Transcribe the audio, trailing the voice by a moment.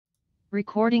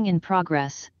Recording in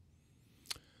progress.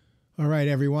 All right,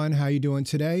 everyone. How you doing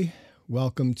today?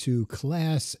 Welcome to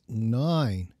Class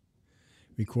 9,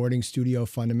 Recording Studio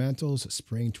Fundamentals,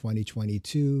 Spring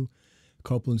 2022,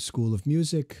 Copeland School of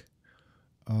Music.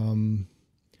 We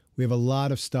have a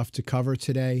lot of stuff to cover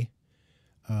today,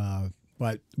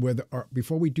 but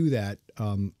before we do that,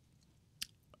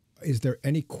 is there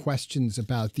any questions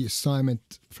about the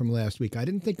assignment from last week? I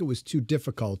didn't think it was too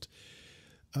difficult,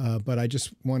 but I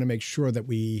just want to make sure that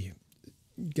we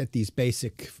get these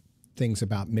basic things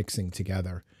about mixing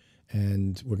together.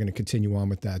 And we're going to continue on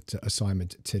with that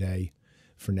assignment today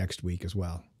for next week as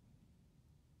well.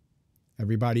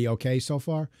 Everybody okay so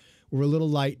far? We're a little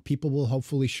light. People will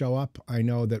hopefully show up. I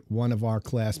know that one of our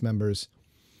class members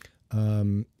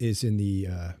is in the,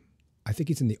 I think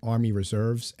he's in the Army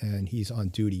Reserves, and he's on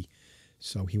duty,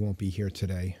 so he won't be here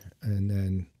today. And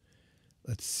then,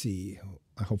 let's see,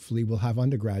 hopefully we'll have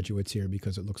undergraduates here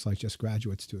because it looks like just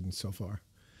graduate students so far.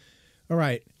 All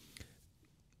right.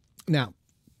 Now,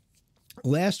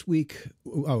 last week,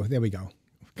 oh, there we go.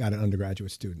 Got an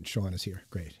undergraduate student. Sean is here.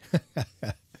 Great.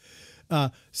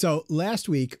 So last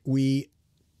week we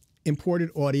imported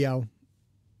audio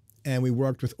and we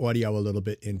worked with audio a little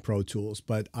bit in Pro Tools,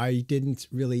 but I didn't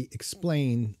really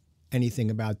explain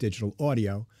anything about digital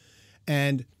audio.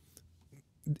 And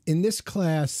in this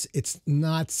class, it's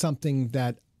not something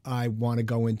that I want to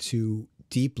go into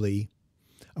deeply.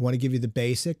 I want to give you the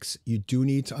basics. You do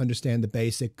need to understand the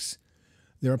basics.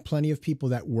 There are plenty of people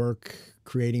that work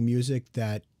creating music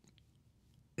that,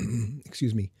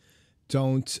 excuse me,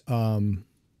 don't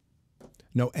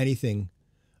know anything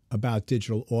about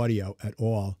digital audio at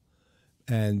all.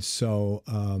 And so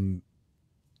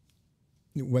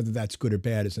whether that's good or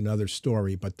bad is another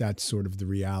story, but that's sort of the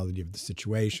reality of the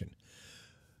situation.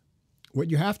 What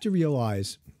you have to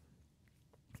realize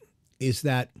is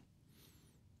that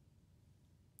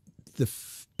the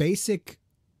basic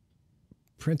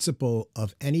principle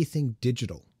of anything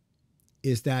digital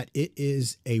is that it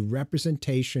is a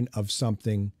representation of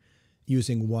something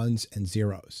using ones and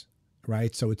zeros,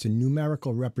 right? So it's a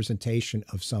numerical representation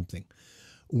of something.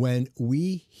 When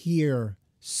we hear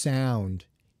sound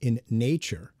in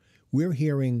nature, we're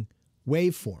hearing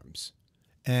waveforms.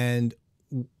 And,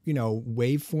 you know,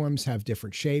 waveforms have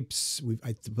different shapes.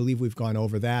 I believe we've gone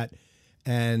over that.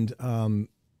 And,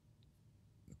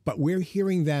 but we're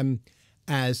hearing them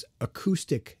as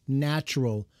acoustic,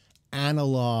 natural,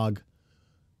 analog,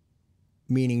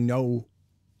 meaning no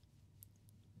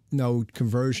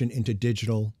conversion into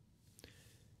digital.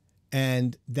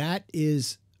 And that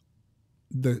is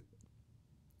the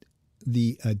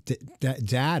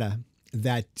data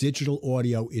that digital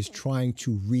audio is trying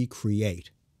to recreate.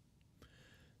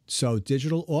 So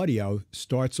digital audio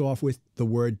starts off with the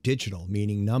word digital,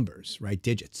 meaning numbers, right?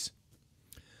 Digits.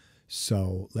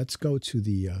 So let's go to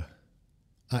the,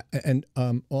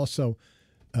 also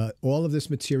all of this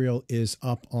material is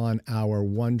up on our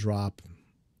OneDrop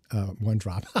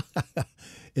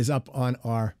is up on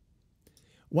our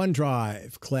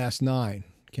OneDrive, Class 9.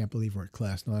 Can't believe we're at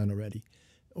Class 9 already.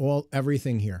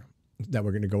 Everything here that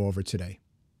we're going to go over today.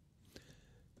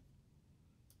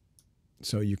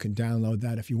 So you can download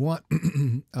that if you want.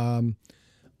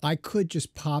 I could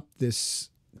just pop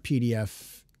this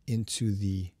PDF into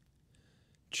the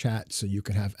chat so you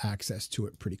can have access to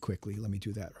it pretty quickly. Let me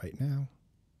do that right now.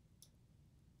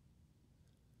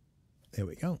 There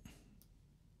we go.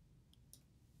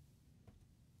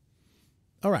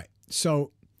 All right.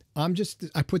 So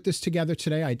I put this together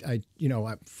today. I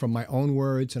from my own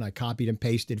words, and I copied and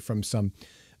pasted from some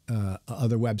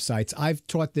other websites. I've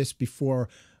taught this before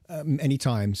many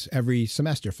times every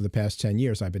semester for the past 10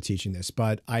 years. I've been teaching this,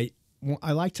 but I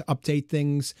like to update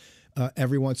things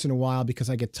every once in a while because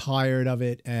I get tired of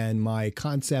it and my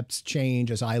concepts change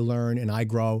as I learn and I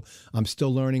grow. I'm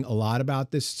still learning a lot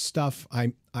about this stuff.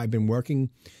 I've been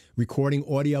recording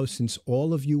audio since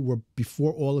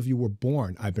before all of you were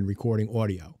born. I've been recording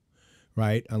audio,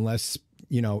 right? Unless,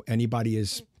 anybody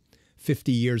is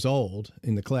 50 years old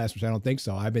in the class, which I don't think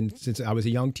so. Since I was a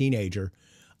young teenager,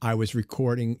 I was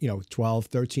recording, 12,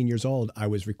 13 years old. I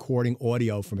was recording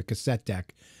audio from a cassette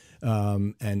deck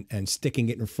and sticking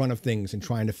it in front of things and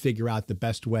trying to figure out the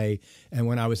best way. And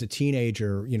when I was a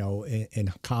teenager,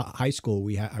 in high school,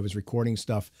 I was recording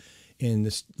stuff in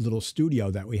this little studio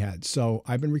that we had. So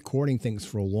I've been recording things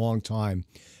for a long time,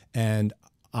 and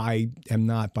I'm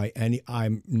not by any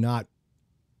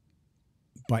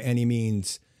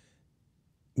means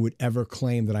would ever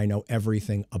claim that I know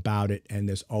everything about it, and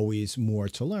there's always more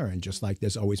to learn, just like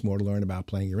there's always more to learn about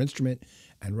playing your instrument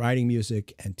and writing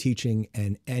music and teaching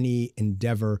and any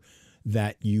endeavor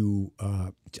that you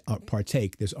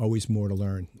partake, there's always more to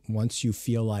learn. Once you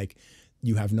feel like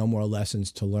you have no more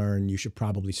lessons to learn, you should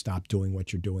probably stop doing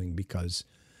what you're doing, because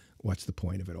what's the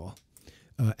point of it all?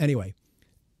 Anyway,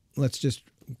 let's just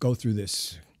go through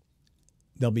this.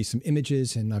 There'll be some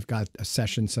images, and I've got a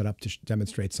session set up to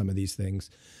demonstrate some of these things.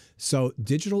 So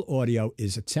digital audio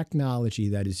is a technology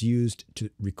that is used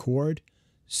to record,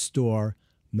 store,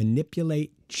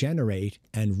 manipulate, generate,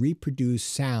 and reproduce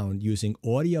sound using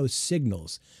audio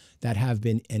signals that have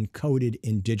been encoded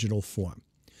in digital form.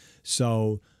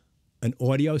 So an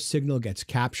audio signal gets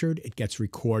captured, it gets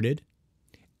recorded,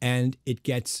 and it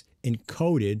gets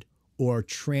encoded or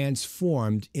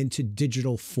transformed into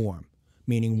digital form,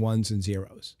 meaning ones and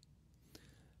zeros.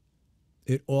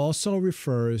 It also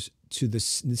refers to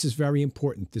this is very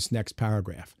important, this next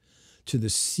paragraph, to the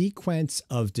sequence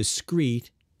of discrete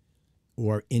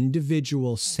or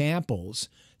individual samples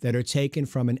that are taken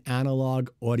from an analog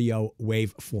audio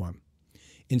waveform.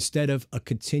 Instead of a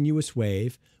continuous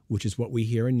wave, which is what we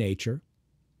hear in nature,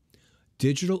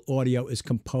 digital audio is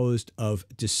composed of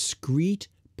discrete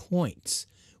points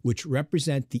which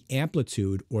represent the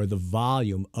amplitude or the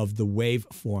volume of the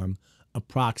waveform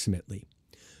approximately.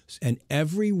 And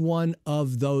every one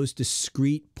of those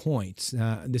discrete points,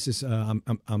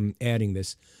 I'm adding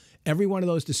this, every one of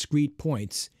those discrete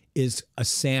points is a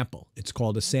sample. It's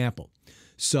called a sample.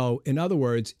 So in other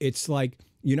words, it's like,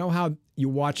 you know how you're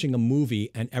watching a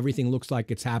movie and everything looks like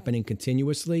it's happening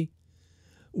continuously?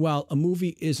 Well, a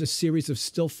movie is a series of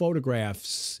still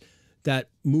photographs that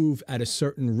move at a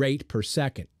certain rate per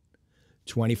second.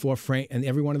 24 frame, and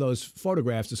every one of those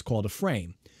photographs is called a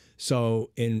frame. So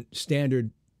in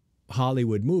standard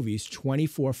Hollywood movies,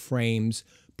 24 frames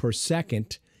per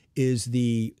second is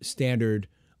the standard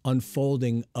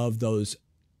unfolding of those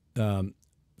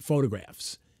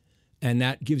photographs. And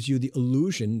that gives you the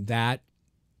illusion that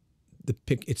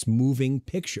it's moving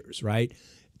pictures, right?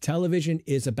 Television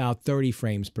is about 30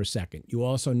 frames per second. You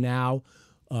also now,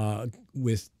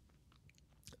 with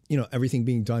everything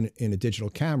being done in a digital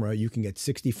camera, you can get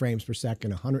 60 frames per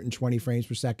second, 120 frames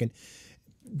per second.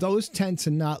 Those tend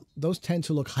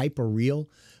to look hyper real,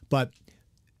 but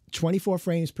 24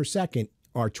 frames per second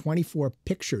are 24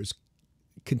 pictures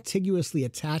contiguously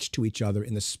attached to each other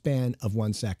in the span of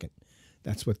 1 second.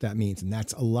 That's what that means, and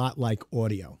that's a lot like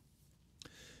audio.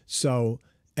 So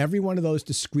every one of those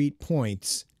discrete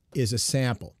points is a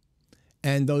sample,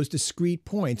 and those discrete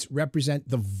points represent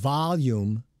the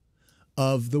volume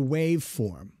of the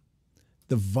waveform,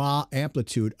 the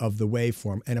amplitude of the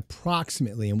waveform, and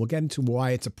approximately, and we'll get into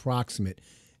why it's approximate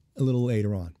a little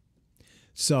later on.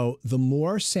 So the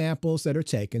more samples that are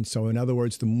taken, so in other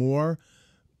words, the more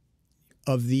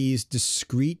of these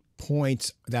discrete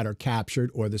points that are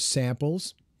captured, or the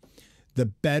samples, the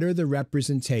better the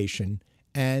representation,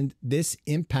 and this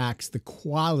impacts the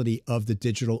quality of the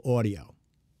digital audio.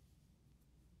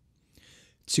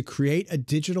 To create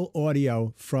digital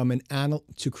audio from an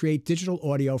analog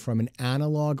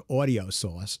audio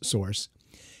source,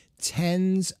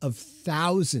 tens of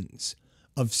thousands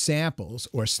of samples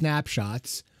or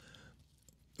snapshots,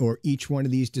 or each one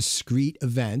of these discrete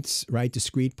events, right,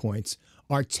 discrete points,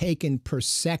 are taken per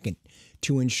second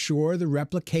to ensure the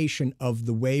replication of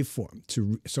the waveform.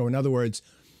 So in other words,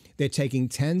 they're taking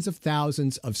tens of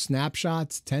thousands of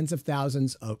snapshots, tens of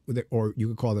thousands of, or you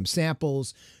could call them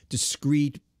samples,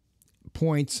 discrete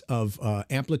points of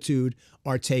amplitude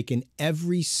are taken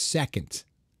every second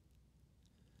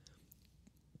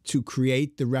to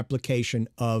create the replication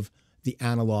of the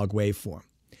analog waveform.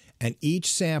 And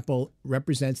each sample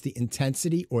represents the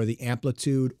intensity or the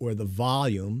amplitude or the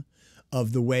volume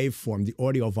of the waveform, the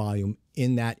audio volume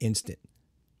in that instant,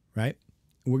 right?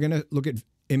 We're going to look at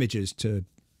images to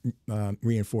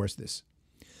reinforce this.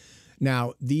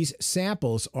 Now, these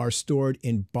samples are stored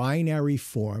in binary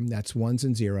form, that's ones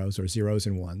and zeros or zeros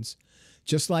and ones,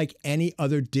 just like any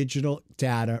other digital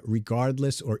data,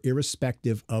 regardless or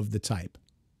irrespective of the type.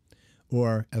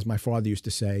 Or, as my father used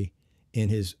to say in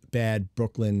his bad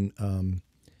Brooklyn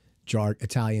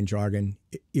Italian jargon,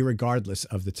 irregardless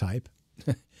of the type.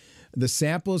 The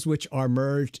samples which are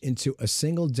merged into a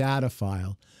single data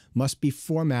file must be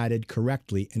formatted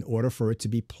correctly in order for it to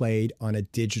be played on a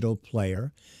digital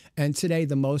player. And today,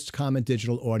 the most common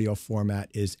digital audio format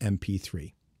is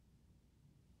MP3.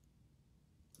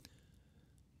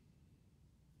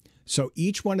 So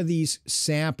each one of these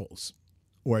samples,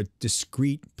 or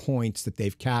discrete points that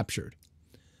they've captured,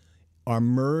 are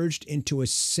merged into a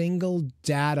single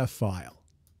data file,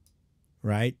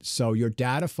 right? So your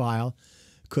data file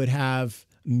could have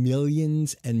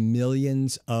millions and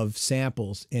millions of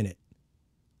samples in it,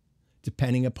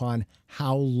 depending upon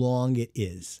how long it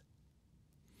is.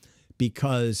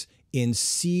 because in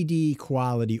CD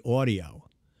quality audio,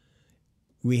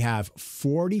 we have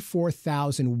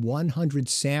 44,100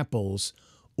 samples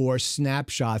or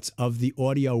snapshots of the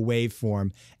audio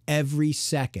waveform every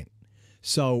second.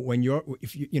 So when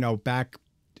if you know, back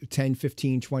 10,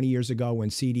 15, 20 years ago when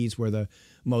CDs were the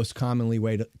most commonly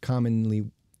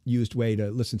used way to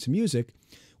listen to music,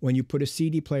 when you put a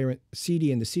CD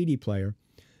in the CD player,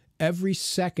 every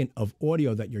second of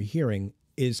audio that you're hearing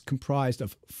is comprised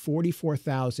of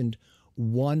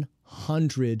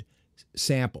 44,100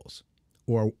 samples,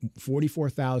 or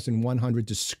 44,100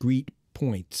 discrete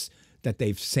points that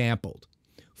they've sampled.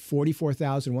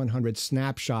 44,100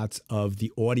 snapshots of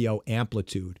the audio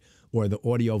amplitude or the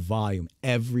audio volume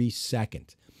every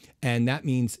second. And that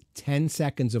means 10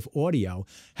 seconds of audio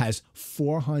has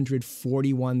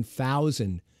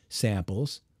 441,000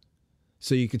 samples.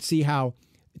 So you could see how,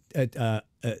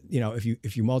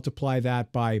 if you multiply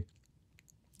that by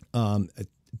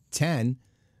 10,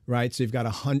 right? So you've got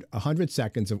 100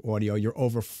 seconds of audio. You're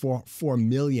over 4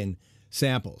 million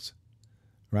samples,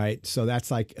 right? So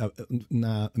that's like a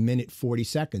minute 40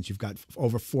 seconds. You've got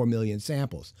over 4 million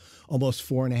samples, almost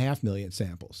 4.5 million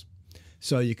samples.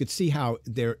 So you could see how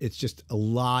it's just a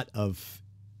lot of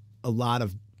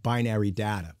binary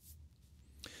data.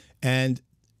 And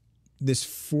this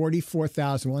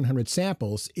 44,100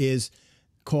 samples is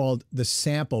called the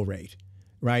sample rate,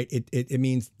 right? It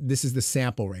means this is the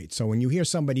sample rate. So when you hear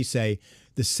somebody say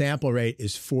the sample rate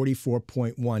is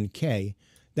 44.1K,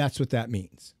 that's what that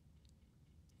means.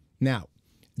 Now,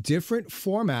 different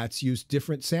formats use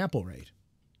different sample rate.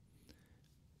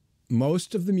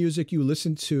 Most of the music you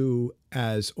listen to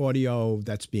as audio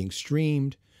that's being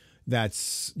streamed,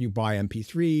 that's you buy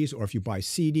MP3s, or if you buy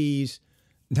CDs,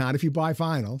 not if you buy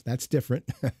vinyl, that's different.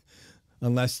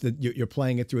 Unless you're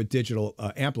playing it through a digital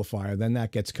amplifier, then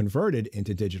that gets converted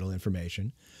into digital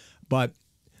information. But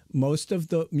most of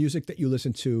the music that you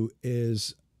listen to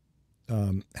has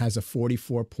a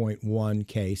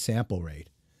 44.1K sample rate.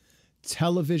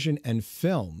 Television and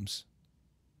films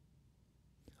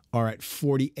are at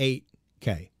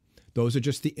 48K. Those are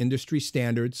just the industry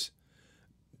standards.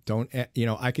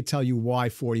 I could tell you why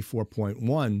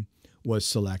 44.1 was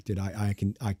selected. I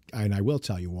will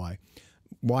tell you why.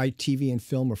 Why TV and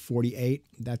film are 48?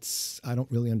 I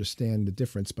don't really understand the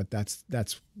difference, but that's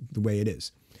the way it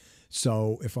is.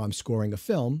 So if I'm scoring a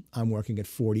film, I'm working at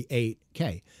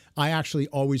 48K. I actually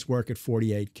always work at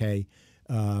 48K,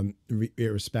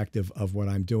 irrespective of what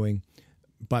I'm doing.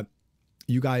 But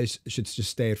you guys should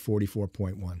just stay at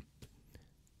 44.1.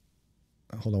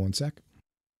 Hold on one sec.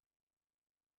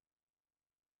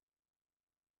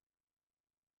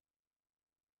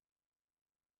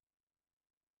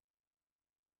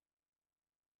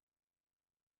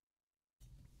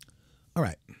 All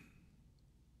right.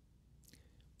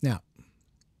 Now,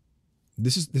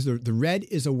 this is the red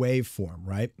is a waveform,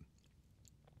 right?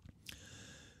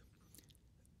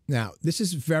 Now, this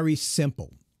is very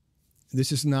simple.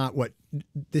 This is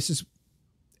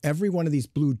every one of these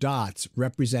blue dots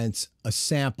represents a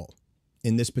sample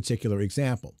in this particular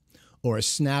example, or a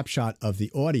snapshot of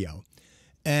the audio.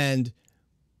 And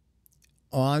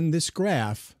on this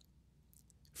graph,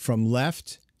 from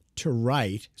left to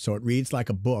right, so it reads like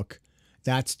a book,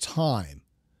 that's time.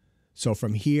 So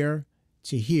from here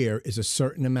to here is a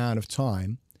certain amount of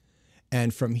time.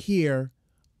 And from here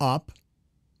up,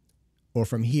 or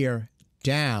from here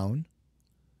down,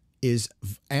 is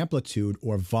amplitude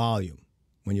or volume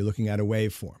when you're looking at a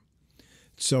waveform.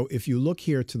 So if you look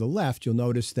here to the left, you'll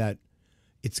notice that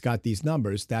it's got these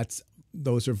numbers.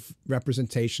 Those are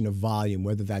representation of volume,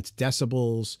 whether that's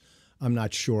decibels. I'm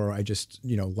not sure. I just,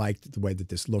 liked the way that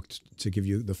this looked to give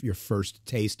you your first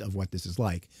taste of what this is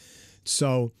like.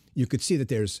 So you could see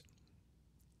that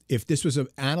if this was an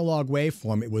analog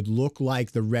waveform, it would look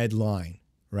like the red line,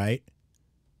 right?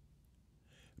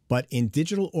 But in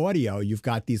digital audio, you've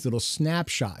got these little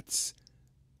snapshots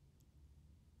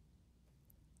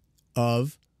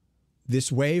of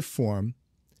this waveform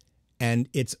and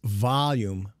its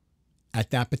volume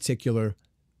at that particular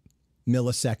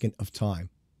millisecond of time.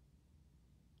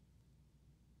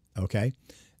 Okay?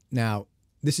 Now,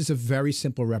 this is a very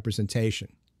simple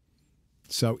representation.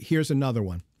 So here's another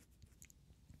one.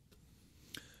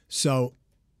 So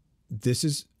this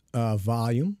is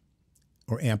volume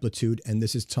or amplitude, and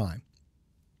this is time.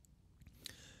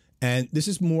 And this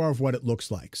is more of what it looks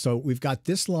like. So we've got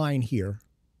this line here,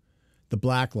 the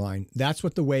black line. That's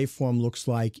what the waveform looks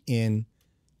like in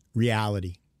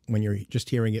reality when you're just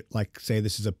hearing it, like, say,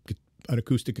 this is an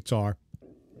acoustic guitar,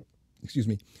 excuse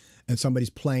me, and somebody's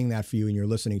playing that for you and you're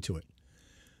listening to it.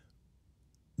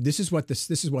 this is what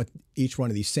each one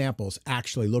of these samples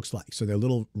actually looks like. So they're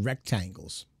little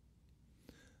rectangles,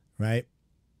 right?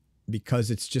 Because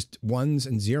it's just ones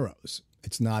and zeros.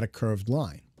 It's not a curved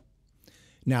line.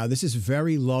 Now, this is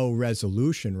very low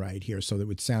resolution right here, so that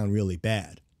would sound really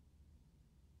bad.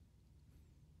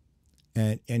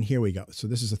 And here we go. So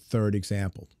this is a third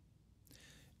example.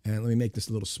 And let me make this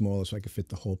a little smaller so I can fit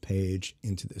the whole page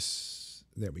into this.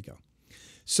 There we go.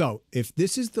 So if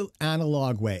this is the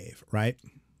analog wave, right?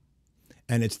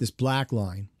 And it's this black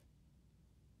line.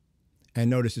 And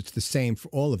notice it's the same for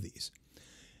all of these.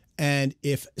 And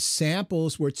if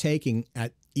samples were taken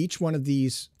at each one of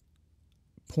these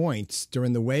points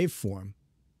during the waveform,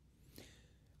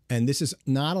 and this is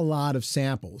not a lot of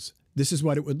samples, this is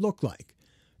what it would look like.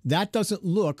 That doesn't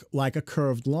look like a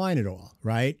curved line at all,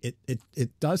 right?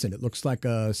 It doesn't. It looks like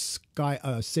a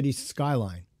city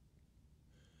skyline.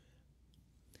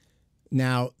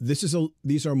 Now,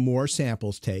 these are more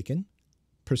samples taken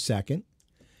per second,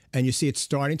 and you see it's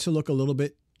starting to look a little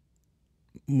bit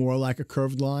more like a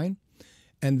curved line.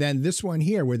 And then this one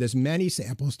here, where there's many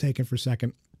samples taken per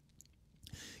second,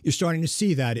 you're starting to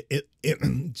see that it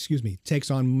excuse me, takes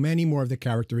on many more of the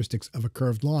characteristics of a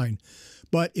curved line.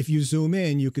 But if you zoom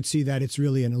in, you could see that it's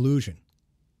really an illusion.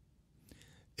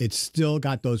 It's still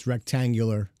got those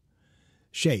rectangular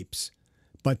shapes.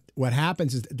 But what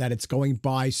happens is that it's going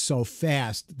by so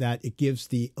fast that it gives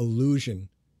the illusion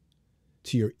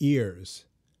to your ears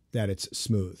that it's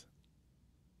smooth.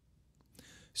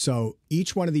 So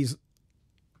each one of these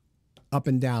up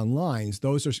and down lines,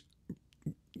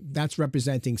 that's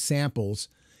representing samples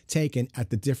taken at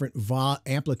the different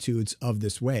amplitudes of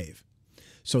this wave.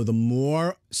 So the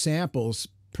more samples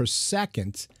per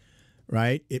second,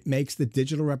 right, it makes the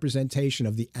digital representation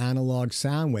of the analog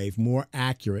sound wave more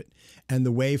accurate, and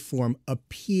the waveform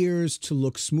appears to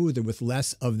look smoother with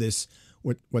less of this,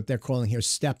 what they're calling here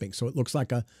stepping. So it looks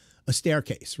like a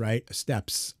staircase, right?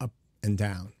 Steps up and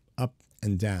down, up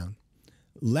and down.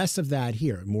 Less of that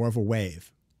here, more of a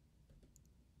wave.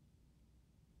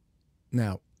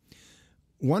 Now,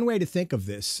 one way to think of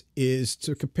this is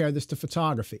to compare this to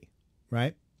photography,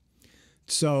 right?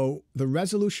 So the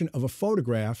resolution of a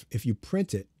photograph, if you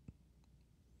print it,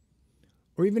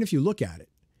 or even if you look at it,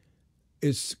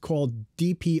 is called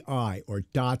DPI, or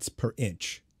dots per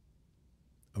inch.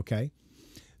 Okay?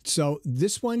 So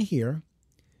this one here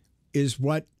is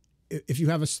what, if you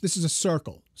have this is a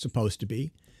circle, supposed to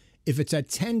be. If it's at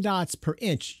 10 dots per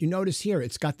inch, you notice here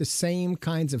it's got the same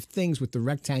kinds of things with the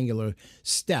rectangular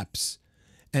steps.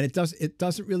 And it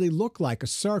doesn't really look like a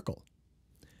circle.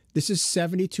 This is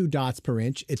 72 dots per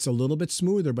inch. It's a little bit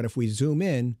smoother, but if we zoom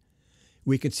in,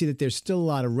 we can see that there's still a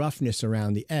lot of roughness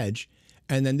around the edge.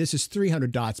 And then this is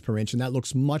 300 dots per inch, and that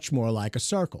looks much more like a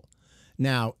circle.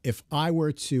 Now, if I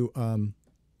were to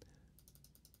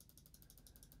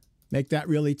make that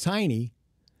really tiny,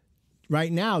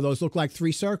 right now those look like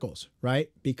 3 circles, right?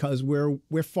 Because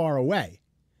we're far away.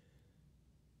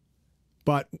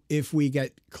 But if we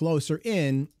get closer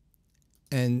in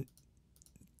and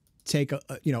take a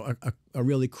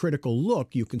really critical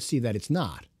look, you can see that it's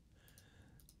not.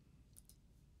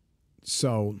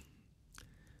 So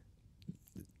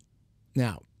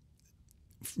now,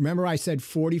 remember I said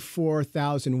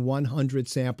 44,100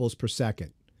 samples per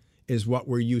second is what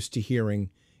we're used to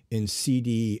hearing in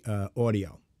CD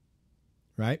audio,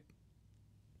 right?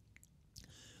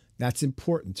 That's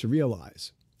important to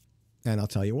realize, and I'll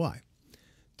tell you why.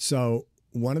 So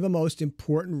one of the most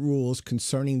important rules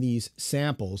concerning these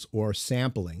samples, or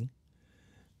sampling,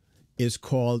 is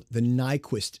called the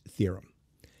Nyquist theorem.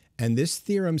 And this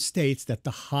theorem states that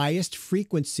the highest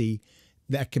frequency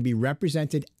that can be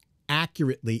represented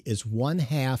accurately is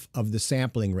 1/2 of the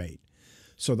sampling rate.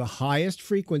 So the highest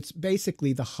frequency,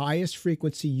 basically the highest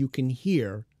frequency you can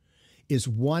hear is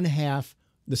 1/2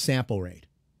 the sample rate.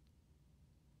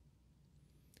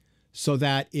 So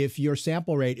that if your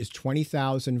sample rate is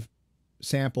 20,000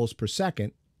 samples per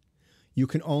second, you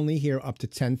can only hear up to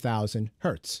 10,000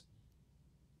 hertz.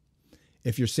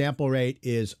 If your sample rate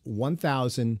is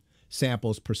 1,000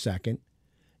 samples per second,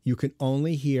 you can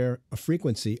only hear a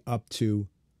frequency up to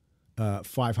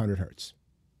 500 hertz.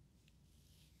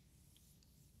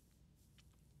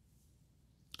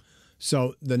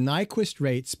 So the Nyquist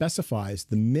rate specifies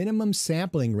the minimum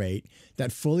sampling rate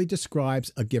that fully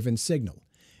describes a given signal.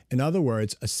 In other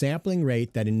words, a sampling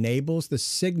rate that enables the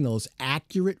signal's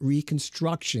accurate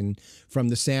reconstruction from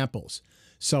the samples.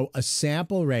 So a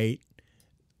sample rate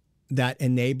that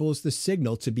enables the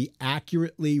signal to be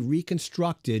accurately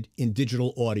reconstructed in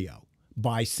digital audio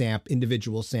by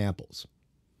individual samples.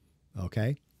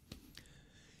 Okay?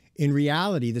 In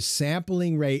reality, the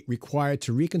sampling rate required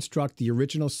to reconstruct the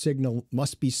original signal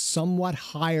must be somewhat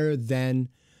higher than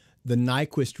the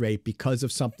Nyquist rate because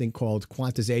of something called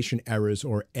quantization errors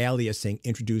or aliasing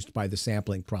introduced by the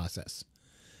sampling process.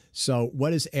 So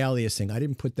what is aliasing? I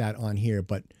didn't put that on here,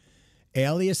 but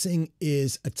aliasing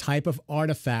is a type of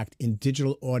artifact in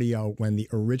digital audio when the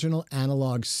original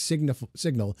analog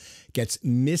signal gets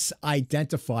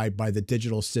misidentified by the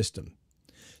digital system.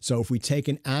 So if we take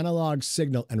an analog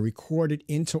signal and record it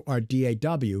into our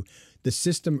DAW, the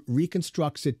system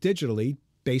reconstructs it digitally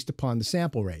based upon the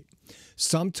sample rate.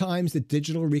 Sometimes the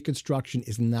digital reconstruction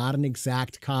is not an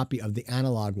exact copy of the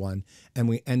analog one, and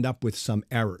we end up with some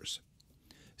errors.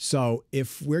 So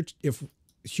if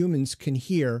humans can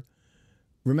hear,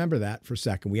 remember that for a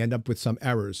second, we end up with some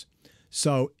errors.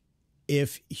 So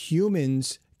if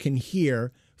humans can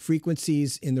hear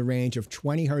frequencies in the range of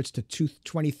 20 hertz to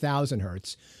 20,000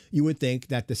 hertz, you would think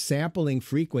that the sampling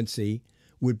frequency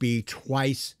would be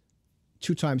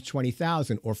 2 times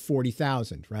 20,000 or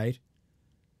 40,000, right?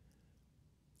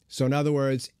 So in other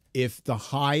words, if the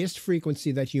highest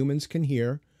frequency that humans can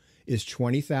hear is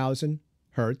 20,000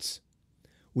 hertz,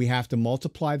 we have to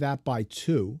multiply that by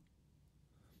 2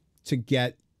 to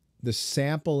get the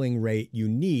sampling rate you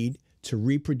need to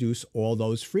reproduce all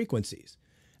those frequencies.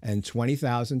 And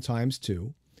 20,000 times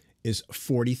 2 is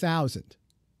 40,000.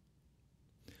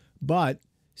 But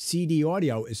CD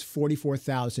audio is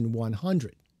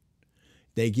 44,100.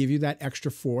 They give you that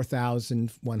extra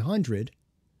 4,100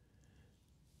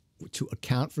 to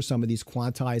account for some of these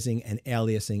quantizing and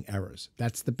aliasing errors.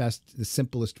 That's the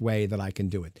simplest way that I can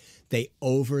do it. They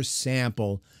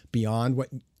oversample beyond what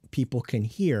people can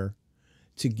hear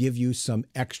to give you some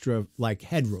extra like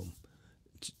headroom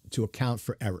to account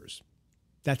for errors.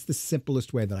 That's the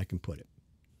simplest way that I can put it.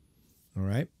 All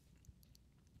right.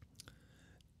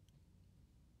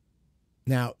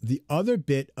 Now, the other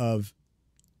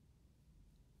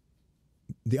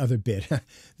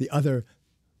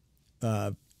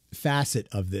facet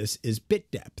of this is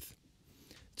bit depth.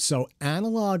 So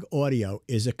analog audio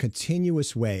is a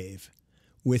continuous wave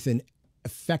with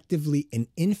effectively an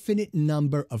infinite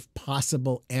number of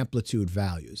possible amplitude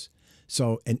values.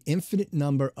 So an infinite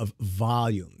number of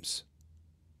volumes,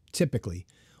 typically,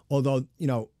 although,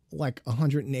 like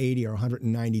 180 or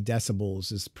 190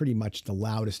 decibels is pretty much the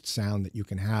loudest sound that you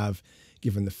can have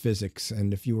given the physics.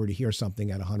 And if you were to hear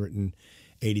something at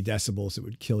 180 decibels, it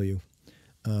would kill you.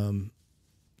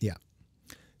 Yeah.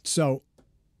 So,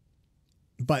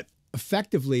 but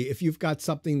effectively, if you've got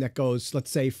something that goes,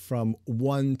 let's say, from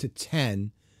 1 to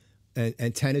 10,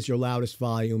 and 10 is your loudest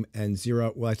volume, and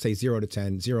 0, well, let's say 0 to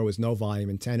 10, 0 is no volume,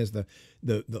 and 10 is the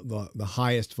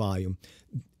highest volume.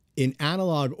 In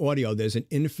analog audio, there's an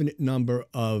infinite number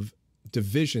of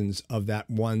divisions of that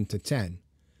 1 to 10,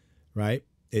 right?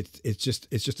 It's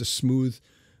just a smooth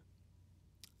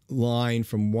line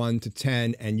from 1 to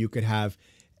 10, and you could have,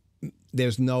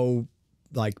 there's no,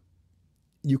 like,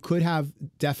 you could have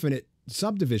definite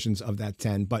subdivisions of that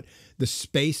 10, but the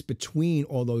space between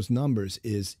all those numbers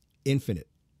is infinite,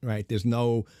 right? There's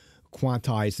no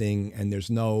quantizing and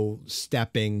there's no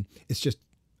stepping. It's just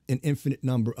an infinite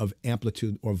number of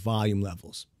amplitude or volume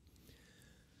levels.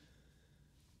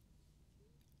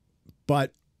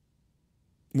 But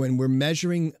when we're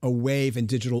measuring a wave in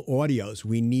digital audios,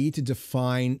 we need to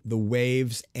define the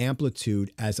wave's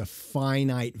amplitude as a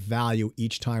finite value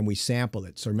each time we sample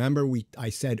it. So remember, I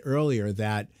said earlier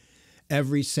that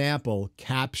every sample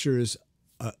captures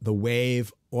the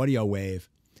wave, audio wave,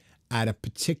 at a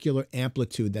particular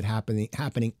amplitude that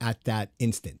happening at that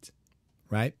instant,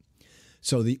 right?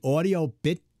 So the audio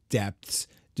bit depths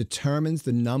determines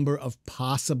the number of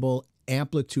possible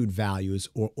amplitude values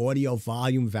or audio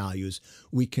volume values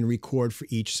we can record for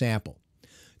each sample.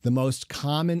 The most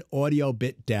common audio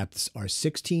bit depths are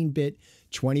 16-bit,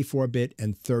 24-bit,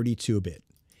 and 32-bit.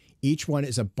 Each one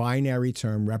is a binary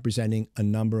term representing a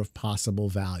number of possible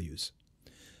values.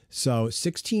 So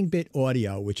 16-bit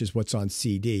audio, which is what's on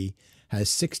CD, has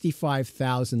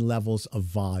 65,000 levels of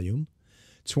volume.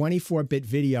 24-bit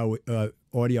video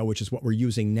audio, which is what we're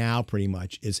using now pretty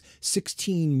much, is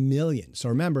 16 million. So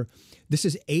remember, this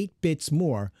is 8 bits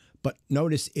more, but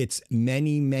notice it's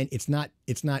it's not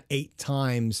 8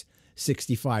 times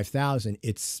 65,000.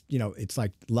 It's, it's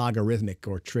like logarithmic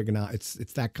or trigonometric.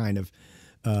 It's that kind of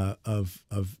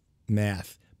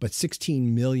math. But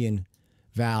 16 million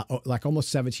like almost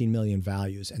 17 million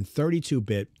values, and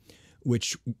 32-bit,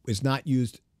 which is not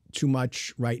used too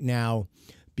much right now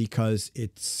because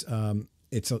it's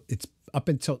up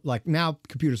until, like, now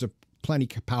computers are plenty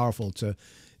powerful to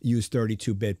use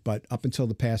 32-bit, but up until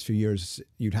the past few years,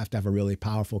 you'd have to have a really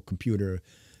powerful computer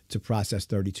to process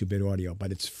 32-bit audio,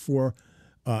 but it's 4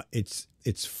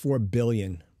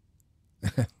 billion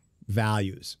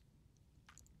values.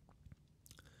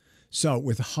 So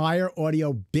with higher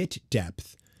audio bit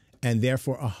depth and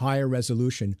therefore a higher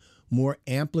resolution, more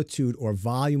amplitude or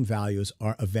volume values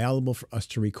are available for us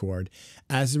to record.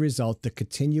 As a result, the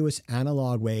continuous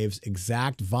analog wave's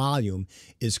exact volume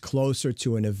is closer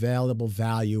to an available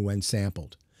value when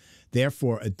sampled.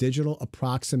 Therefore, a digital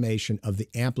approximation of the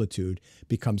amplitude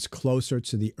becomes closer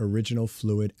to the original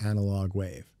fluid analog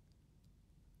wave.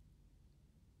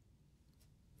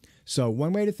 So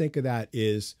one way to think of that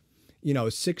is,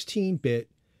 16-bit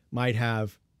might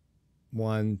have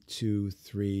 1, 2,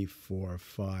 3, 4,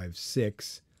 5,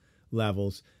 6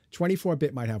 levels.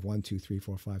 24-bit might have 1, 2, 3,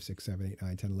 4, 5, 6, 7, 8,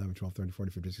 9, 10, 11, 12, 13,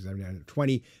 14, 15, 16, 17,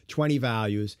 18, 20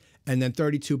 values. And then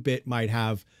 32-bit might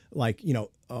have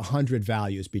 100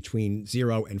 values between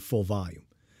 0 and full volume,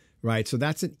 right? So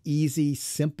that's an easy,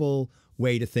 simple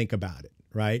way to think about it,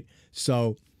 right?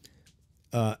 So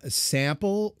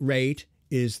sample rate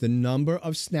is the number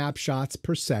of snapshots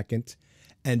per second,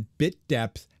 and bit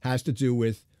depth has to do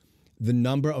with the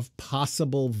number of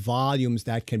possible volumes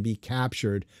that can be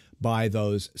captured by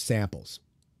those samples.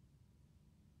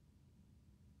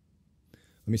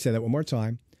 Let me say that one more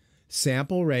time.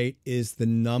 Sample rate is the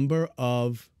number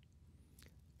of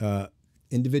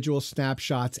individual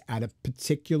snapshots at a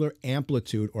particular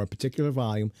amplitude or a particular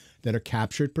volume that are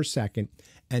captured per second,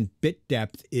 and bit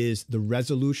depth is the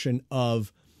resolution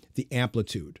of the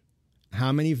amplitude.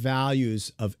 How many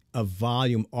values of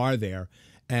volume are there?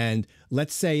 And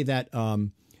let's say that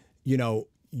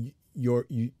your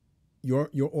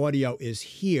audio is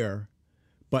here,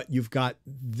 but you've got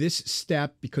this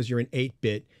step because you're an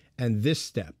 8-bit and this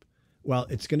step. Well,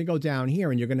 it's going to go down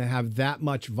here, and you're going to have that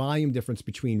much volume difference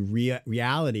between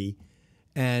reality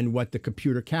and what the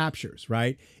computer captures,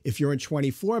 right? If you're in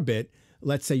 24-bit,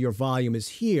 let's say your volume is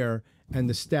here and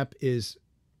the step is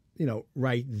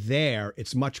right there,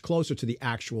 it's much closer to the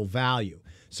actual value.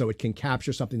 So it can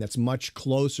capture something that's much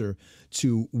closer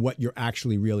to what you're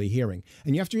actually really hearing.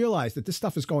 And you have to realize that this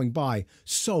stuff is going by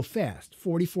so fast,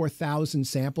 44,000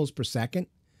 samples per second,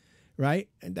 right?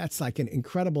 And that's like an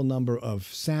incredible number of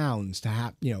sounds to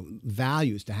happen,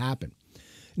 values to happen.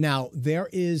 Now, there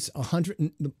is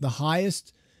the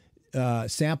highest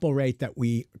sample rate that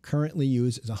we currently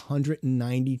use is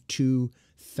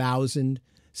 192,000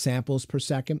 samples per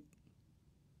second.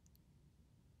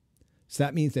 So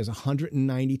that means there's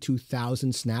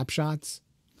 192,000 snapshots.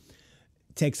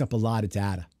 It takes up a lot of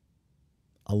data,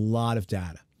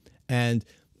 And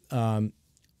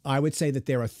I would say that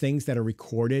there are things that are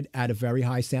recorded at a very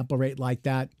high sample rate like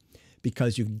that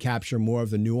because you can capture more of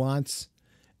the nuance,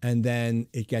 and then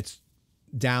it gets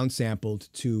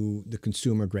downsampled to the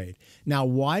consumer grade. Now,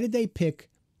 why did they pick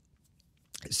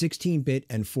 16-bit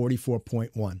and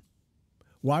 44.1?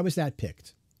 Why was that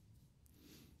picked?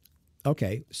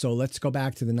 Okay, so let's go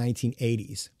back to the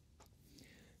 1980s.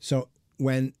 So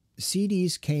when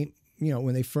CDs came,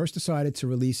 when they first decided to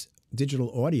release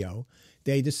digital audio,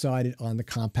 they decided on the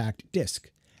compact disc.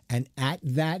 And at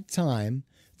that time,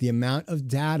 the amount of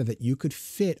data that you could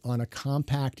fit on a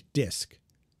compact disc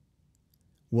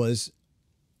was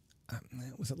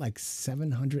it like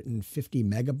 750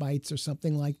 megabytes or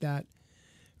something like that?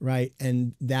 Right.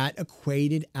 And that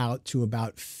equated out to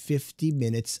about 50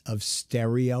 minutes of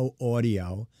stereo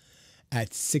audio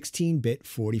at 16-bit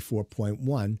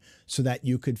 44.1 so that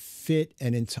you could fit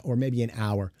or maybe an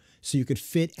hour. So you could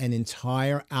fit an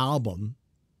entire album,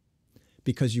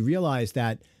 because you realize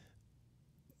that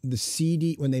the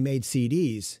CD, when they made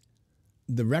CDs,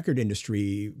 the record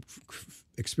industry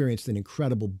experienced an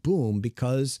incredible boom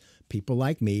because people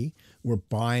like me were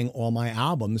buying all my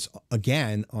albums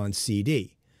again on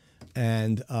CD.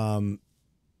 And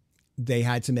they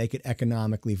had to make it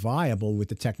economically viable with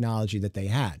the technology that they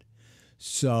had.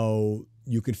 So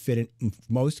you could fit, in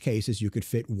most cases, you could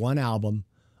fit one album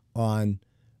on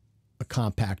a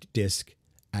compact disc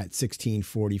at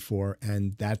 1644,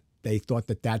 and that they thought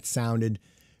that sounded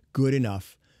good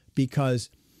enough, because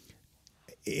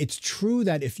it's true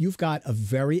that if you've got a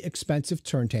very expensive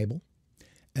turntable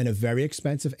and a very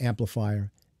expensive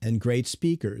amplifier and great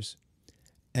speakers,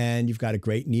 and you've got a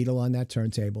great needle on that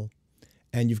turntable,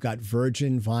 and you've got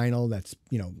virgin vinyl that's,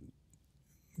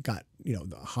 got,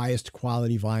 the highest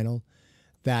quality vinyl,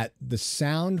 that the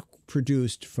sound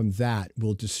produced from that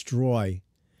will destroy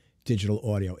digital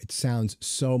audio. It sounds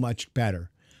so much better.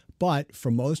 But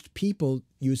for most people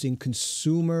using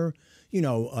consumer,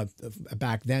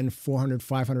 back then, $400,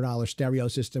 $500 stereo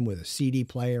system with a CD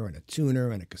player and a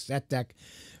tuner and a cassette deck,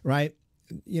 right?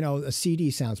 you know, a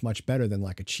CD sounds much better than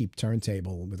like a cheap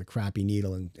turntable with a crappy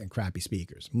needle and crappy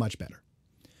speakers. Much better.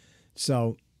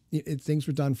 So things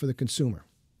were done for the consumer.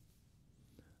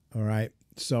 All right.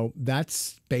 So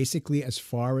that's basically as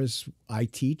far as I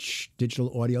teach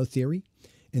digital audio theory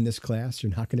in this class.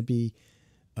 You're not going to be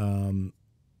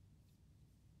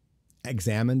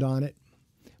examined on it,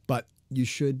 but you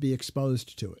should be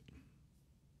exposed to it.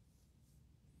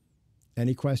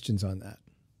 Any questions on that?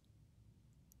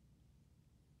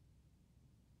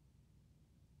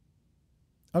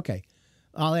 Okay,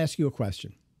 I'll ask you a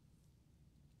question.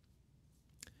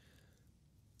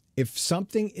 If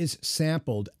something is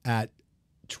sampled at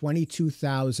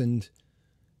 22,000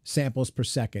 samples per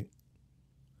second,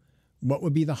 what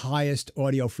would be the highest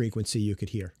audio frequency you could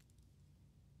hear?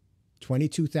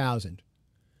 22,000.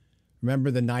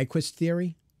 Remember the Nyquist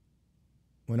theory?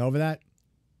 Went over that?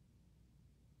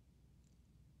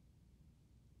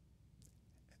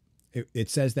 It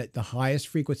says that the highest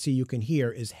frequency you can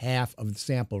hear is half of the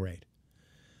sample rate.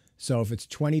 So if it's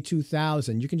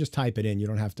 22,000, you can just type it in. You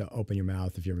don't have to open your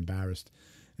mouth if you're embarrassed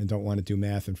and don't want to do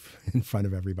math in front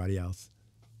of everybody else.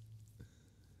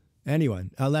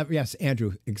 Anyone? 11, yes,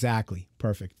 Andrew, exactly.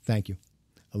 Perfect. Thank you.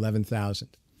 11,000.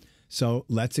 So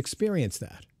let's experience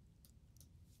that.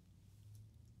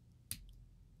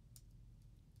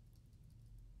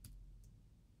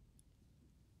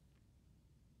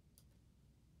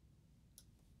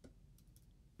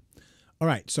 All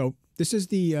right, so this is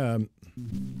the, oh,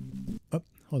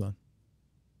 hold on.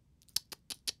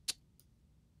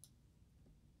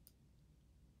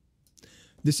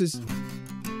 This is,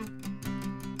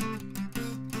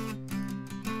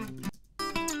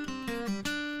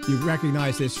 you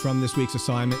recognize this from this week's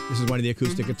assignment. This is one of the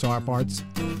acoustic guitar parts.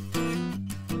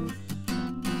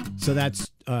 So that's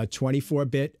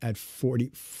 24-bit at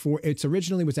 44. It's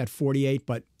originally was at 48,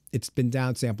 but it's been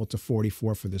downsampled to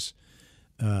 44 for this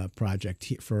project,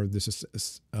 for this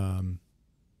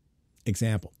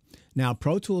example. Now,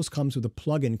 Pro Tools comes with a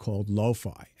plugin called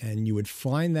Lo-Fi, and you would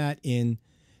find that in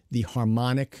the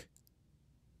harmonic,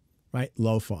 right,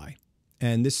 Lo-Fi.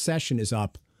 And this session is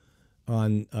up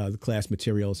on the class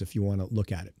materials if you want to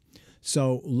look at it.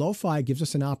 So Lo-Fi gives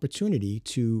us an opportunity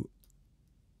to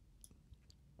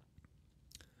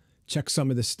check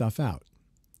some of this stuff out,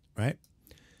 right?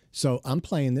 So I'm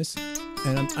playing this,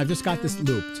 and I've just got this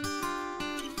looped.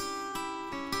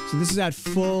 So this is at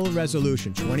full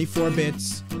resolution, 24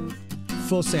 bits,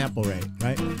 full sample rate,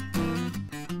 right?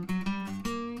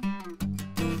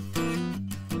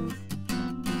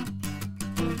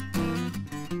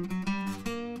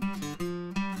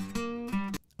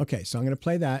 Okay, so I'm going to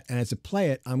play that, and as I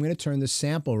play it, I'm going to turn the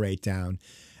sample rate down.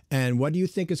 And what do you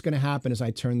think is going to happen as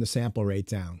I turn the sample rate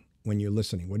down when you're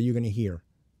listening? What are you going to hear?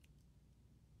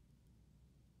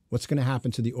 What's going to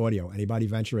happen to the audio? Anybody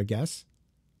venture a guess?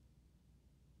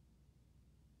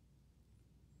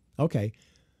 Okay.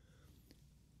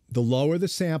 The lower the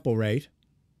sample rate,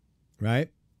 right?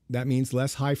 That means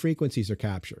less high frequencies are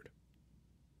captured.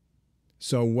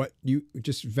 So what you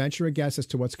just venture a guess as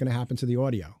to what's going to happen to the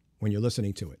audio when you're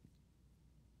listening to it.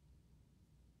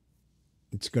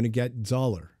 It's going to get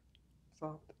duller.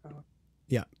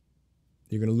 Yeah.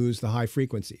 You're going to lose the high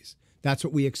frequencies. That's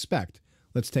what we expect.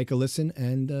 Let's take a listen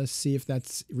and see if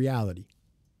that's reality.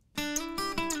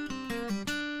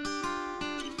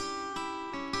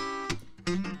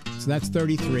 So that's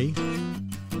 33.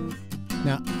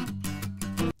 Now,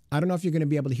 I don't know if you're going to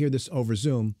be able to hear this over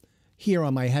Zoom. Here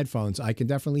on my headphones, I can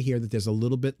definitely hear that there's a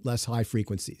little bit less high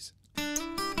frequencies.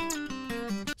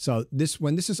 So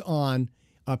when this is on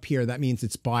up here, that means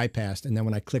it's bypassed. And then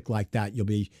when I click like that,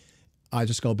 I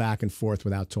just go back and forth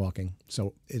without talking.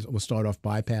 So we'll start off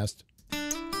bypassed.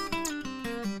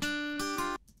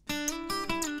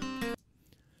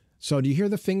 So do you hear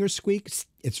the fingers squeak?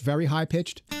 It's very high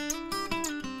pitched.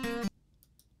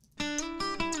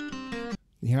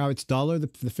 You hear how it's duller, the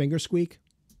finger squeak?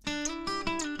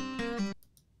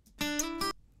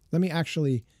 Let me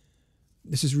actually,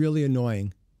 this is really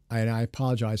annoying. And I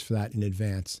apologize for that in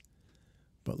advance.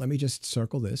 But let me just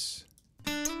circle this.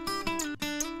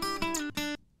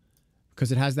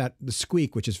 Because it has the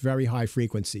squeak, which is very high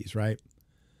frequencies, right?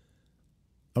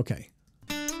 Okay.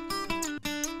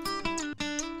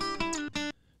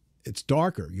 It's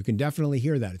darker. You can definitely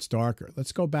hear that. It's darker.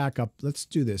 Let's go back up. Let's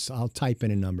do this. I'll type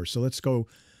in a number. So let's go.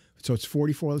 So it's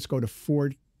 44. Let's go to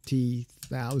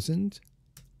 40,000.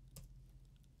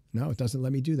 No, it doesn't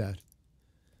let me do that.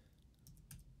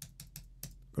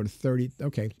 Go to 30.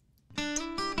 Okay.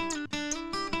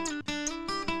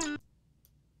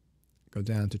 Go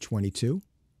down to 22.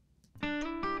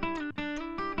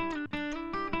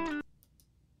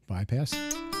 Bypass.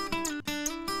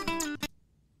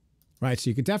 right? So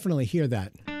you can definitely hear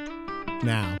that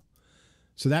now.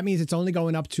 So that means it's only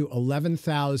going up to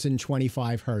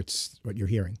 11,025 hertz, what you're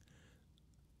hearing.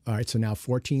 All right, so now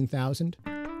 14,000.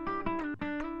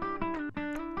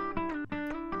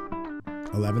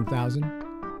 11,000.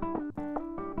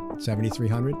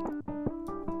 7,300.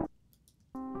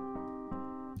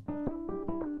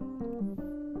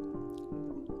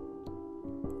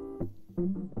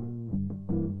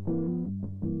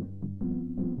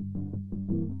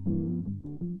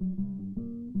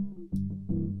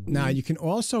 Now, you can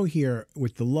also hear,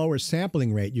 with the lower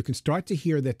sampling rate, you can start to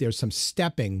hear that there's some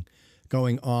stepping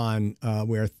going on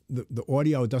where the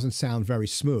audio doesn't sound very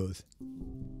smooth.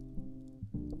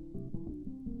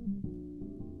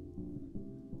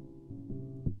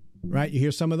 Right? You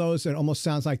hear some of those, it almost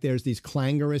sounds like there's these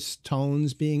clangorous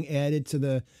tones being added to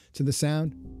the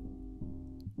sound.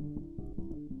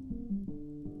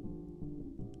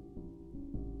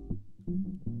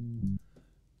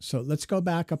 So let's go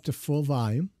back up to full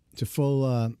volume, to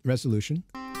full resolution.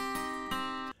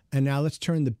 And now let's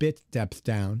turn the bit depth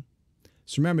down.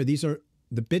 So remember,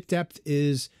 the bit depth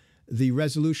is the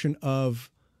resolution of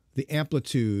the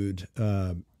amplitude,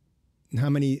 how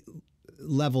many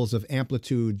levels of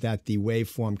amplitude that the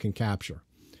waveform can capture,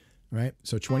 right?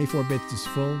 So 24 bits is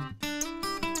full.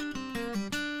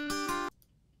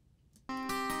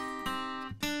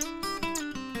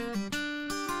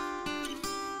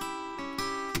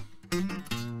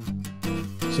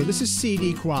 So this is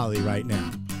CD quality right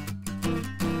now.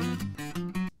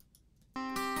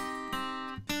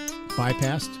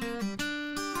 Bypassed.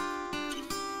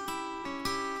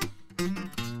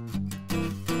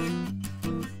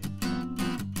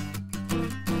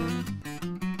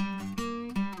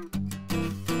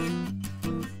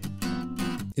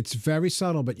 It's very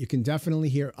subtle, but you can definitely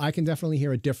hear, I can definitely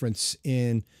hear a difference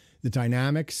in the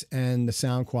dynamics and the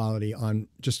sound quality on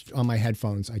my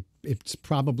headphones. It's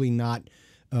probably not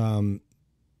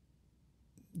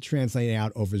translating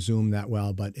out over Zoom that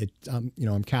well, but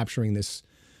I'm capturing this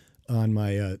on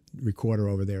my recorder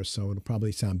over there, so it'll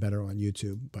probably sound better on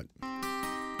YouTube. But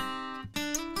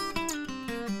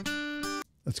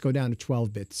let's go down to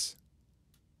 12 bits.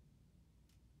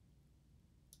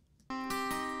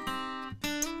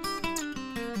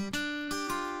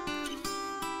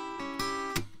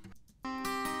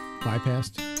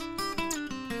 Bypassed.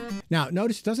 Now,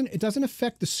 notice it doesn't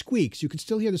affect the squeaks. You can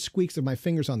still hear the squeaks of my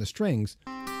fingers on the strings.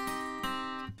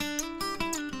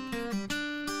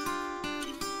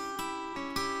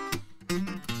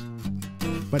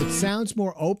 But it sounds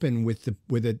more open with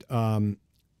it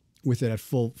at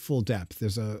full depth.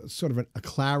 There's a sort of a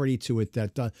clarity to it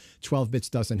that 12 bits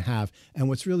doesn't have. And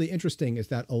what's really interesting is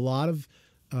that a lot of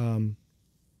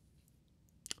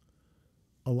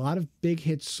big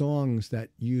hit songs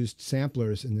that used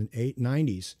samplers in the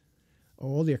 90s,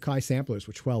 all the Akai samplers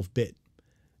were 12-bit,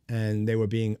 and they were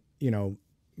being,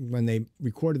 when they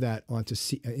recorded that onto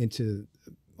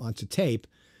tape,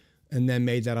 and then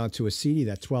made that onto a CD,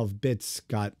 that 12 bits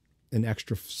got an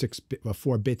extra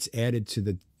 4 bits added to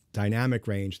the dynamic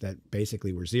range that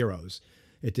basically were zeros.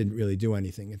 It didn't really do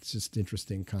anything. It's just an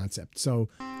interesting concept. So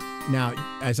now,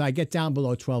 as I get down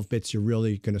below 12 bits, you're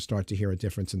really going to start to hear a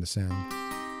difference in the sound.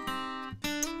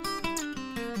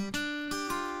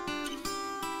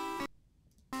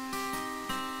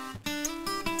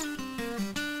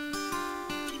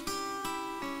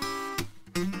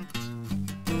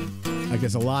 Like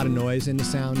there's a lot of noise in the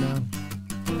sound now.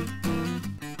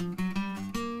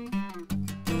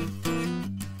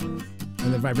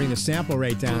 And if I bring the sample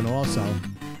rate down also.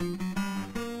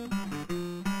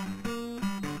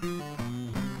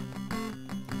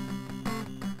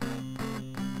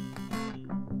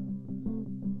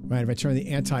 Right, if I turn the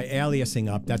anti-aliasing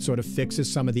up, that sort of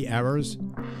fixes some of the errors.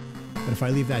 But if I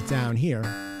leave that down here,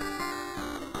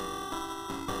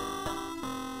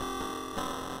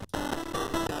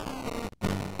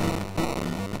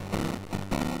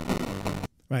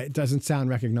 right, it doesn't sound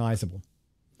recognizable.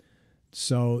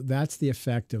 So that's the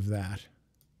effect of that.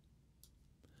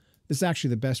 This is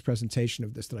actually the best presentation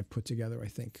of this that I've put together, I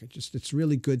think. It's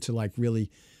really good to really,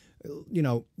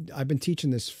 I've been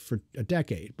teaching this for a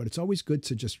decade, but it's always good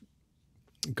to just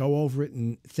go over it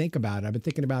and think about it. I've been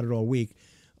thinking about it all week,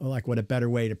 like what a better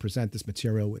way to present this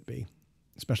material would be,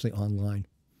 especially online.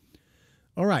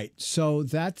 All right, so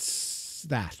that's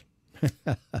that.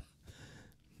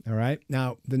 All right.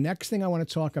 Now, the next thing I want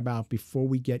to talk about before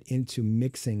we get into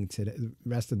mixing today, the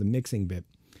rest of the mixing bit,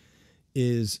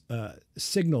 is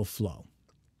signal flow.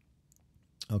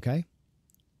 Okay.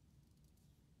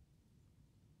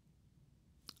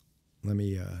 Let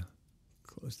me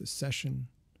close this session.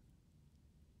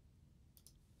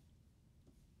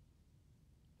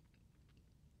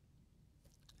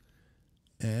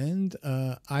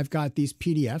 And I've got these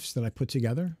PDFs that I put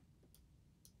together.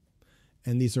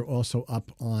 And these are also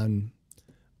up on,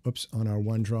 on our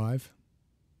OneDrive.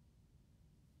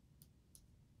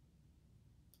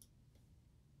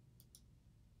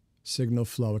 Signal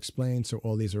Flow Explained. So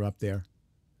all these are up there.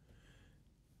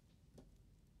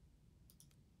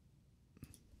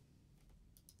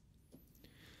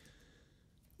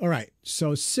 All right,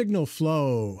 so signal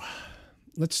flow.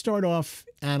 Let's start off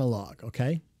analog,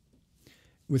 okay?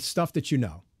 With stuff that you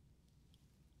know.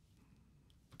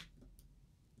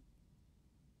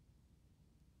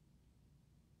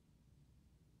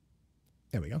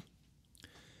 There we go.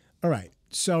 All right,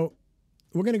 so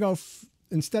we're going to go,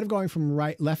 instead of going from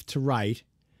left to right,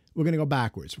 we're going to go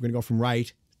backwards. We're going to go from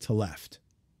right to left.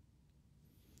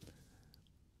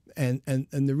 And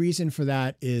the reason for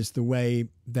that is the way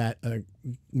that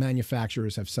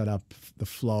manufacturers have set up the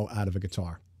flow out of a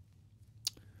guitar.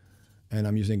 And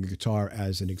I'm using a guitar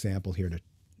as an example here to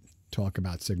talk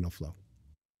about signal flow.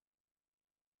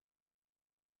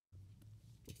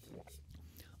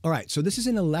 All right, so this is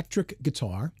an electric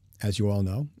guitar, as you all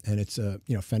know, and it's a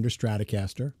Fender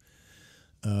Stratocaster.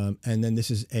 And then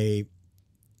this is a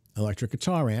electric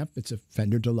guitar amp. It's a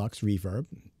Fender Deluxe Reverb.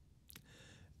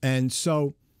 And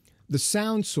so the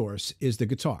sound source is the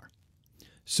guitar.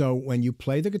 So when you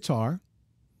play the guitar,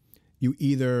 you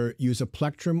either use a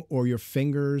plectrum or your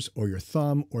fingers or your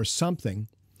thumb or something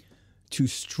to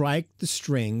strike the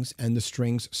strings, and the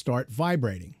strings start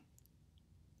vibrating.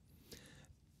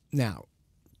 Now,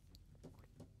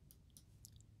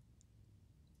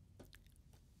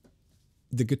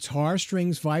 the guitar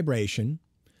strings vibration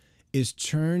is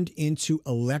turned into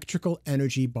electrical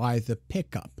energy by the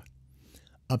pickup.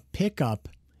 A pickup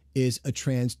is a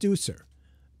transducer.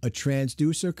 A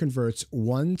transducer converts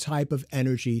one type of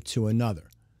energy to another.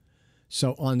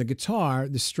 So on the guitar,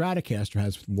 the Stratocaster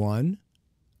has one.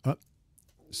 Oh,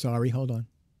 sorry, hold on.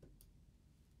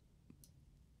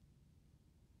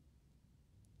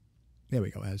 There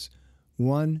we go. It has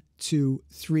 1, 2,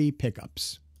 3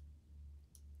 pickups.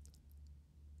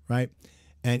 Right?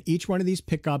 And each one of these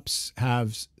pickups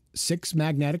has 6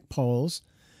 magnetic poles,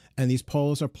 and these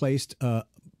poles are placed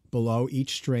below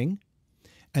each string,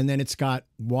 and then it's got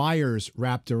wires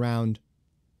wrapped around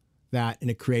that, and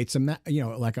it creates a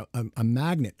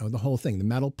magnet of the whole thing, the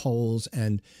metal poles.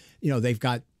 And they've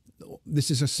got,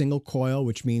 this is a single coil,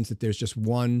 which means that there's just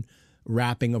one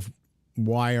wrapping of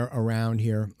wire around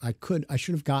here. I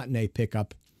should have gotten a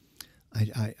pickup.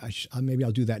 Maybe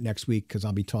I'll do that next week, because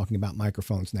I'll be talking about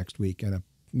microphones next week, and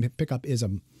a pickup is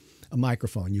a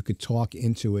microphone. You could talk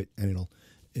into it and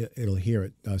it'll hear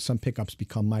it. Some pickups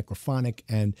become microphonic,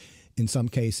 and in some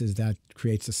cases that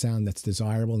creates a sound that's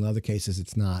desirable. In other cases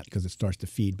it's not, because it starts to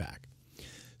feedback.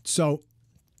 So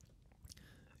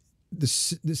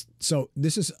this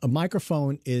is a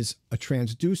microphone is a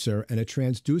transducer, and a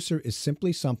transducer is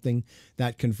simply something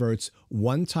that converts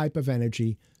one type of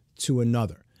energy to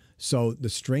another. So the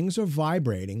strings are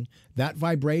vibrating. That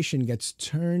vibration gets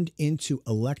turned into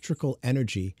electrical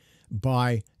energy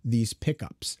by these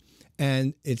pickups.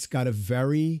 And it's got a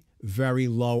very, very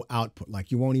low output.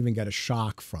 Like, you won't even get a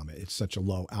shock from it. It's such a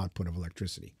low output of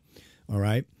electricity. All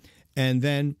right. And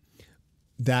then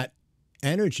that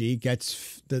energy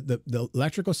gets, the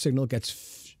electrical signal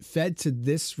gets fed to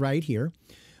this right here.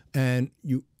 And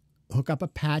you hook up a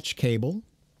patch cable.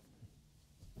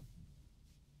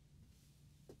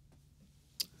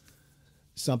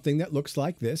 Something that looks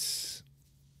like this.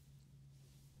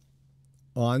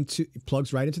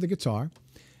 Plugs right into the guitar.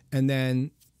 And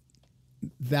then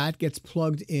that gets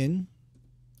plugged in,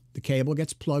 the cable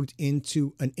gets plugged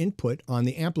into an input on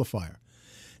the amplifier.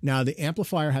 Now, the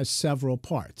amplifier has several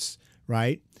parts,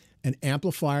 right? An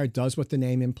amplifier does what the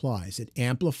name implies. It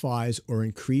amplifies or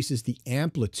increases the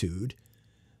amplitude,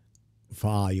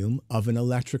 volume of an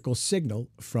electrical signal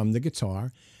from the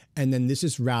guitar. And then this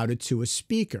is routed to a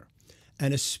speaker.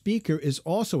 And a speaker is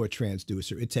also a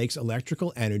transducer. It takes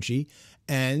electrical energy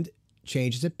and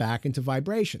changes it back into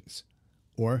vibrations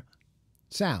or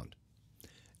sound.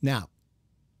 Now,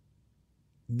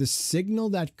 the signal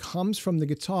that comes from the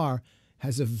guitar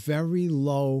has a very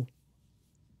low,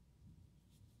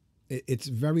 it's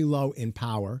very low in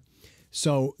power.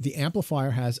 So the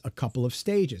amplifier has a couple of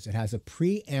stages. It has a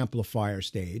pre-amplifier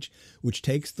stage, which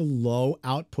takes the low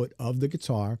output of the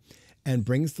guitar and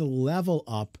brings the level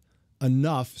up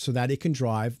enough so that it can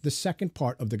drive the second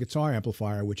part of the guitar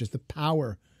amplifier, which is the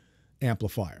power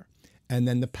amplifier. And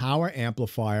then the power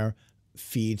amplifier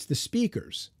feeds the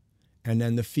speakers. And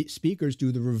then the speakers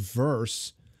do the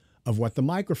reverse of what the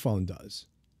microphone does,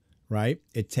 right?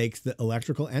 It takes the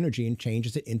electrical energy and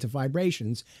changes it into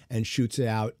vibrations and shoots it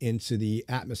out into the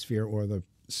atmosphere or the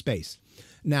space.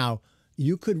 Now,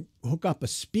 you could hook up a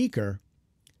speaker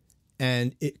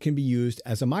and it can be used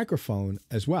as a microphone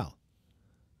as well,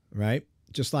 right?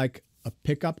 Just like a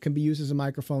pickup can be used as a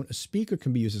microphone, a speaker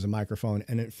can be used as a microphone.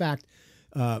 And in fact,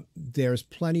 there's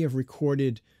plenty of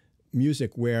recorded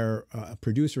music where a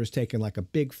producer has taken like a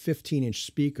big 15-inch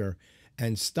speaker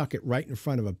and stuck it right in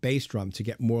front of a bass drum to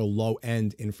get more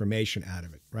low-end information out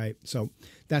of it, right? So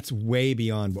that's way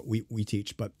beyond what we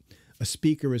teach, but a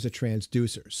speaker is a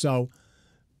transducer. So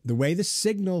the way the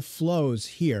signal flows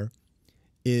here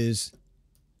is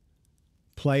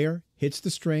player hits the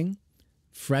string,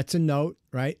 frets a note,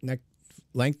 right? And that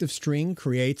length of string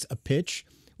creates a pitch,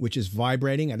 which is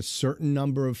vibrating at a certain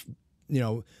number of,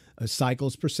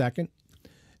 cycles per second.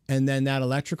 And then that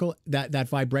electrical, that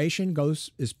vibration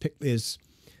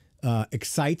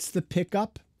excites the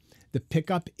pickup. The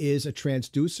pickup is a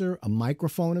transducer, a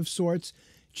microphone of sorts,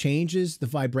 changes the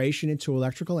vibration into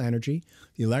electrical energy.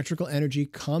 The electrical energy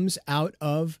comes out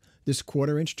of this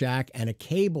 1/4-inch jack, and a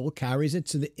cable carries it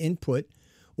to the input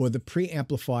or the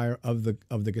preamplifier of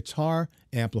the guitar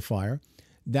amplifier.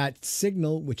 That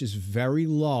signal, which is very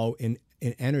low in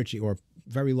energy or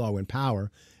very low in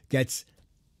power, gets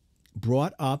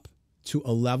brought up to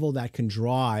a level that can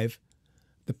drive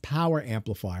the power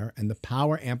amplifier, and the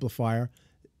power amplifier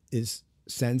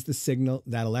sends the signal,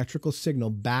 that electrical signal,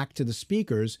 back to the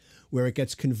speakers, where it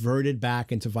gets converted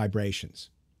back into vibrations.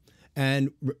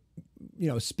 And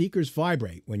speakers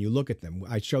vibrate when you look at them.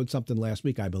 I showed something last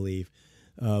week, I believe,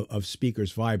 of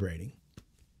speakers vibrating.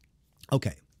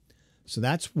 Okay, so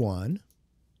that's one.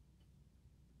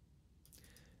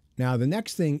 Now, the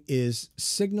next thing is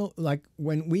signal, like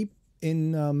when we,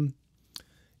 in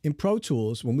Pro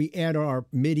Tools, when we add our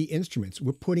MIDI instruments,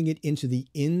 we're putting it into the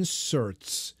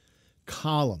inserts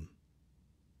column,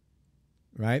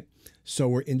 right? So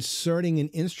we're inserting an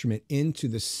instrument into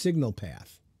the signal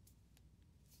path.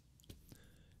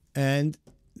 And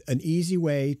an easy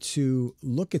way to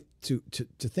look at, to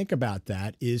think about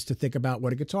that is to think about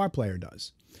what a guitar player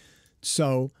does.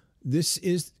 So this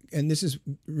is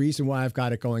the reason why I've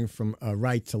got it going from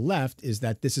right to left, is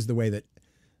that this is the way that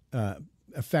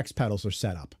effects pedals are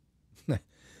set up,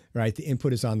 right? The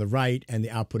input is on the right and the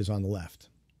output is on the left.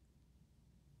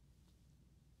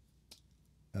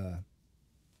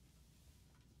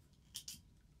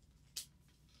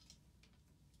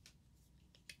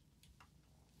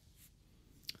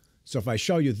 So if I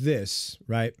show you this,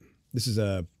 right, this is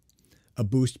a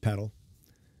boost pedal.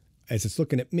 As it's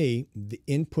looking at me, the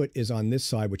input is on this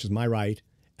side, which is my right,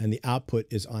 and the output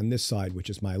is on this side, which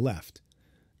is my left,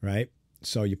 right?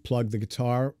 So you plug the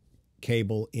guitar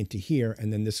cable into here,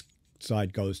 and then this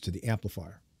side goes to the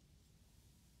amplifier.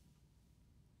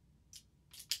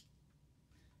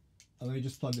 Let me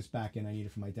just plug this back in. I need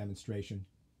it for my demonstration.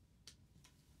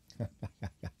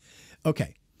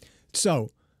 Okay,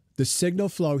 so the signal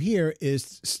flow here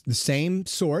is the same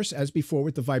source as before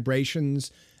with the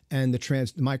vibrations and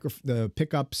the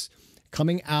pickups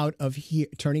coming out of here,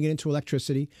 turning it into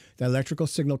electricity. The electrical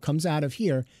signal comes out of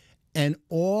here, and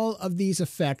all of these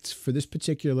effects for this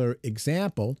particular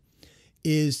example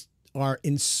are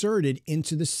inserted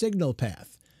into the signal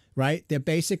path, right? They're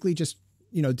basically just,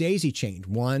 daisy chained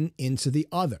one into the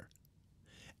other.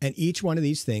 And each one of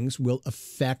these things will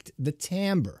affect the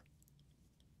timbre.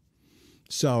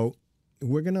 So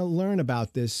we're going to learn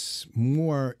about this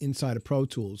more inside of Pro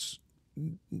Tools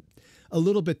a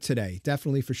little bit today,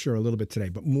 definitely for sure a little bit today,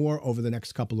 but more over the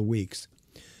next couple of weeks.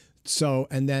 So,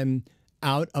 and then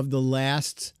out of the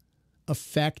last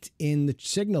effect in the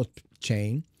signal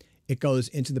chain, it goes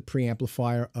into the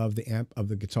preamplifier of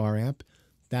the guitar amp.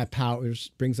 That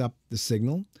brings up the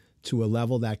signal to a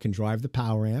level that can drive the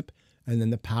power amp, and then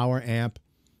the power amp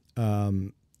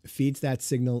feeds that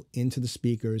signal into the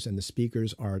speakers, and the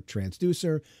speakers are a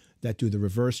transducer that do the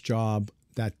reverse job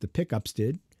that the pickups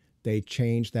did. They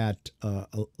change that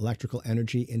electrical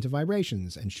energy into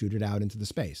vibrations and shoot it out into the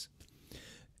space.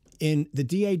 In the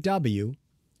DAW,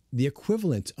 the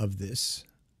equivalent of this,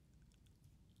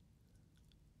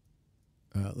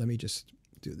 let me just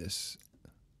do this.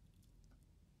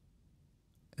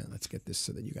 And let's get this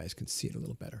so that you guys can see it a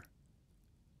little better.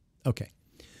 Okay.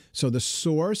 So the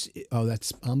source,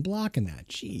 I'm blocking that.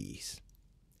 Jeez.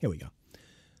 Here we go.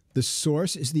 The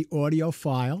source is the audio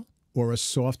file or a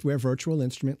software virtual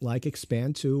instrument like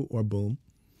Expand 2 or Boom.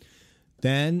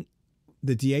 Then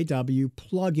the DAW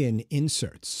plug-in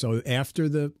inserts. So after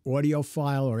the audio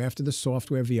file or after the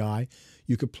software VI,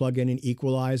 you could plug in an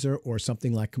equalizer or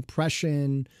something like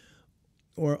compression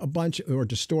or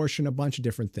distortion, a bunch of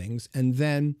different things. And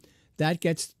then that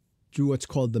gets through what's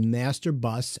called the master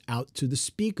bus out to the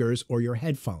speakers or your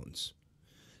headphones.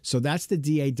 So that's the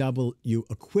DAW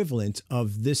equivalent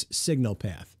of this signal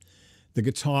path. The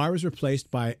guitar is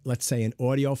replaced by, let's say, an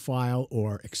audio file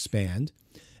or expand,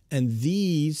 and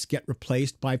these get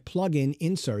replaced by plug-in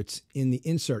inserts in the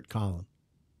insert column.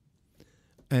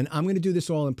 And I'm going to do this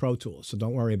all in Pro Tools, so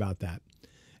don't worry about that.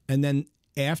 And then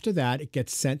after that, it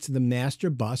gets sent to the master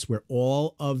bus where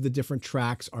all of the different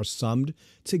tracks are summed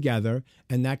together,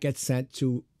 and that gets sent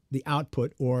to the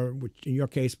output, or which in your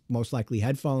case, most likely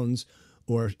headphones,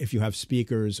 or if you have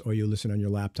speakers or you listen on your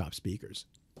laptop speakers.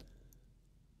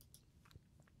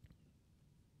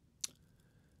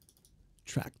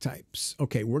 Track types.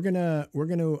 Okay, we're gonna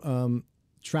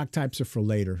track types are for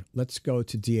later. Let's go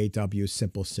to DAW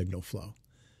simple signal flow.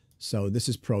 So this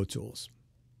is Pro Tools,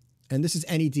 and this is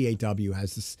any DAW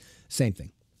has this same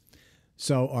thing.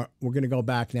 So we're going to go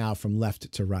back now from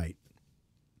left to right,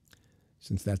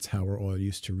 since that's how we're all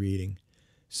used to reading.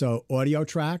 So audio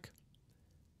track,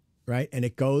 right? And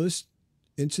it goes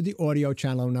into the audio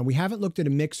channel. Now we haven't looked at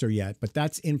a mixer yet, but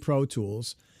that's in Pro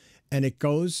Tools, and it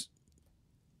goes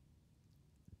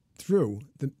through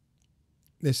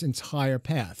this entire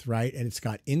path, right? And it's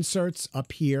got inserts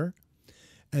up here,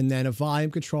 and then a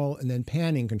volume control, and then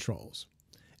panning controls.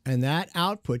 And that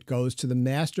output goes to the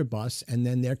master bus, and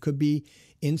then there could be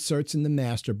inserts in the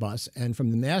master bus. And from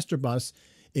the master bus,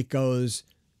 it goes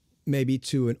maybe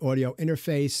to an audio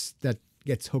interface that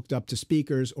gets hooked up to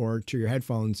speakers or to your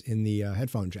headphones in the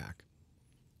headphone jack.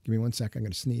 Give me 1 second. I'm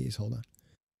going to sneeze. Hold on.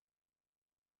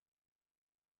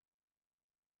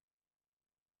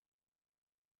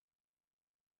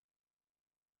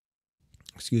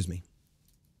 Excuse me.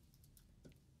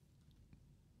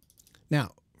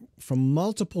 Now, from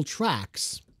multiple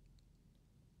tracks,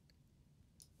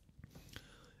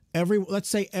 let's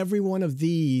say every one of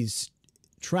these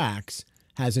tracks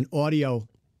has an audio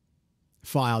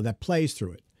file that plays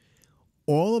through it.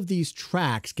 All of these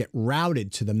tracks get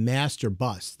routed to the master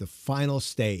bus, the final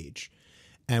stage.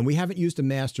 And we haven't used the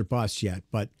master bus yet,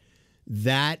 but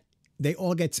they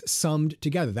all get summed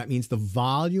together. That means the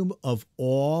volume of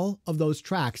all of those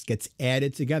tracks gets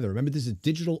added together. Remember, this is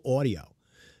digital audio.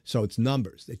 So it's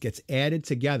numbers. It gets added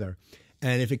together.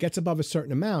 And if it gets above a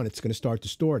certain amount, it's going to start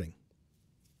distorting.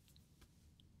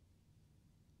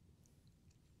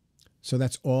 So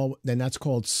that's all. Then that's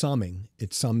called summing.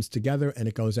 It sums together and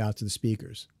it goes out to the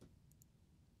speakers.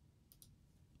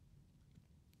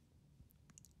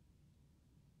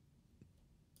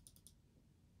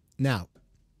 Now,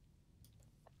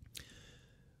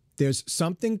 there's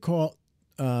something called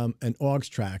an aux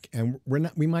track, and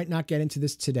we might not get into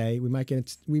this today. We might get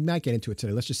into it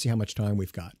today. Let's just see how much time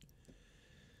we've got.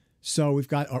 So we've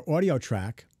got our audio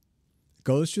track,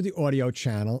 goes through the audio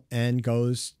channel and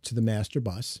goes to the master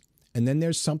bus. And then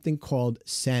there's something called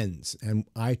sends, and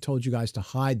I told you guys to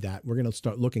hide that. We're going to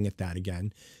start looking at that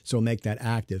again, so we'll make that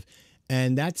active.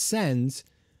 And that sends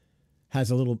has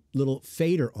a little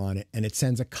fader on it, and it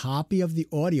sends a copy of the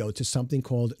audio to something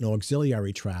called an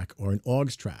auxiliary track or an aux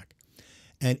track.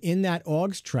 And in that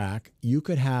aux track, you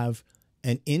could have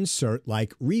an insert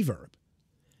like reverb.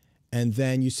 And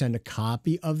then you send a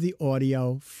copy of the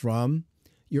audio from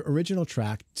your original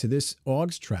track to this aux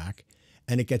track,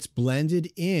 and it gets blended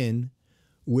in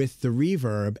with the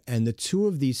reverb, and the two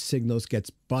of these signals gets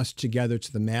bussed together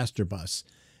to the master bus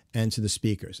and to the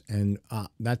speakers. And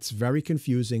that's very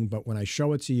confusing, but when I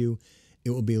show it to you,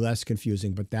 it will be less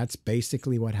confusing. But that's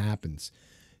basically what happens.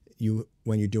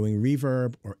 When you're doing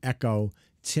reverb or echo,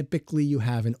 typically you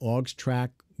have an aux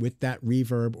track with that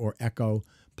reverb or echo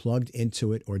plugged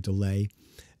into it or delay,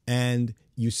 and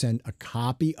you send a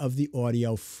copy of the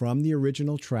audio from the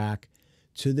original track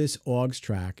to this aux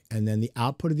track, and then the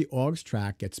output of the aux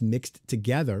track gets mixed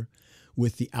together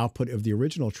with the output of the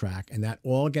original track, and that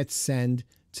all gets sent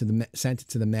to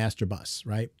the master bus,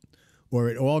 right? Or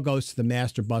it all goes to the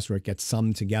master bus where it gets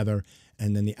summed together,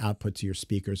 and then the output to your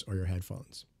speakers or your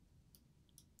headphones.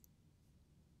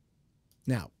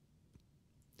 Now,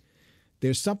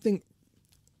 there's something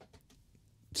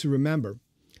to remember,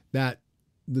 that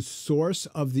the source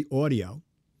of the audio,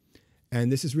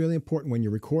 and this is really important when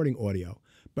you're recording audio,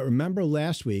 but remember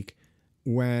last week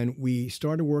when we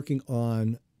started working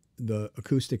on the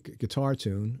acoustic guitar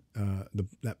tune,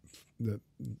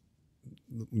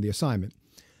 the assignment,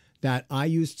 that I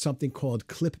used something called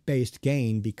clip-based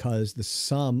gain because the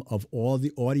sum of all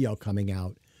the audio coming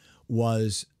out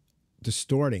was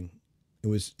distorting. It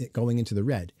was going into the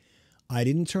red. I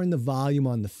didn't turn the volume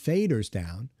on the faders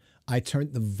down. I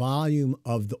turned the volume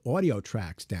of the audio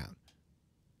tracks down.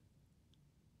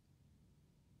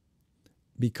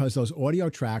 because those audio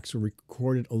tracks were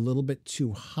recorded a little bit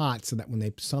too hot, so that when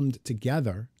they summed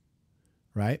together,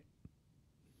 right,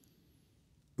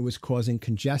 it was causing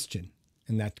congestion.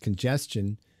 And that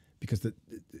congestion, because it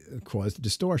caused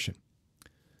distortion.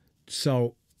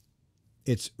 So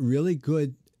it's really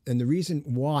good. And the reason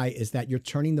why is that you're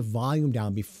turning the volume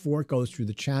down before it goes through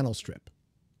the channel strip.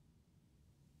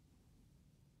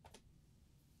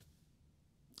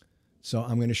 So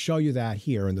I'm going to show you that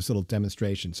here in this little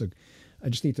demonstration. So I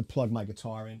just need to plug my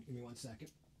guitar in. Give me 1 second.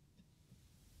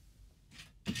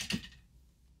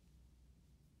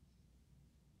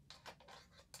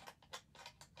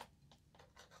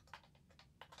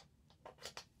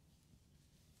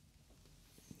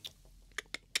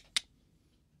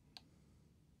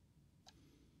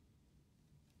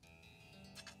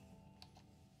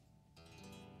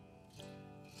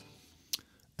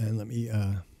 And let me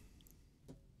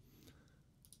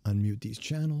unmute these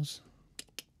channels.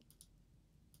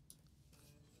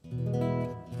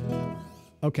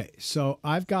 Okay, so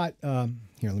I've got,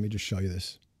 here, let me just show you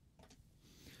this.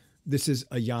 This is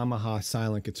a Yamaha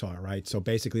silent guitar, right? So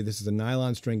basically this is a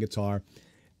nylon string guitar,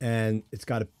 and it's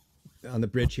got on the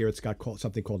bridge here, it's got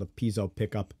something called a piezo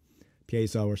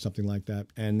or something like that.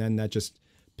 And then that just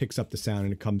picks up the sound,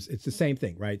 and it's the same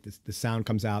thing, right? The sound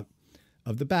comes out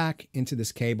of the back into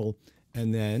this cable,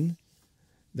 and then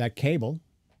that cable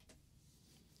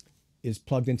is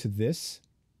plugged into this.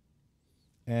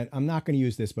 And I'm not going to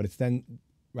use this, but it's then,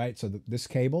 right? So this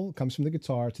cable comes from the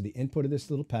guitar to the input of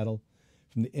this little pedal,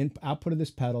 from the output of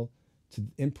this pedal to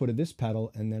the input of this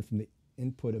pedal, and then from the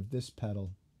input of this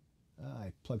pedal.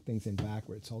 I plug things in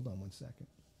backwards. Hold on 1 second.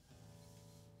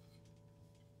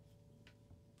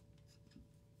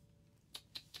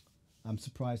 I'm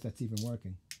surprised that's even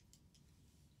working.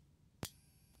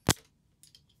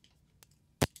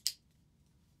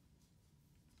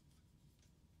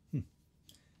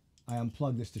 I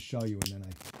unplugged this to show you, and then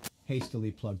I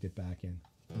hastily plugged it back in.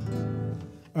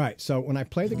 All right, so when I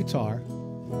play the guitar,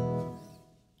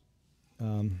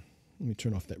 let me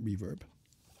turn off that reverb.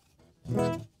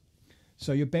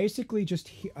 So you basically just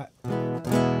hear,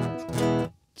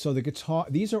 so the guitar,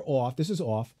 these are off, this is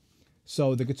off.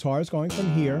 So the guitar is going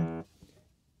from here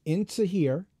into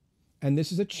here, and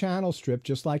this is a channel strip,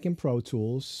 just like in Pro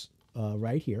Tools,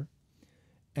 right here.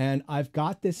 And I've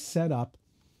got this set up.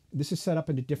 This is set up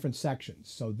into different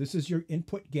sections. So this is your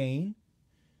input gain.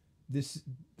 This,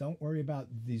 don't worry about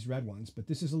these red ones, but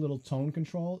this is a little tone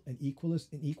control, an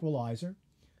equalizer.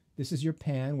 This is your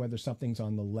pan, whether something's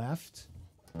on the left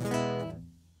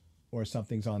or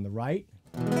something's on the right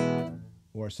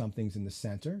or something's in the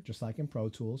center, just like in Pro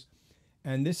Tools.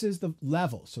 And this is the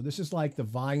level. So this is like the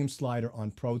volume slider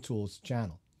on Pro Tools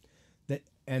channel.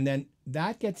 And then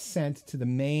that gets sent to the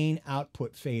main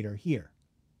output fader here.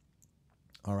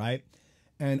 All right.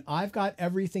 And I've got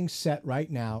everything set right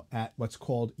now at what's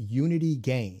called unity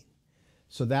gain.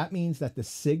 So that means that the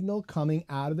signal coming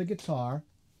out of the guitar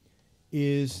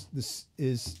is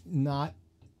not,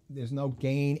 there's no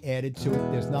gain added to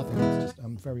it. There's nothing. It's just,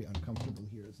 I'm very uncomfortable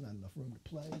here. There's not enough room to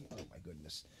play. Oh my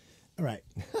goodness. All right.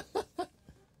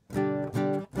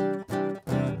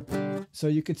 So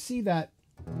you could see that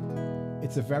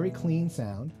it's a very clean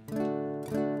sound.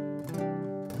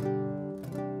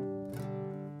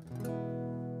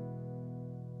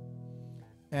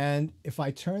 And if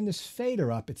I turn this fader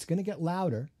up, it's going to get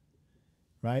louder,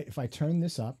 right? If I turn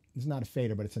this up, it's not a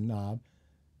fader, but it's a knob.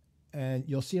 And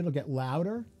you'll see it'll get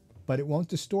louder, but it won't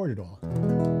distort at all.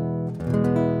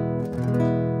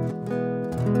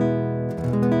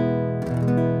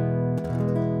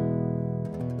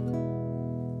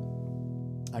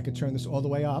 I could turn this all the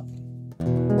way up.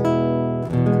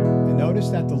 And notice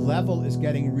that the level is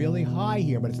getting really high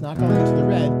here, but it's not going into the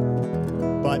red,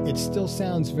 but it still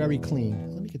sounds very clean.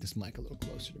 Let me get this mic a little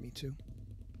closer to me too.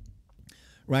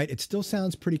 Right, it still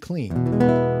sounds pretty clean.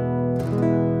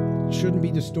 It shouldn't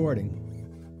be distorting.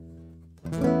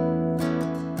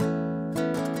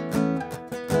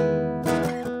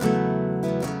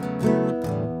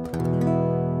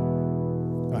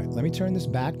 All right, let me turn this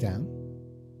back down.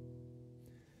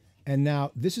 And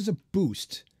now this is a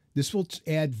boost. This will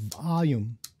add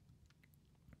volume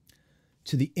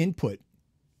to the input,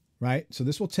 right? So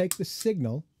this will take the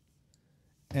signal,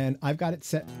 and I've got it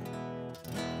set.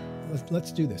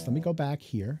 Let's do this. Let me go back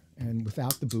here, and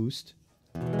without the boost.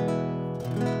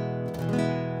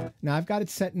 Now I've got it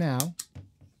set now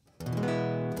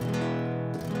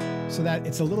so that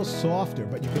it's a little softer,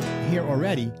 but you can hear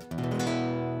already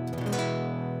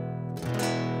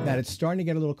that it's starting to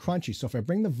get a little crunchy. So if I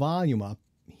bring the volume up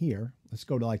here, let's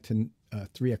go to like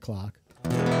 3 o'clock.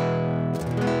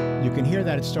 You can hear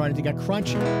that it's starting to get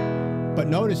crunchy. But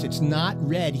notice it's not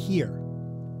red here,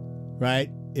 right?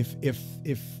 If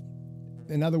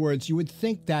in other words, you would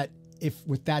think that if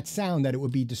with that sound that it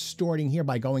would be distorting here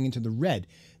by going into the red.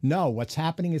 No, what's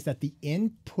happening is that the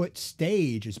input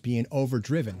stage is being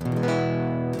overdriven,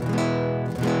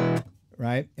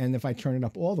 right? And if I turn it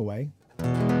up all the way.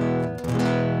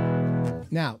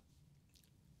 Now,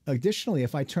 additionally,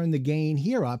 if I turn the gain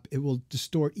here up, it will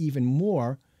distort even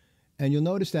more. And you'll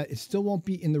notice that it still won't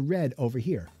be in the red over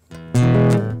here.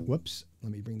 Whoops,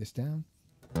 let me bring this down.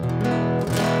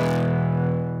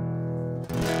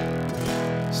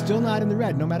 Still not in the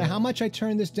red. No matter how much I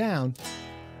turn this down,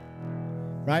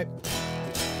 right?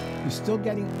 You're still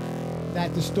getting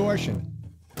that distortion.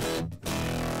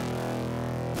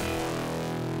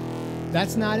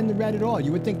 That's not in the red at all.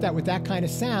 You would think that with that kind of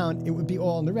sound, it would be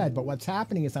all in the red. But what's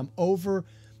happening is I'm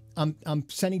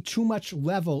sending too much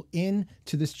level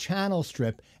into this channel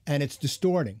strip, and it's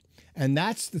distorting. And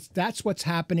that's what's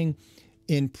happening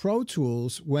in Pro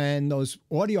Tools when those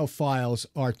audio files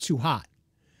are too hot.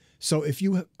 So if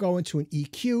you go into an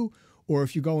EQ or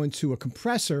if you go into a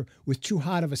compressor with too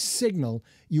hot of a signal,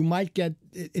 you might get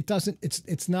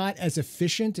it's not as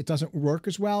efficient. It doesn't work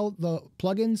as well, the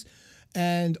plugins.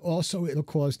 And also it'll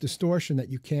cause distortion that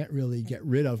you can't really get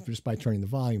rid of just by turning the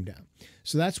volume down.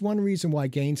 So that's one reason why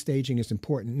gain staging is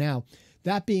important. Now,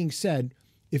 that being said,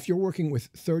 if you're working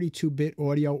with 32-bit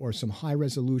audio or some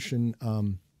high-resolution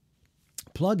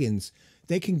plugins,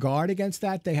 they can guard against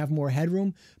that. They have more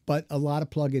headroom, but a lot of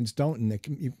plugins don't, and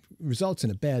it results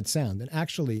in a bad sound. And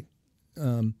actually,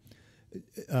 John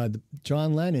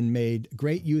Lennon made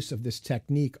great use of this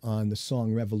technique on the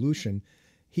song Revolution.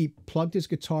 He plugged his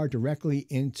guitar directly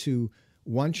into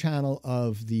one channel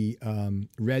of the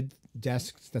red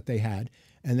desks that they had,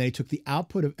 and then he took the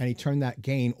output and he turned that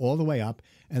gain all the way up,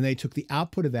 and they took the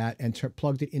output of that and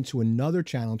plugged it into another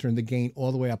channel and turned the gain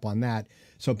all the way up on that.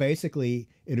 So basically,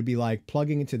 it would be like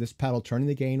plugging into this pedal, turning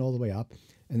the gain all the way up,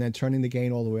 and then turning the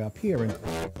gain all the way up here. And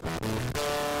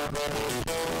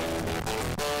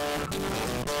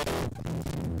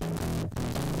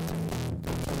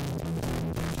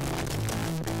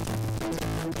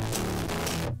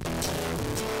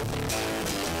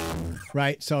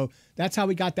right? So that's how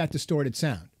we got that distorted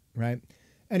sound, right?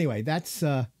 Anyway, that's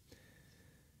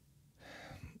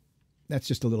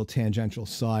just a little tangential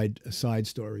side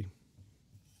story.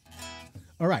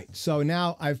 All right, so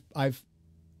now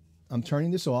I'm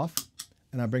turning this off,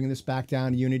 and I'm bringing this back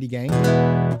down to unity gain,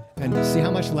 and see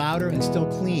how much louder and still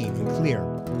clean and clear.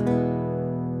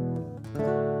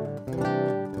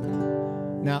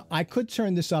 Now I could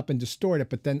turn this up and distort it,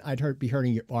 but then I'd be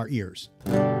hurting our ears.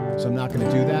 So I'm not going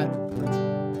to do that.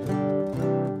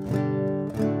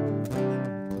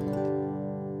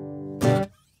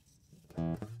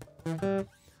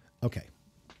 Okay.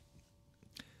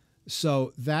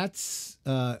 So that's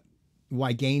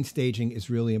why gain staging is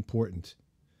really important,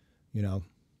 you know.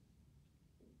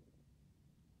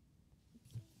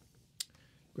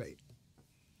 Great.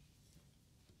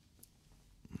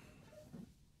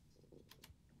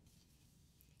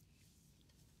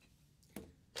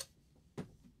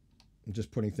 I'm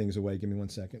just putting things away. Give me 1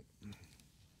 second.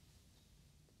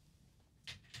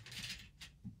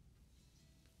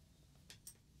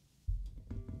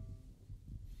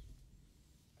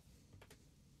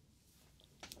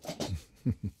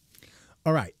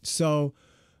 All right. So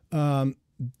I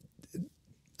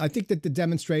think that the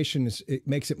demonstration it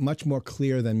makes it much more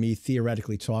clear than me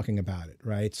theoretically talking about it,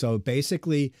 right? So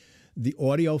basically, the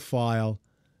audio file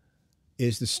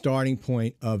is the starting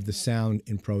point of the sound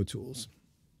in Pro Tools.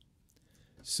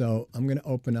 So I'm going to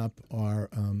open up our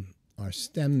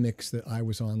stem mix that I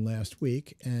was on last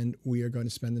week, and we are going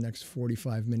to spend the next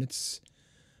 45 minutes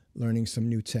learning some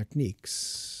new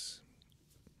techniques.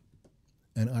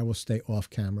 And I will stay off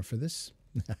camera for this.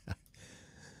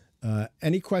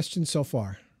 Any questions so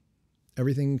far?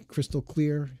 Everything crystal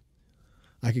clear?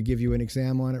 I could give you an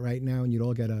exam on it right now, and you'd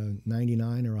all get a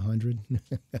 99 or 100.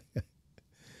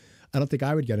 I don't think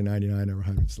I would get a 99 or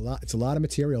 100. It's a lot of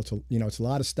material to, it's a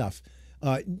lot of stuff.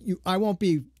 I won't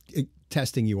be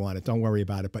testing you on it. Don't worry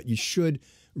about it. But you should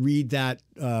read that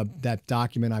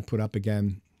document I put up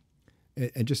again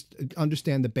and just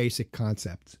understand the basic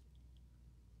concepts.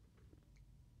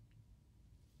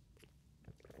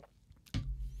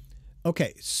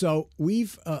 Okay, so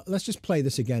let's just play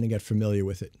this again and get familiar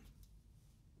with it.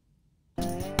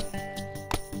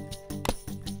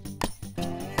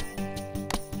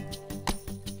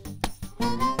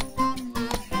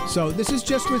 So this is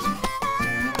just with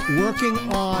working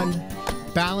on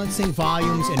balancing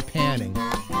volumes and panning.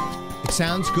 It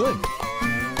sounds good,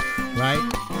 right?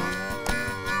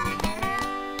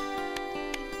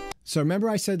 So remember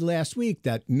I said last week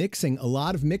that mixing, a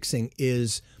lot of mixing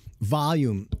is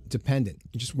volume dependent.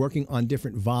 You're just working on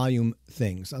different volume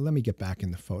things. Let me get back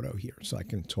in the photo here so I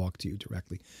can talk to you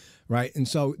directly, right? And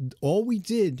so all we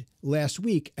did last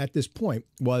week at this point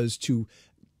was to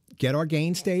get our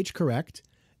gain stage correct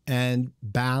and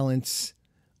balance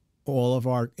all of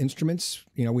our instruments.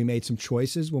 You know, we made some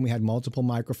choices when we had multiple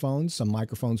microphones. Some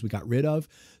microphones we got rid of.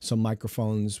 Some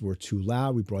microphones were too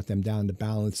loud. We brought them down to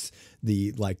balance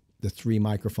the 3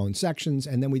 microphone sections.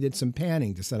 And then we did some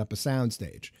panning to set up a sound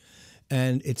stage.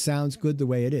 And it sounds good the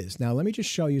way it is. Now, let me just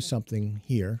show you something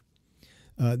here.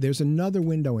 There's another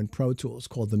window in Pro Tools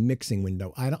called the mixing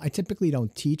window. I typically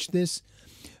don't teach this,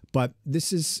 but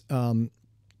this is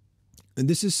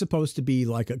supposed to be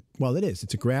like it is.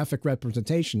 It's a graphic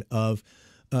representation of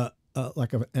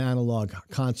like an analog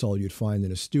console you'd find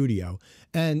in a studio.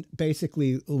 And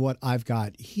basically what I've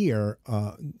got here,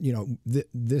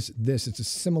 this it's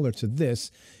similar to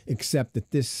this, except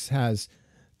that this has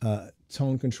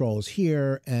tone controls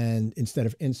here. And instead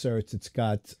of inserts, it's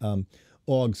got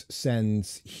aux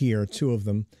sends here, 2 of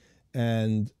them.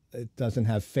 And it doesn't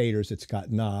have faders. It's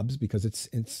got knobs because it's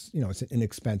an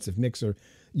inexpensive mixer.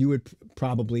 You would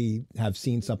probably have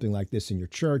seen something like this in your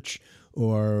church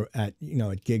or at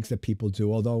gigs that people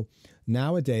do. Although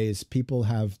nowadays people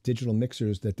have digital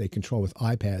mixers that they control with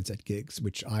iPads at gigs,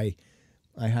 which I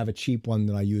have a cheap one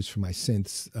that I use for my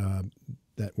synths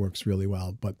that works really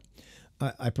well. But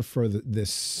I prefer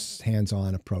this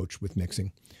hands-on approach with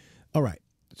mixing. All right,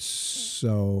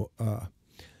 so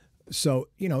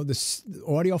this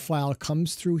audio file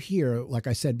comes through here, like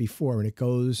I said before, and it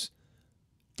goes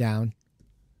down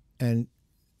and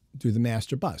through the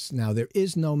master bus. Now, there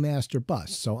is no master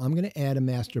bus, so I'm going to add a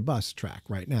master bus track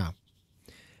right now.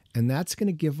 And that's going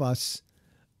to give us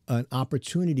an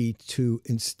opportunity to,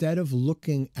 instead of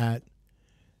looking at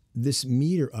this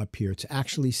meter up here, to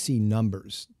actually see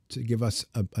numbers, to give us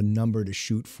a number to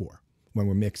shoot for when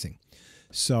we're mixing.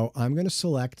 So I'm going to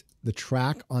select the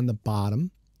track on the bottom,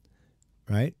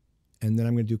 right? And then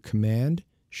I'm going to do Command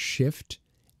Shift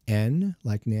N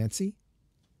like Nancy.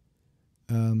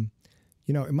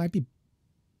 It might be,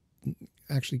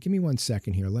 actually, give me 1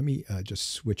 second here. Let me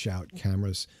just switch out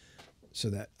cameras so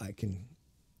that I can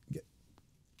get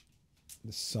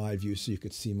the side view so you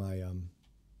could see my,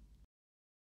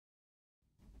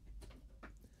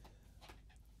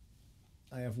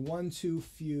 I have one too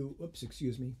few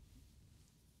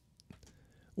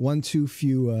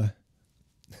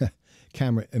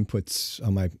camera inputs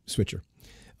on my switcher.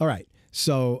 All right.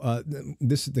 So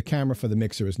the camera for the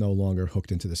mixer is no longer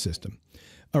hooked into the system.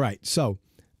 All right. So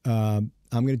I'm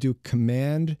going to do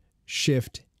Command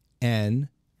Shift N,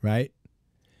 right?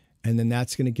 And then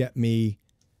that's going to get me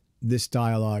this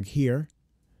dialog here.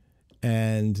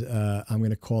 And I'm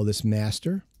going to call this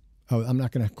master. Oh, I'm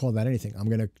not going to call that anything. I'm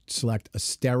going to select a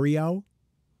stereo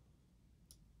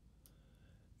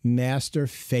master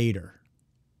fader.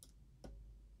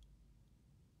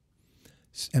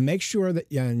 And make sure that,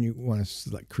 and you want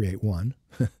to create one.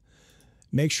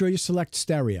 Make sure you select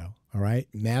stereo, all right?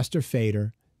 Master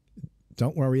fader.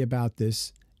 Don't worry about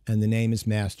this. And the name is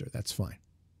master. That's fine.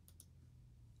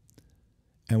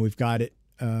 And we've got it.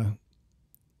 Why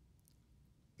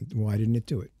didn't it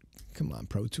do it? Come on,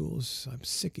 Pro Tools. I'm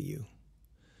sick of you.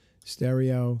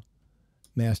 Stereo,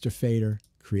 master fader,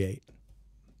 create.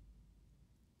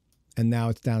 And now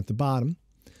it's down at the bottom.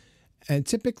 And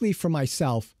typically for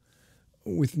myself,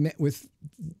 with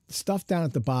stuff down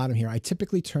at the bottom here, I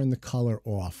typically turn the color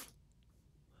off.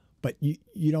 But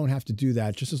you don't have to do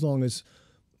that, just as long as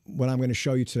what I'm going to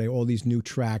show you today, all these new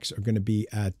tracks are going to be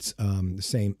at the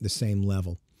same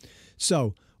level.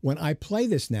 So when I play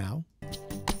this now,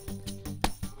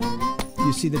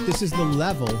 you see that this is the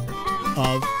level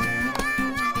of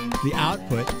the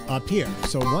output up here.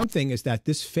 So one thing is that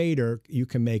this fader, you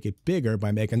can make it bigger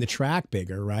by making the track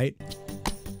bigger, right?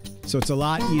 So it's a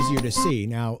lot easier to see.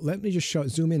 Now, let me just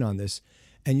zoom in on this.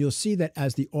 And you'll see that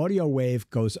as the audio wave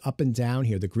goes up and down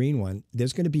here, the green one,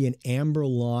 there's going to be an amber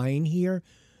line here.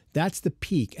 That's the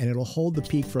peak, and it'll hold the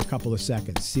peak for a couple of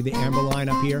seconds. See the amber line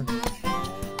up here?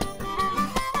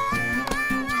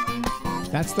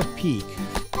 That's the peak.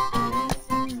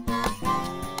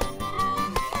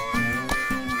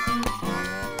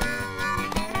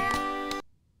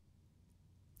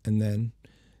 And then,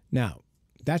 now,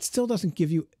 that still doesn't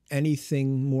give you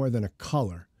anything more than a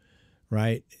color,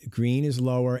 right? Green is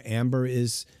lower, amber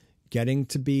is getting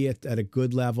to be at a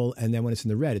good level, and then when it's in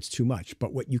the red, it's too much.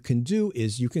 But what you can do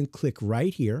is you can click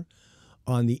right here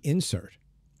on the insert.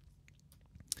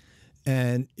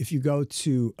 And if you go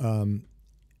to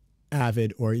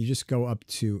Avid, or you just go up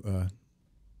to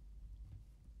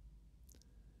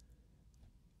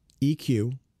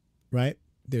EQ, right?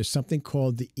 There's something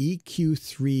called the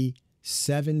EQ3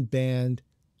 7-band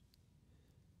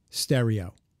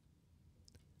stereo.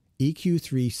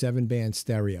 EQ3 7-band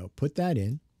stereo. Put that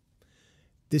in.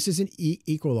 This is an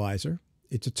equalizer.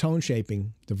 It's a tone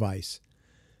shaping device.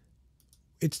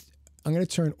 I'm going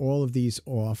to turn all of these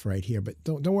off right here, but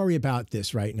don't worry about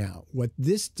this right now. What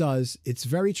this does, it's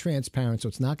very transparent, so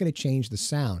it's not going to change the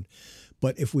sound.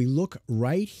 But if we look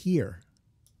right here,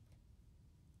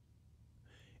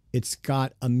 it's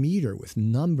got a meter with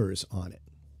numbers on it.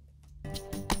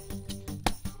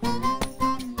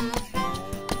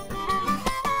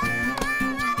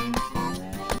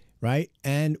 Right?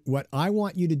 And what I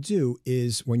want you to do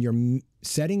is when you're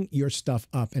setting your stuff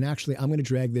up, and actually I'm going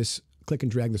to click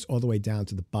and drag this all the way down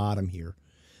to the bottom here.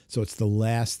 So it's the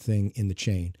last thing in the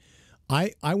chain.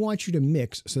 I want you to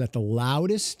mix so that the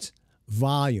loudest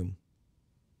volume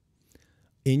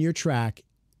in your track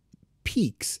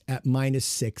peaks at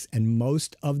 -6 and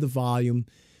most of the volume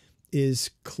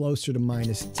is closer to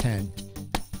 -10.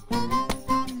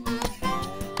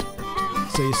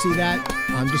 So you see that?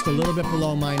 I'm just a little bit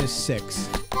below -6.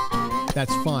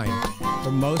 That's fine.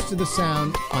 But most of the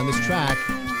sound on this track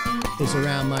is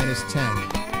around -10.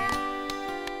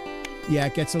 Yeah,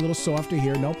 it gets a little softer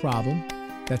here, no problem.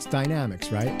 That's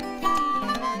dynamics, right?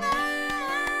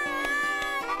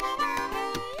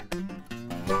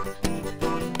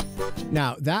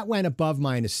 Now, that went above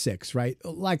 -6, right?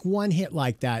 Like one hit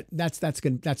like that,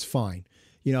 that's fine.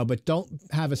 You know, but don't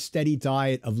have a steady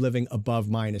diet of living above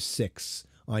 -6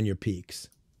 on your peaks.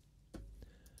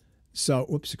 So,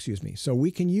 whoops, excuse me. So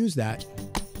we can use that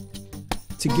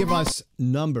to give us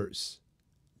numbers,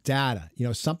 data, you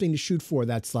know, something to shoot for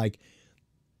that's like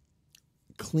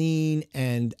clean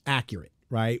and accurate,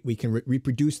 right? We can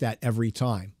reproduce that every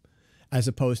time, as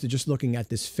opposed to just looking at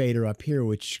this fader up here,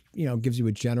 which, you know, gives you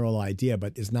a general idea,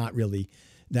 but is not really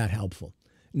that helpful.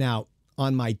 Now,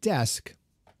 on my desk,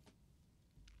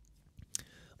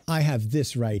 I have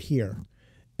this right here.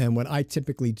 And what I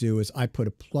typically do is I put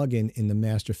a plug-in in the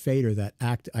master fader that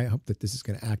I hope that this is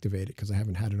going to activate it because I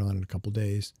haven't had it on in a couple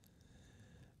days.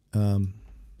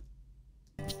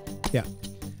 Yeah.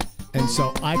 And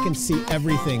so I can see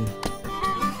everything.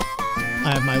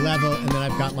 I have my level, and then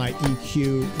I've got my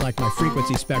EQ, like my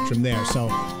frequency spectrum there. So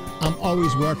I'm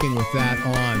always working with that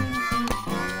on.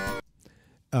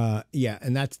 Yeah,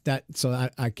 and that's that. So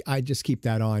I just keep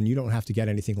that on. You don't have to get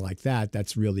anything like that.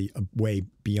 That's really a way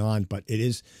beyond. But it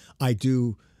is.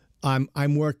 I'm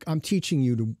teaching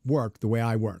you to work the way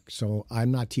I work. So I'm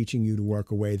not teaching you to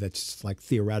work a way that's like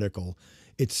theoretical.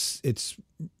 It's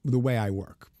the way I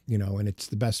work, you know, and it's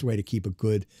the best way to keep a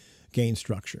good gain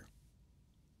structure.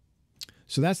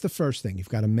 So that's the first thing. You've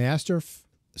got a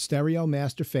stereo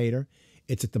master fader.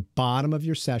 It's at the bottom of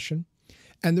your session,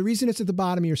 and the reason it's at the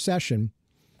bottom of your session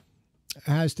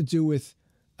has to do with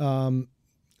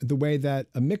the way that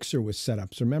a mixer was set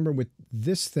up. So remember with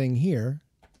this thing here,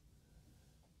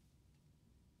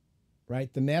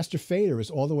 right, the master fader is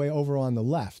all the way over on the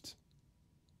left.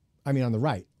 I mean on the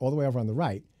right, all the way over on the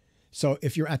right. So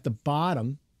if you're at the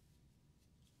bottom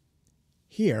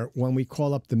here, when we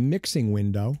call up the mixing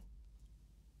window,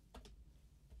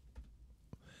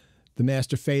 the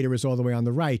master fader is all the way on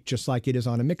the right, just like it is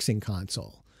on a mixing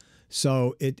console.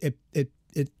 So it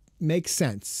makes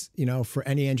sense, you know, for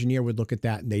any engineer would look at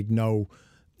that and they'd know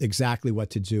exactly what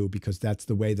to do because that's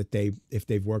the way that if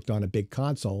they've worked on a big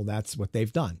console, that's what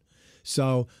they've done.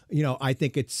 So, you know, I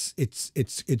think it's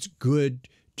good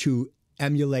to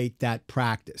emulate that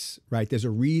practice, right? There's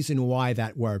a reason why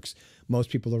that works.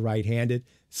 Most people are right-handed,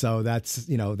 so that's,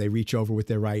 you know, they reach over with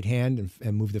their right hand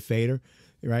and move the fader,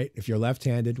 right? If you're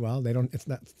left-handed, well, they don't.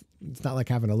 It's not like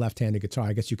having a left-handed guitar.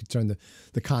 I guess you could turn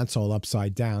the console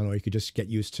upside down, or you could just get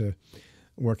used to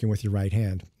working with your right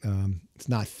hand. It's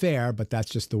not fair, but that's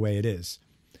just the way it is.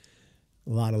 A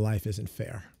lot of life isn't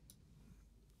fair.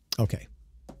 Okay.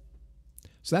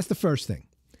 So that's the first thing.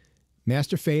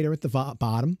 Master fader at the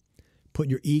bottom. Put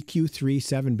your EQ3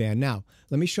 7-band. Now,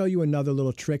 let me show you another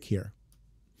little trick here.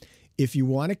 If you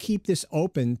want to keep this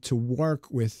open to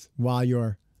work with while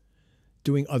you're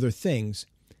doing other things,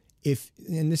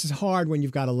 and this is hard when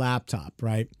you've got a laptop,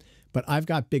 right? But I've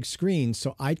got big screens,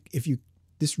 so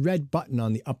this red button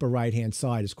on the upper right-hand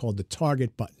side is called the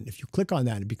target button. If you click on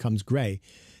that, it becomes gray.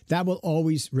 That will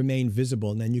always remain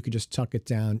visible, and then you could just tuck it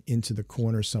down into the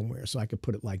corner somewhere. So I could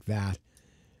put it like that.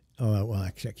 Oh, well,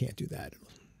 actually, I can't do that.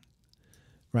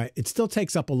 Right? It still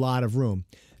takes up a lot of room.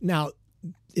 Now,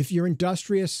 if you're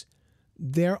industrious,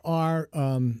 there are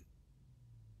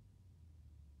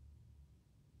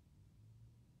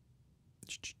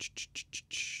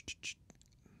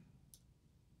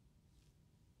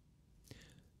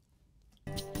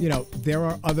you know, there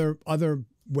are other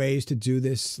ways to do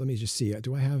this. Let me just see.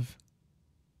 Do I have?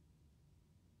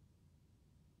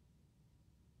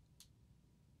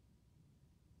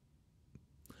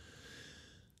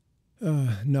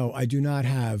 No, I do not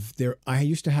have. There, I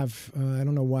used to have. I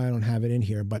don't know why I don't have it in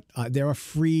here, but there are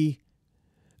free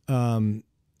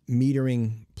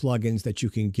metering plugins that you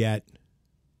can get.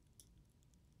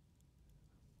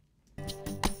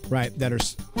 Right, that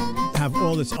have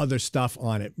all this other stuff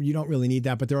on it. You don't really need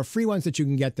that, but there are free ones that you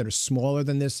can get that are smaller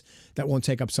than this, that won't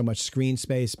take up so much screen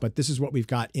space. But this is what we've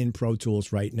got in Pro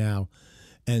Tools right now,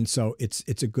 and so it's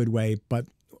a good way. But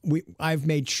I've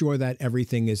made sure that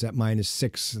everything is at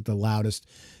 -6 at the loudest,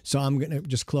 so I'm going to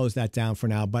just close that down for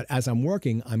now. But as I'm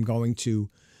working, I'm going to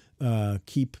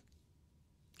keep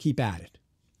at it.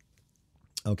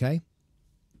 Okay.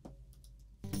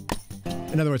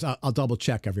 In other words, I'll double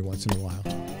check every once in a while.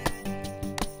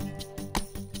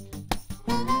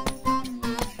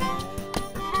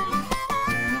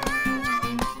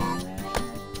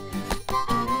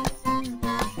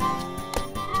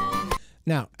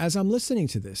 Now, as I'm listening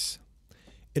to this,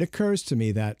 it occurs to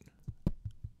me that,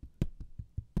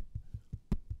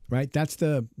 right, that's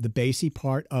the bassy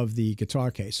part of the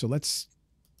guitar case. So let's,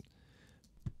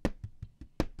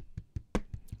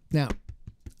 now,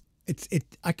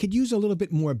 I could use a little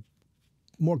bit more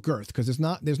girth, because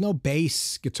there's no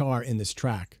bass guitar in this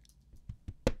track.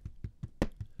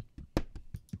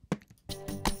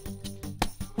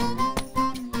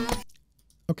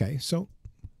 Okay, so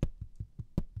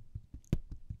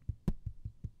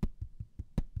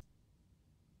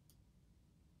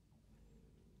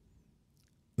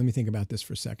let me think about this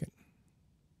for a second.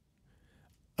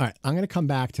 All right, I'm going to come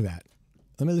back to that.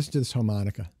 Let me listen to this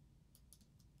harmonica.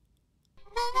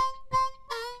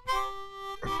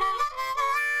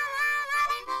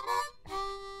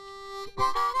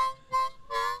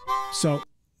 So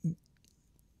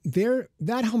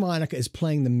that harmonica is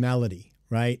playing the melody,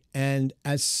 right? And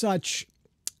as such,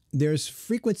 there's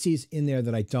frequencies in there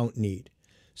that I don't need.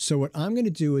 So what I'm going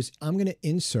to do is I'm going to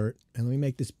insert, and let me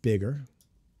make this bigger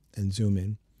and zoom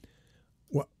in,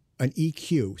 an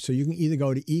EQ. So you can either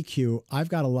go to EQ. I've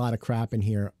got a lot of crap in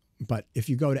here, but if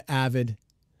you go to Avid,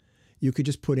 you could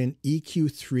just put in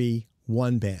EQ3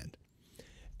 one band.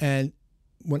 And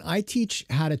when I teach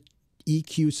how to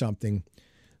EQ something,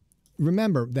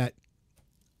 remember that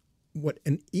what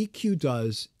an EQ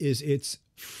does is it's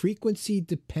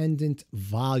frequency-dependent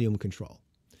volume control.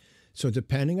 So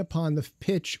depending upon the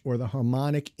pitch or the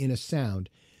harmonic in a sound,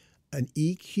 an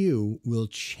EQ will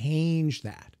change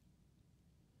that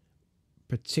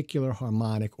particular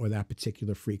harmonic or that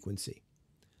particular frequency.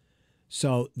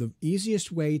 So the easiest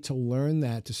way to learn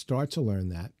that, to start to learn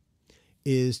that,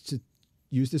 is to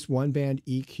use this one-band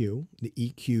EQ, the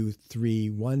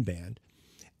EQ3 one-band.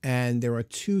 And there are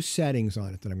two settings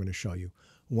on it that I'm going to show you.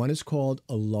 One is called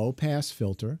a low-pass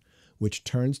filter, which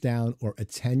turns down or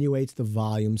attenuates the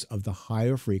volumes of the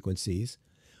higher frequencies,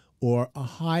 or a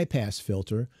high-pass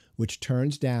filter, which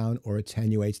turns down or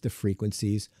attenuates the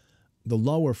frequencies, the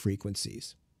lower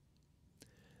frequencies.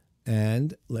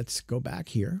 And let's go back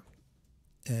here.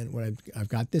 And what I've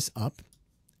got this up.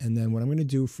 And then what I'm going to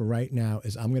do for right now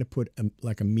is I'm going to put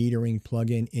like a metering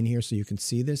plugin in here so you can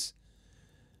see this.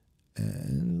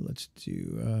 And let's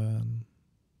do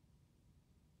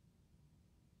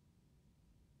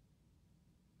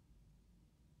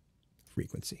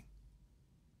frequency.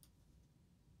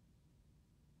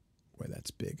 Boy,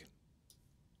 that's big.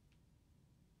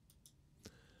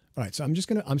 All right, so I'm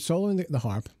soloing the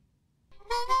harp.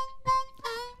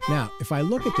 Now, if I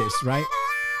look at this, right?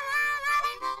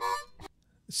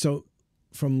 So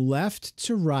from left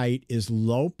to right is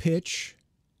low pitch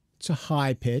to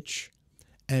high pitch,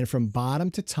 and from bottom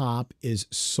to top is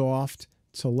soft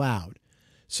to loud.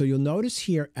 So you'll notice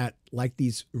here at like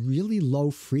these really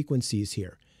low frequencies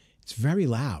here, it's very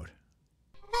loud.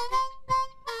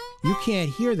 You can't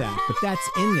hear that, but that's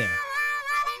in there.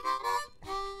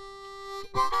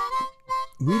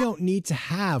 We don't need to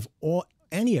have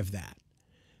any of that.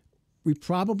 We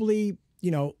probably, you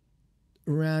know,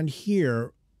 around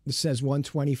here, this says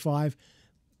 125.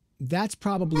 That's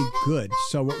probably good.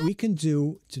 So what we can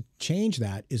do to change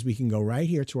that is we can go right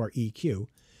here to our EQ.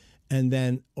 And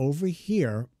then over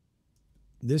here,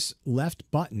 this left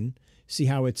button, see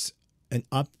how it's an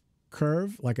up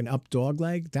curve, like an up dog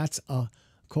leg? That's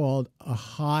called a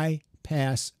high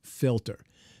pass filter.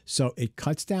 So it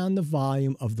cuts down the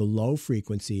volume of the low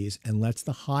frequencies and lets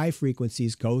the high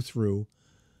frequencies go through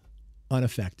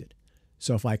unaffected.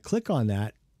 So if I click on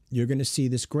that, you're going to see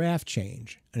this graph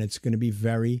change, and it's going to be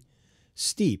very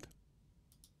steep.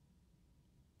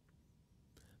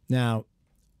 Now,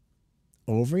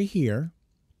 over here,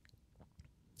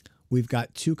 we've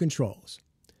got two controls.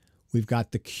 We've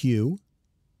got the Q,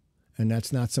 and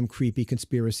that's not some creepy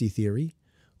conspiracy theory,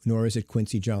 nor is it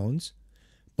Quincy Jones,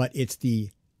 but it's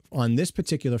on this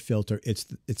particular filter,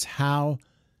 it's how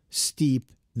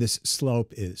steep this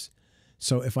slope is.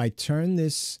 So if I turn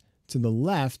this to the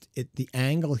left, the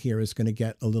angle here is going to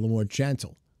get a little more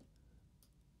gentle.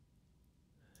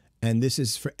 And this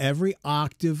is for every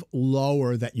octave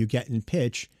lower that you get in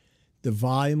pitch, the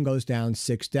volume goes down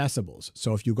 6 decibels.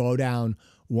 So if you go down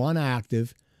 1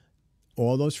 octave,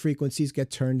 all those frequencies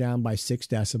get turned down by 6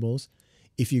 decibels.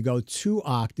 If you go 2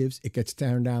 octaves, it gets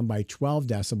turned down by 12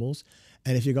 decibels.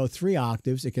 And if you go 3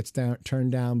 octaves, it gets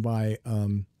turned down by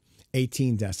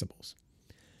 18 decibels.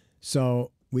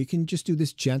 So we can just do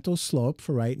this gentle slope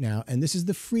for right now. And this is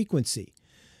the frequency.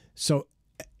 So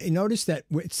notice that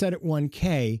it's set at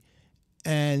 1K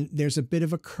and there's a bit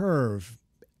of a curve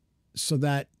so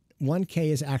that 1K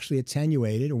is actually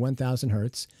attenuated, or 1000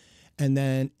 hertz. And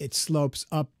then it slopes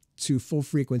up to full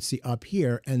frequency up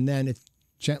here. And then it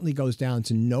gently goes down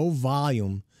to no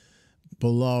volume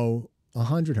below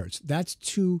 100 hertz. That's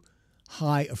too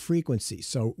high a frequency.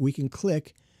 So we can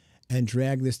click and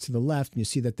drag this to the left, and you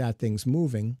see that that thing's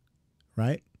moving,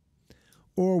 right?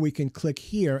 Or we can click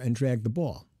here and drag the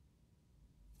ball.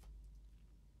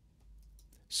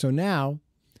 So now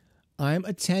I'm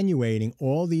attenuating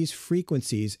all these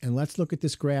frequencies, and let's look at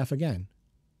this graph again.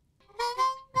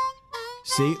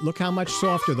 See, look how much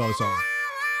softer those are,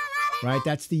 right?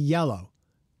 That's the yellow.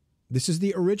 This is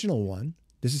the original one.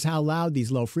 This is how loud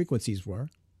these low frequencies were.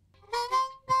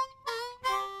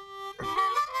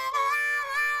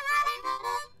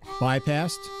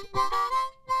 Bypassed.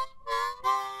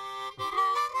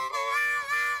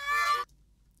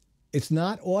 It's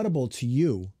not audible to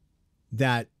you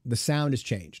that the sound has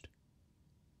changed,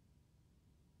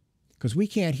 because we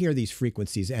can't hear these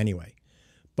frequencies anyway.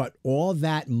 But all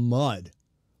that mud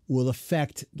will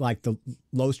affect like the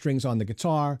low strings on the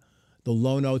guitar, the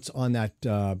low notes on that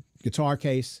guitar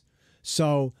case.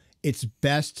 So it's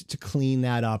best to clean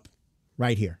that up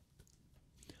right here.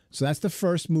 So that's the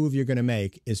first move you're going to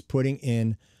make, is putting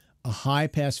in a high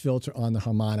pass filter on the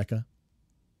harmonica,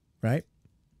 right?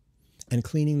 And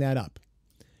cleaning that up.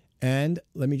 And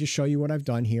let me just show you what I've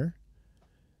done here.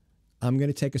 I'm going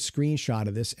to take a screenshot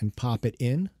of this and pop it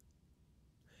in.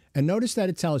 And notice that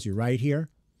it tells you right here,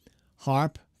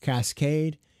 harp,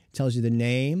 cascade, it tells you the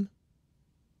name.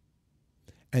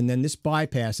 And then this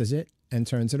bypasses it and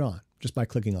turns it on just by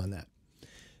clicking on that.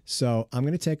 So I'm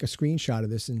going to take a screenshot of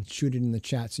this and shoot it in the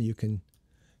chat so you can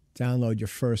download your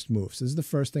first move. So this is the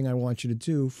first thing I want you to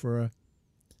do for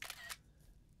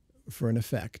an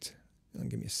effect.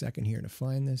 Give me a second here to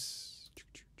find this.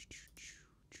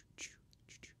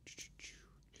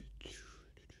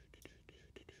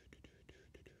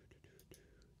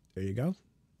 There you go.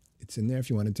 It's in there if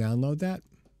you want to download that.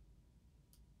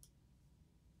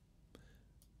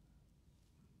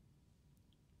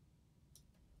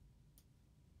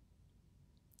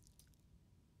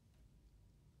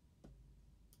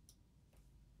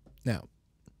 Now,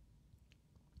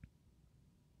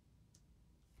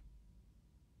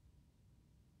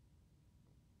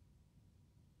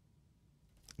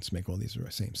 let's make all these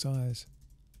the same size.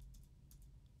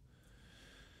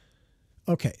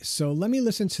 Okay, so let me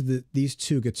listen to these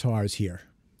two guitars here.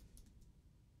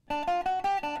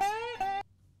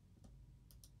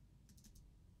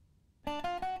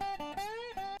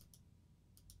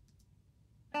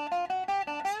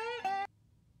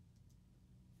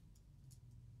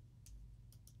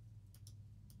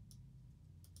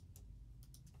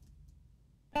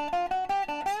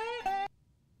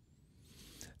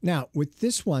 Now, with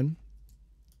this one,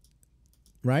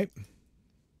 right?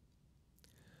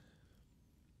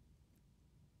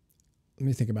 Let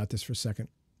me think about this for a second.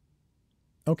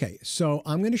 Okay, so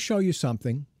I'm going to show you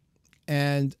something,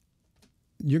 and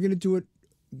you're going to do it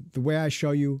the way I show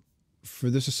you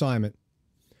for this assignment.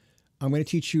 I'm going to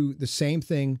teach you the same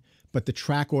thing, but the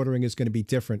track ordering is going to be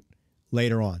different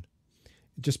later on.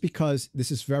 Just because this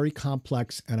is very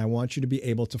complex and I want you to be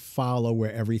able to follow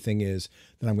where everything is,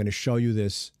 that I'm going to show you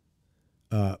this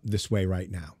this way right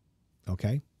now.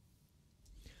 Okay?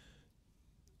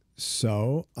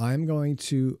 So I'm going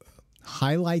to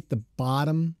highlight the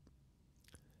bottom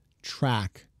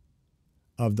track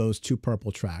of those two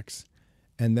purple tracks.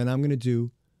 And then I'm going to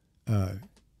do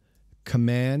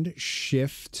Command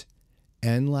Shift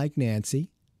N like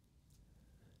Nancy.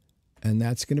 And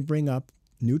that's going to bring up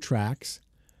new tracks.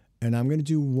 And I'm going to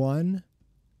do one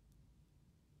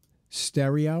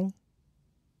stereo.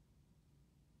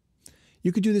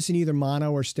 You could do this in either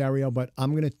mono or stereo, but I'm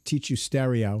going to teach you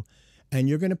stereo. and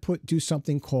you're going to do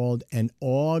something called an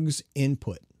AUX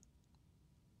input.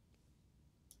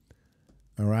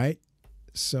 All right.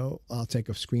 So I'll take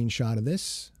a screenshot of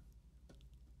this.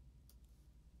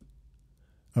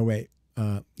 Oh, wait.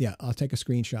 Yeah, I'll take a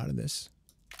screenshot of this.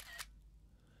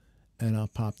 And I'll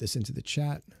pop this into the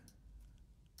chat.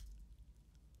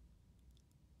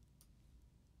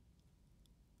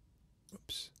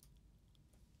 Whoops.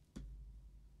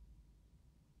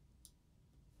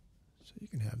 So you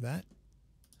can have that.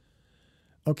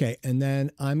 Okay, and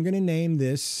then I'm going to name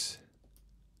this.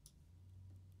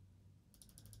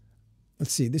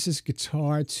 Let's see, this is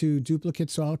guitar to duplicate,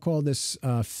 so I'll call this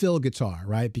fill guitar,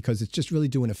 right? Because it's just really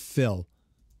doing a fill.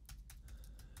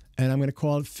 And I'm going to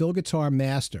call it fill guitar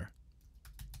master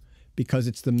because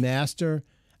it's the master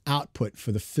output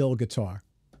for the fill guitar.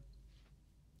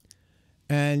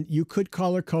 And you could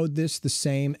color code this the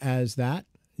same as that.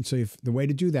 And so the way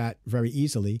to do that very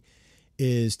easily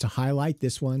is to highlight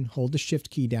this one, hold the shift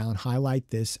key down,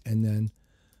 highlight this, and then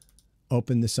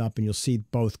open this up and you'll see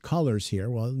both colors here.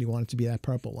 Well, you want it to be that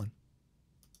purple one.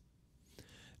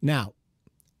 Now,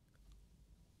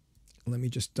 let me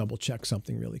just double check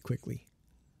something really quickly.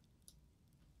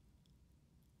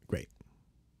 Great.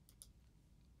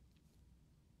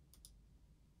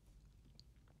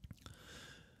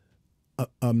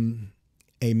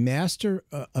 A master,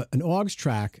 an AUX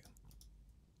track.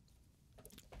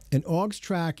 An AUX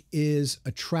track is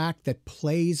a track that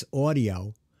plays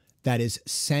audio that is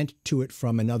sent to it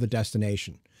from another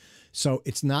destination. So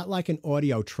it's not like an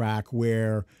audio track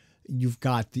where you've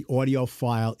got the audio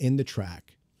file in the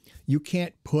track. You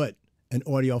can't put an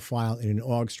audio file in an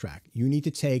AUX track. You need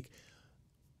to take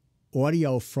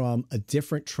audio from a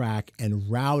different track and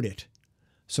route it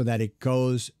so that it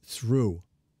goes through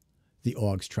the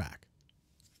AUX track.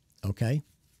 Okay?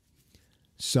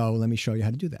 So let me show you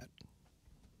how to do that.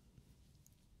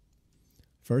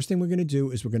 First thing we're going to do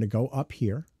is we're going to go up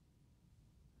here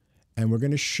and we're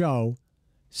going to show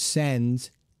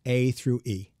sends A through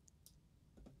E.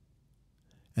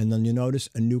 And then you'll notice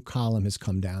a new column has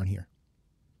come down here.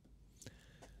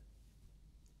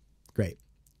 Great.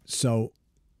 So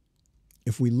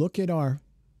if we look at our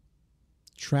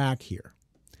track here,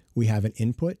 we have an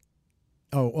input.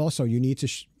 Oh, also you need to,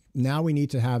 now we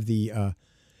need to have the,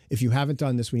 if you haven't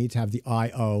done this, we need to have the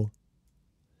I/O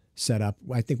set up.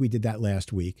 I think we did that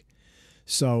last week.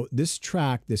 So this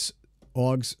track, this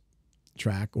AUX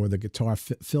track or the guitar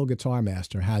fill guitar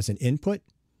master has an input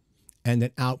and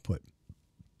an output.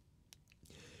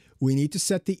 We need to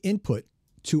set the input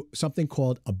to something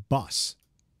called a bus.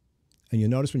 And you'll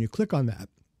notice when you click on that,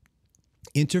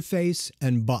 interface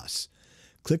and bus.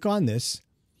 Click on this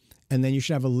and then you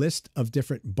should have a list of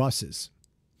different buses.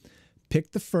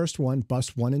 Pick the first one,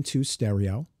 bus 1 and 2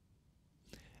 stereo,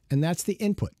 and that's the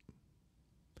input.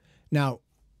 Now,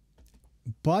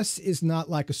 bus is not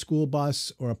like a school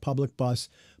bus or a public bus.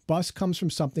 Bus comes from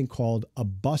something called a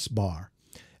bus bar.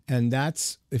 And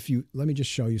that's, if you, let me just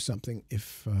show you something.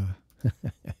 If,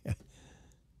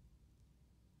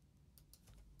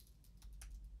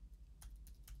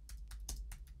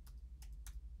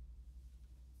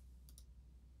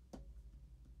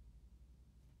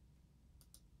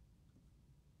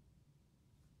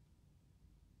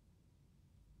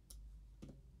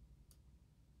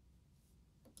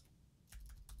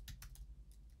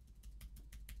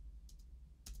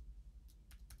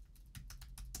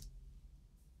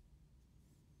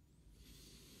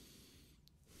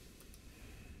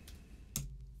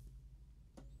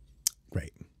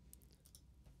 great.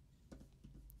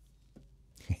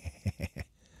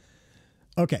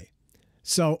 Okay,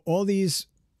 so all these,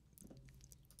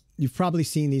 you've probably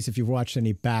seen these if you've watched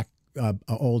any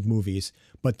old movies,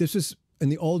 but this is in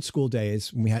the old school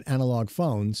days when we had analog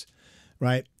phones,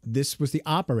 right? This was the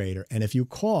operator, and if you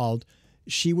called,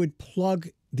 she would plug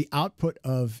the output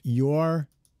of your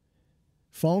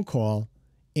phone call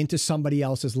into somebody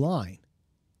else's line,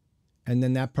 and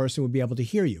then that person would be able to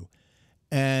hear you.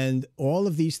 And all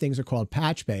of these things are called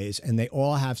patch bays, and they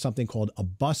all have something called a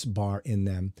bus bar in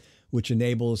them, which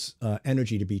enables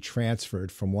energy to be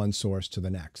transferred from one source to the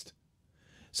next.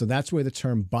 So that's where the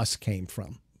term bus came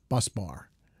from, bus bar.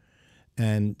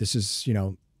 And this is, you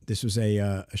know, this was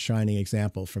a shining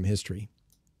example from history.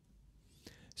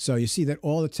 So you see that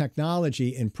all the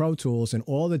technology in Pro Tools and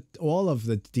all of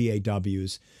the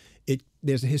DAWs,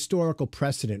 there's a historical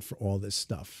precedent for all this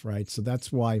stuff, right? So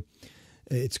that's why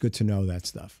it's good to know that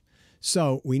stuff.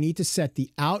 So we need to set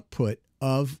the output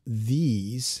of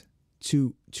these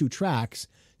two tracks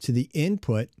to the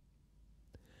input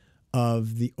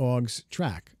of the AUX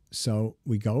track. So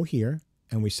we go here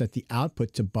and we set the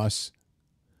output to bus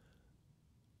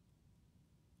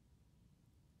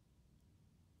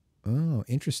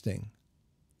interesting.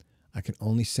 I can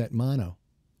only set mono.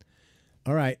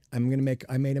 All right, I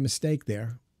made a mistake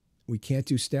there. We can't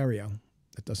do stereo.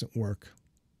 That doesn't work.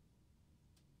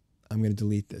 I'm going to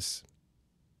delete this.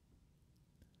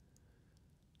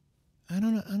 I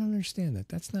don't understand that.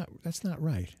 That's not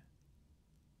right.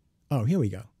 Oh, here we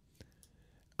go.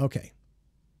 Okay.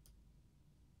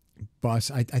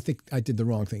 Bus, I think I did the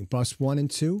wrong thing. Bus 1 and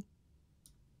 2,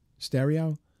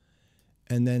 stereo.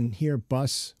 And then here,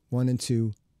 bus 1 and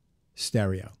 2,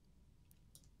 stereo.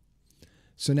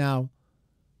 So now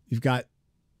you've got,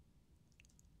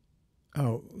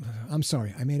 oh, I'm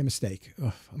sorry. I made a mistake.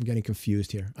 Oh, I'm getting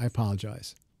confused here. I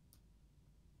apologize.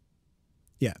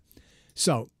 Yeah.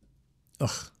 So,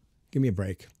 give me a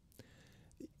break.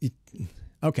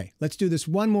 Okay, let's do this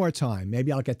one more time.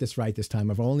 Maybe I'll get this right this time.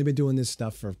 I've only been doing this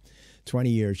stuff for 20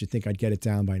 years. You'd think I'd get it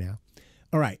down by now.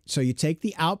 All right, so you take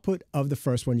the output of the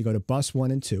first one, you go to bus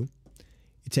 1 and 2. You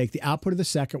take the output of the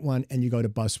second one, and you go to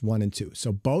bus 1 and 2.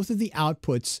 So both of the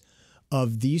outputs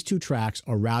of these two tracks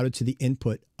are routed to the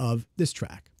input of this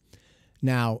track.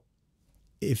 Now,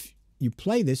 if you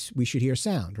play this, we should hear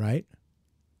sound, right?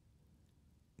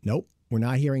 Nope, we're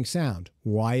not hearing sound.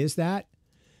 Why is that?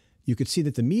 You could see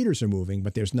that the meters are moving,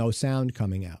 but there's no sound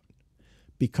coming out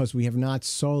because we have not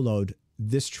soloed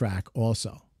this track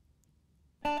also.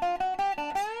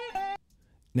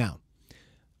 Now,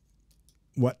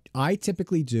 what I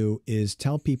typically do is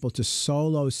tell people to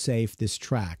solo safe this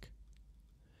track.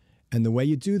 And the way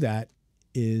you do that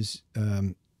is,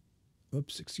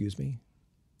 oops, excuse me.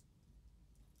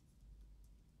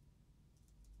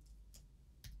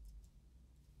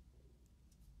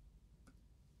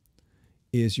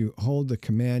 Is you hold the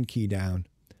command key down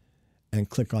and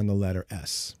click on the letter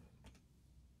S.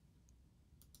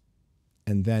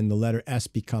 And then the letter S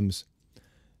becomes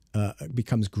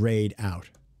grayed out,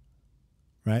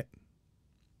 right?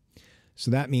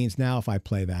 So that means now if I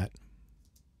play that,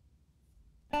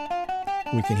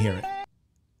 we can hear it.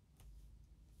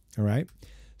 All right?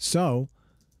 So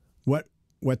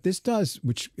what this does,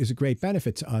 which is a great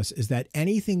benefit to us, is that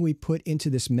anything we put into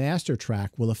this master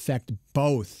track will affect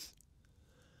both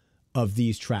of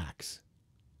these tracks.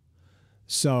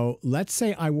 So let's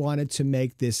say I wanted to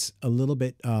make this a little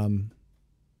bit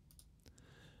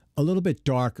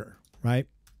darker, right?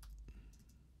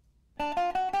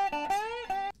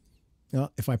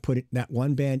 Well, if I put that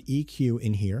one band EQ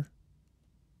in here,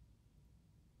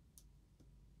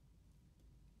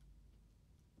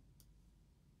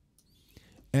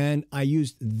 and I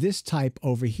used this type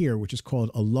over here, which is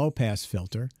called a low pass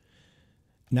filter.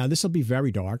 Now this will be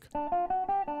very dark.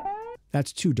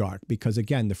 That's too dark because,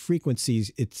 again, the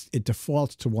frequencies, it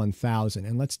defaults to 1000.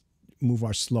 And let's move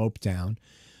our slope down.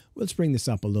 Let's bring this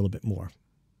up a little bit more.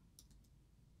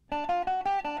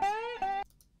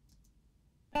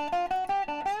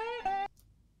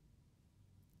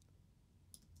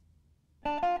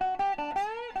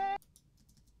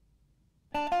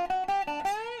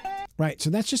 Right, so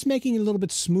that's just making it a little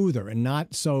bit smoother and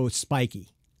not so spiky.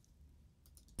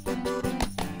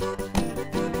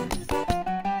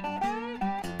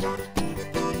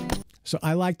 So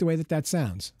I like the way that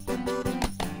sounds.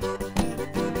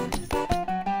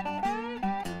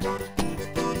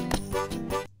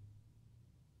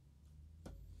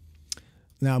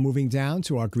 Now moving down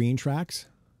to our green tracks.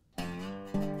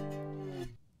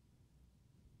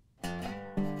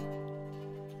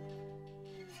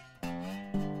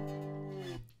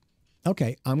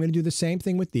 Okay, I'm going to do the same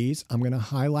thing with these. I'm going to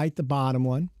highlight the bottom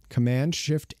one,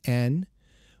 Command-Shift-N,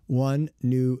 one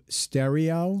new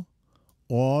stereo,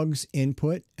 AUX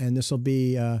input, and this will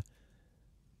be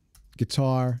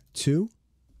guitar 2.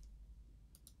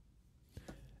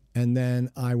 And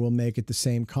then I will make it the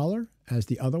same color as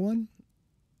the other one.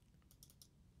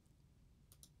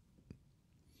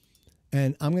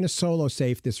 And I'm going to solo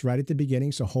safe this right at the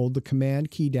beginning. So hold the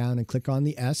command key down and click on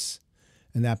the S,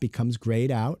 and that becomes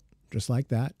grayed out, just like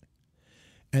that.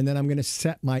 And then I'm going to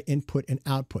set my input and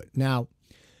output. Now,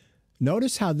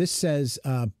 notice how this says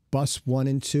bus 1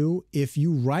 and 2. If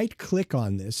you right click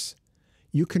on this,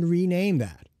 you can rename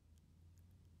that.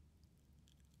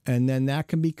 And then that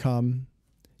can become,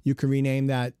 you can rename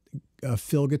that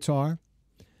fill guitar.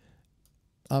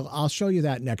 I'll show you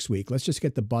that next week. Let's just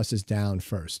get the buses down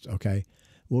first, okay?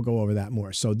 We'll go over that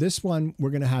more. So this one, we're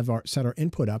going to have set our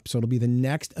input up, so it'll be the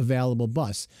next available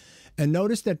bus. And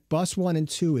notice that bus 1 and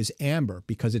 2 is amber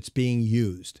because it's being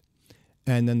used.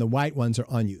 And then the white ones are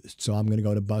unused. So I'm going to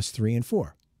go to bus 3 and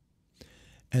 4.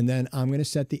 And then I'm going to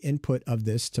set the input of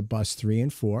this to bus 3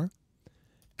 and 4.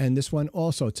 And this one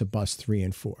also to bus 3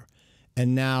 and 4.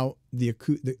 And now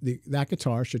that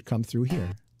guitar should come through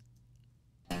here.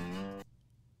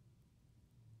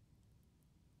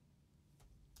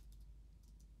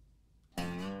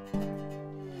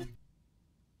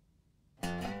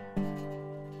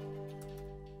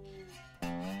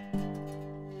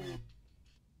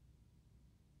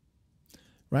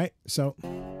 right? So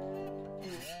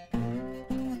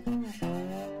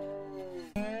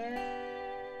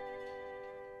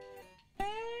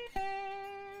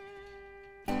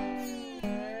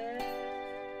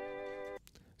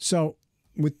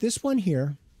with this one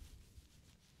here,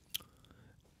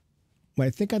 what I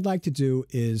think I'd like to do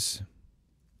is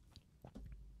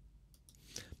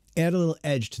add a little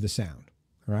edge to the sound.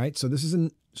 All right. So this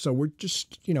isn't, so we're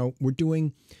just, you know, we're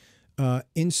doing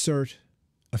insert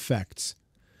effects.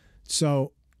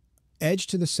 So edge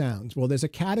to the sounds. Well, there's a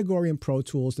category in Pro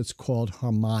Tools that's called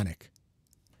harmonic,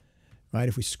 right?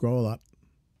 If we scroll up,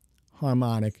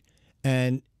 harmonic,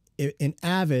 and in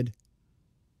Avid,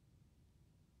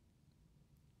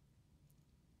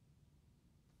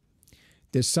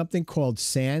 there's something called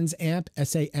Sans Amp,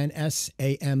 S-A-N-S-A-M-P.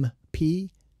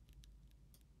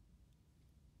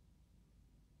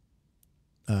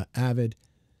 Avid.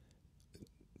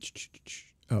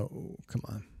 Oh, come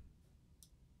on.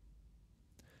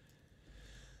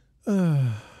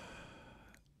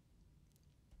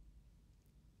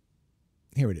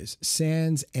 Here it is.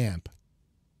 Sans Amp.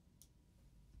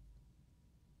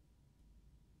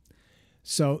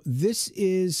 So this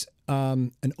is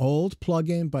an old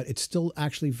plugin, but it's still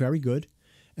actually very good,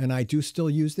 and I do still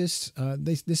use this.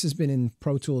 This has been in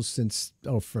Pro Tools since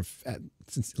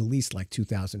since at least like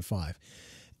 2005,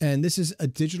 and this is a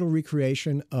digital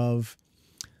recreation of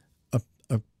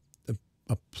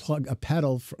a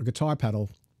pedal, a guitar pedal,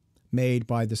 made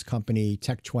by this company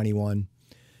Tech 21.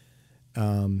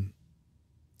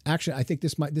 Actually, I think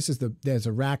there's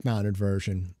a rack mounted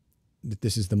version that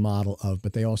this is the model of,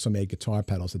 but they also made guitar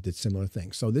pedals that did similar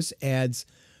things. So this adds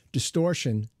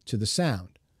distortion to the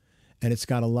sound, and it's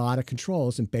got a lot of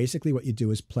controls, and basically what you do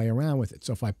is play around with it.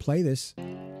 So if I play this,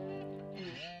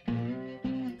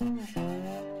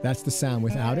 that's the sound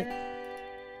without it.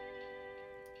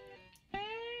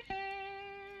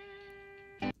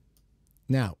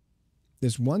 Now,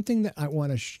 there's one thing that I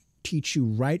want to teach you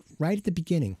right at the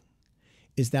beginning,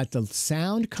 is that the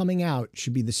sound coming out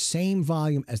should be the same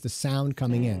volume as the sound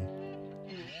coming in.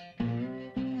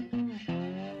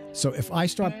 So if I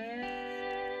start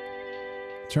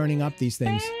turning up these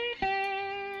things,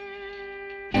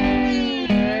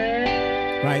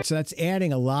 right, so that's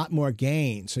adding a lot more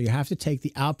gain. So you have to take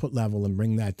the output level and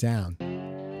bring that down.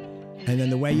 And then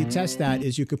the way you test that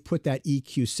is you could put that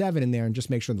EQ7 in there and just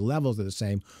make sure the levels are the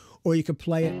same, or you could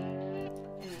play it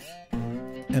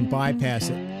and bypass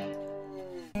it.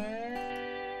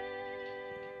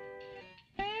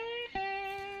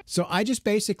 So I just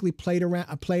basically played around.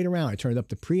 I turned up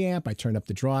the preamp. I turned up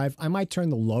the drive. I might turn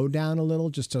the low down a little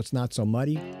just so it's not so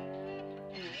muddy.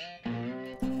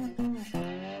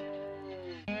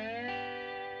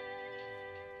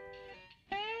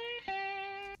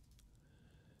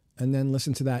 And then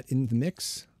listen to that in the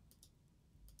mix.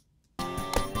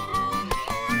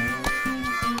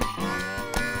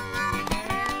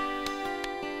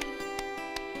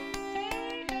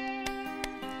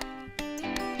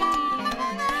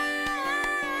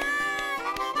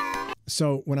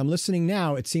 So when I'm listening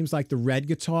now, it seems like the red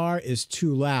guitar is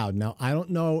too loud. Now, I don't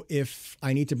know if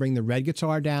I need to bring the red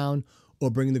guitar down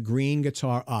or bring the green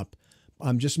guitar up.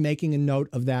 I'm just making a note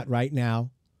of that right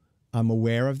now. I'm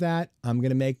aware of that. I'm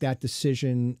going to make that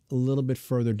decision a little bit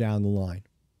further down the line.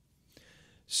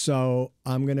 So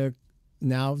I'm going to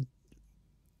now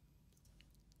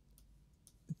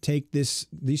take these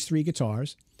three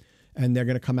guitars, and they're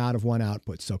going to come out of one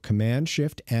output. So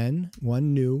Command-Shift-N,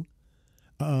 one new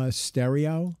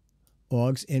stereo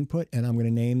aux input, and I'm going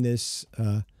to name this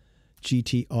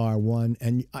GTR1.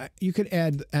 And you could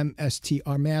add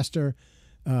MSTR master.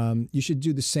 You should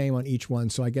do the same on each one.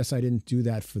 So I guess I didn't do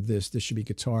that for this. This should be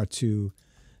guitar 2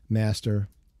 master.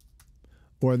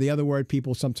 Or the other word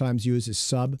people sometimes use is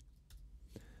sub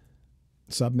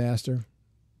master.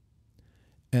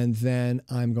 And then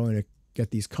I'm going to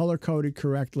get these color coded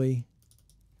correctly.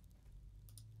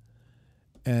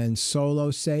 And solo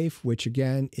safe, which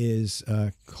again is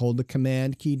hold the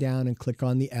command key down and click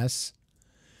on the S.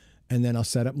 And then I'll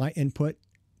set up my input.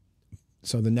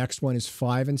 So the next one is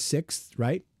 5 and 6,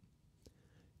 right?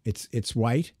 It's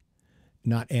white,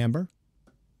 not amber.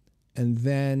 And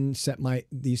then set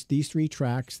these three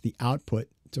tracks, the output,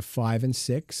 to 5 and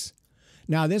 6.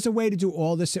 Now there's a way to do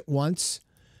all this at once,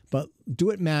 but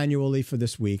do it manually for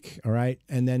this week, all right?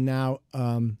 And then now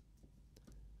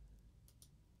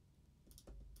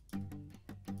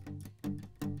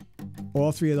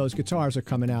all three of those guitars are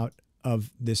coming out of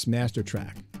this master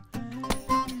track.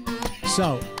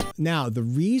 So now the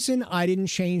reason I didn't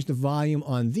change the volume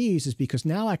on these is because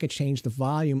now I could change the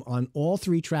volume on all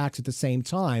three tracks at the same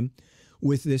time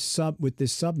with this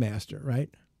submaster, right?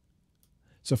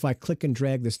 So if I click and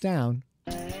drag this down,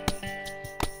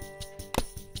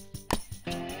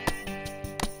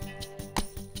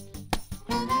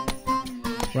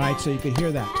 right, so you can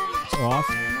hear that. It's off.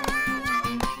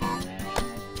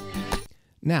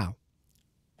 Now,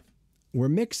 we're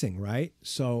mixing, right?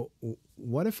 So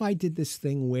what if I did this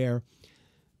thing where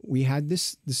we had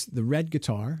the red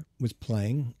guitar was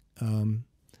playing. Let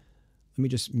me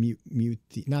just mute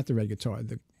the, not the red guitar,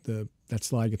 that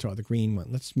slide guitar, the green one.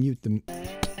 Let's mute the,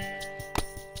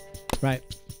 right?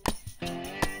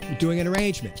 We're doing an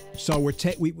arrangement. So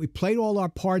we played all our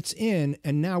parts in,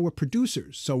 and now we're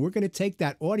producers. So we're going to take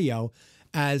that audio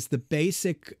as the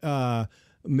basic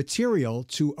material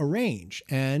to arrange.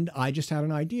 And I just had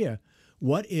an idea.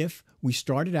 What if we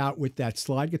started out with that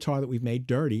slide guitar that we've made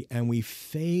dirty and we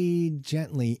fade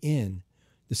gently in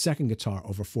the second guitar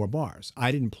over 4 bars?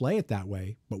 I didn't play it that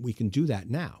way, but we can do that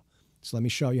now. So let me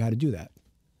show you how to do that.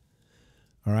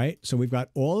 All right. So we've got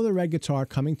all of the red guitar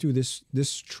coming through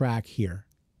this track here,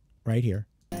 right here.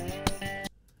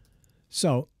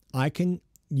 So I can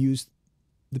use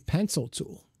the pencil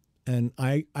tool. And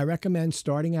I recommend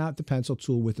starting out the pencil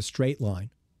tool with a straight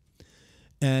line.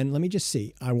 And let me just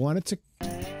see. I want it to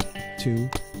 2,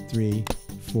 3,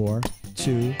 4,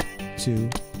 2, 2,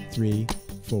 3,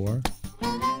 4.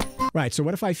 Right. So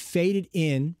what if I fade it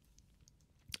in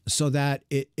so that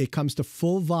it comes to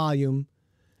full volume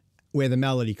where the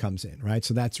melody comes in, right?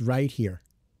 So that's right here.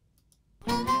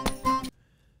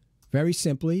 Very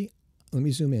simply, let me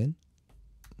zoom in.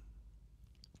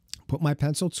 Put my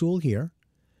pencil tool here.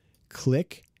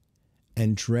 Click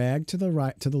and drag to the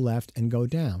right, to the left, and go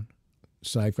down.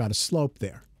 So I've got a slope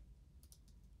there.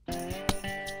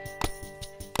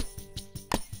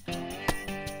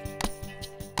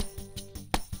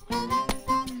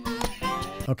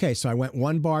 Okay, so I went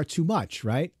 1 bar too much,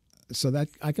 right? So that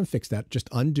I can fix that. Just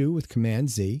undo with Command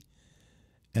Z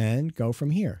and go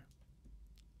from here.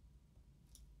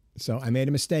 So I made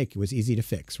a mistake. It was easy to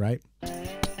fix, right?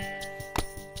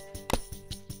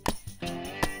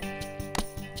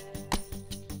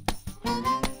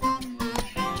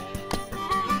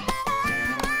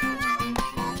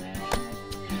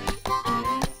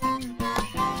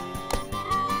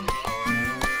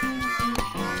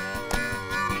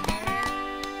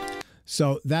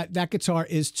 So that guitar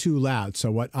is too loud. So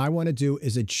what I want to do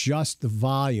is adjust the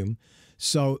volume.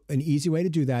 So an easy way to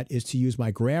do that is to use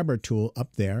my grabber tool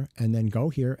up there and then go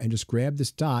here and just grab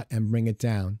this dot and bring it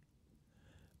down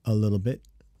a little bit.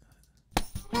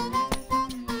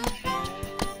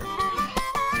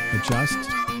 Adjust.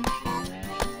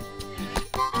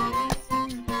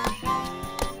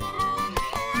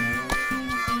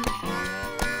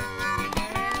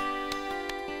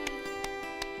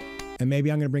 And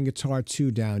maybe I'm going to bring guitar 2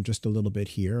 down just a little bit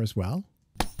here as well.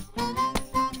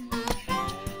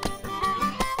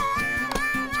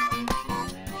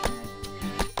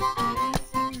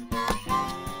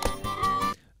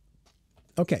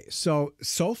 Okay, so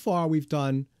far we've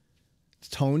done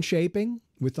tone shaping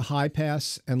with the high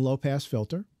pass and low pass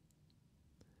filter,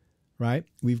 right?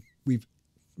 We've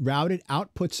routed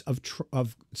outputs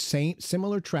of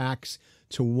similar tracks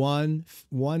to one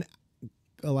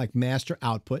like master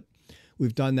output.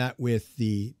 We've done that with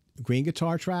the green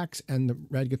guitar tracks and the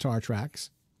red guitar tracks.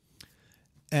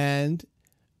 And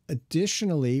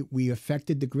additionally, we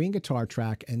affected the green guitar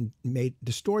track and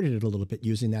distorted it a little bit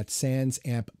using that Sans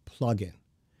Amp plugin.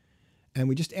 And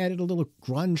we just added a little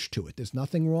grunge to it. There's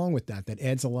nothing wrong with that. That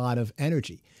adds a lot of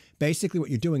energy. Basically,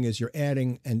 what you're doing is you're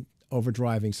adding and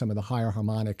overdriving some of the higher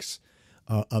harmonics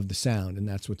of the sound. And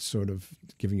that's what's sort of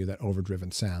giving you that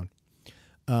overdriven sound.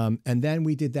 And then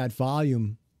we did that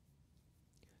volume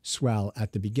swell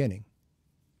at the beginning.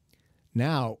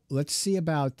 Now let's see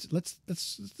about let's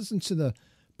listen to the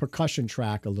percussion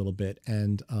track a little bit,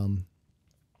 and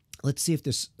let's see if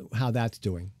how that's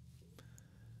doing.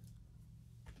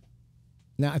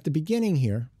 Now at the beginning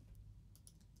here,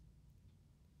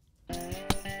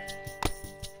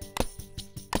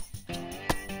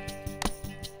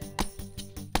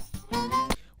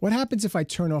 what happens if I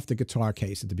turn off the guitar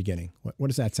case at the beginning? What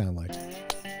does that sound like?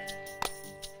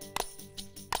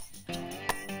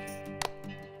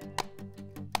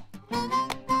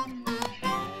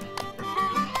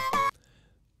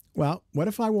 Well, what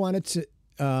if I wanted to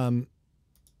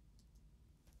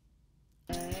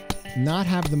not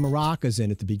have the maracas in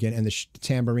at the beginning and the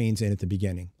tambourines in at the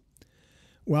beginning?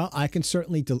 Well, I can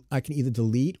certainly I can either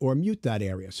delete or mute that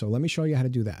area. So let me show you how to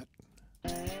do that.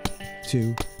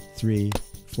 2, 3,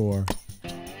 4.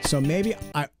 So maybe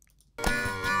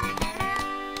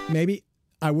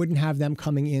I wouldn't have them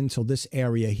coming in till this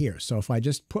area here. So if I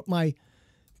just put my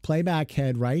playback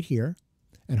head right here,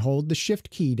 and hold the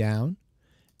Shift key down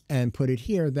and put it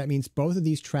here, that means both of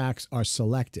these tracks are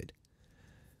selected.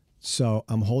 So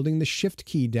I'm holding the Shift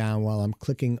key down while I'm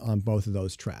clicking on both of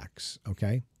those tracks,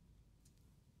 okay?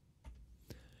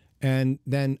 And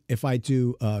then if I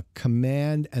do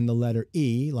Command and the letter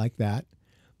E like that,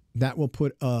 that will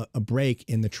put a break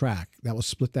in the track. That will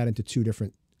split that into two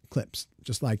different clips,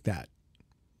 just like that.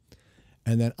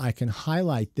 And then I can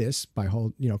highlight this by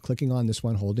clicking on this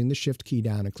one, holding the Shift key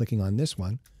down and clicking on this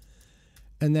one.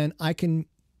 And then I can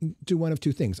do one of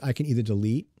two things. I can either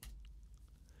delete.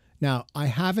 Now, I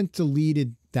haven't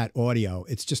deleted that audio.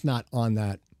 It's just not on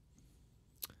that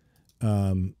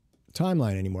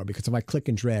timeline anymore, because if I click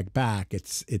and drag back,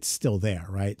 it's still there,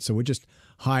 right? So we're just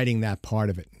hiding that part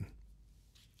of it.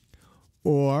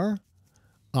 Or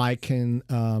I can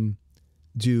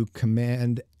do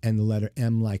Command and the letter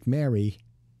M like Mary.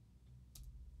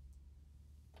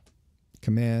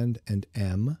 Command and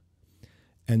M.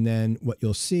 And then what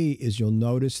you'll see is you'll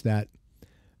notice that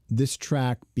this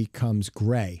track becomes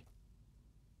gray.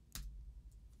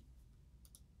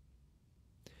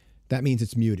 That means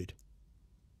it's muted.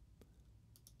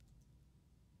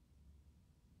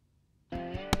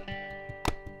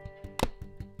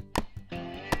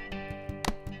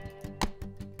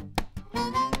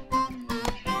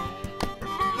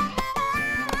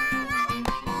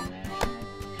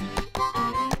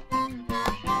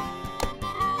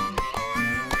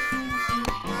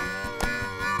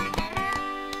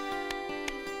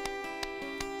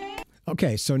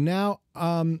 Okay, so now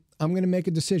I'm going to make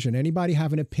a decision. Anybody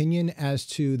have an opinion as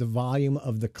to the volume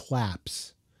of the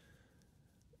claps?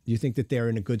 Do you think that they're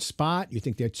in a good spot? You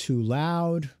think they're too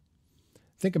loud?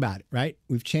 Think about it, right?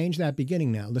 We've changed that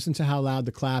beginning now. Listen to how loud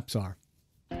the claps are.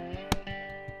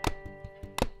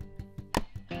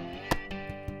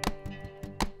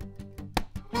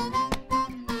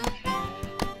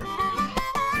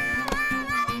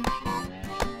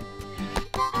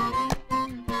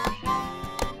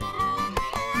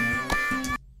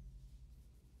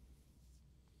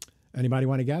 Anybody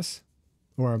want to guess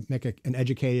or make an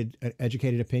educated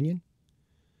opinion?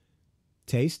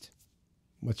 Taste?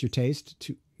 What's your taste?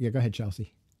 Yeah, go ahead,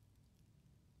 Chelsea.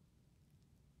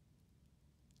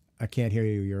 I can't hear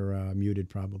you. You're muted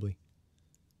probably.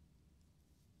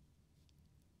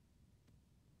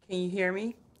 Can you hear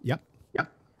me? Yep.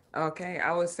 Yep. Okay,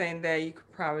 I was saying that you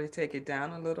could probably take it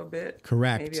down a little bit.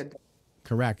 Correct. Maybe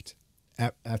Correct.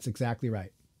 That's exactly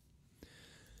right.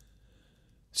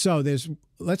 So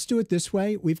let's do it this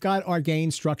way. We've got our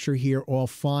gain structure here all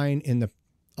fine in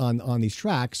on these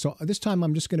tracks. So this time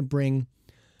I'm just going to bring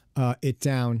it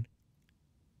down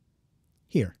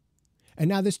here. And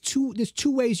now there's two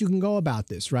ways you can go about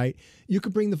this, right? You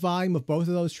could bring the volume of both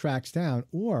of those tracks down,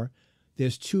 or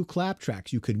there's two clap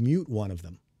tracks. You could mute one of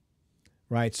them,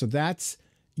 right? So that's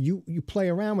you play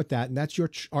around with that, and that's your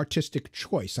artistic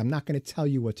choice. I'm not going to tell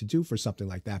you what to do for something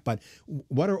like that, but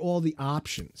what are all the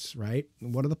options, right?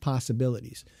 What are the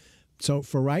possibilities? So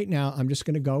for right now, I'm just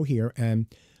going to go here, and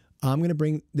I'm going to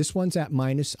bring, this one's at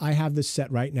minus, I have this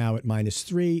set right now at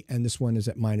 -3, and this one is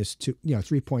at -2,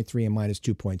 3.3 and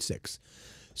 -2.6.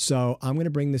 So I'm going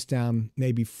to bring this down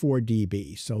maybe 4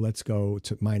 dB. So let's go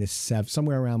to -7,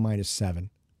 somewhere around -7.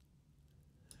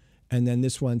 And then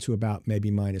this one to about maybe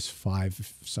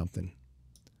 -5 something.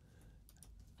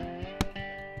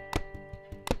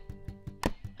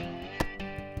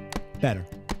 Better.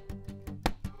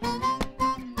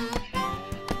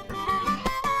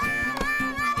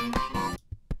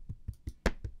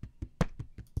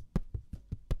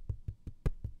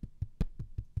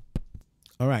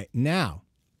 All right, now,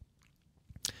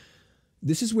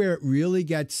 this is where it really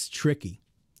gets tricky.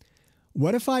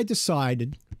 What if I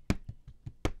decided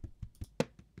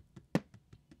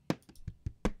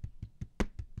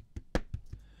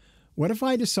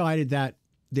that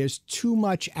there's too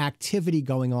much activity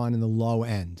going on in the low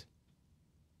end?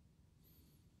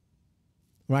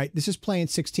 Right? This is playing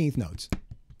 16th notes.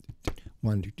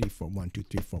 1, 2, 3, 4, 1, 2,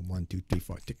 3, 4, 1, 2, 3,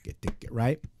 4, tick it,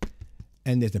 right?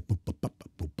 And there's the boop, boop, boop,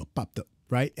 boop, boop, boop, boop,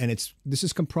 right? And this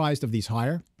is comprised of these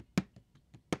higher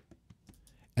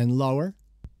and lower.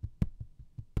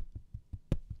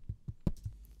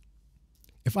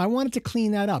 If I wanted to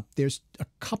clean that up, there's a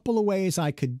couple of ways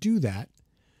I could do that.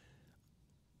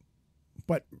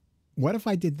 But what if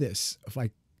I did this? If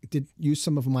I did use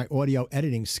some of my audio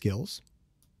editing skills,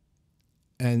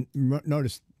 and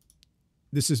notice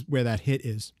this is where that hit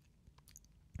is.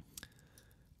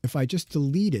 If I just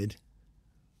deleted,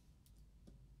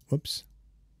 whoops,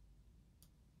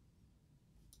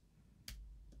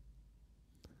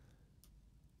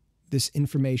 this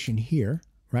information here,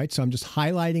 right? So I'm just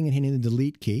highlighting and hitting the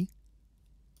delete key.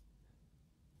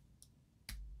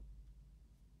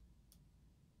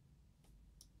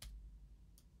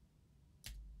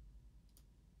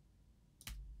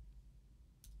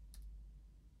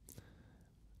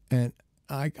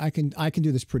 I can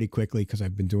do this pretty quickly because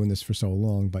I've been doing this for so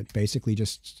long. But basically,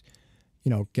 just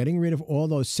getting rid of all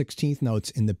those 16th notes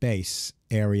in the bass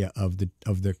area of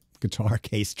the guitar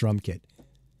case drum kit.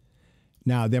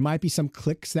 Now there might be some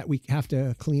clicks that we have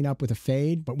to clean up with a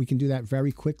fade, but we can do that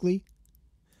very quickly,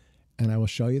 and I will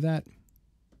show you that.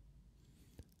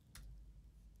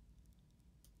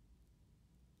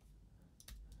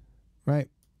 Right.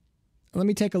 Let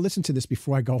me take a listen to this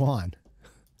before I go on.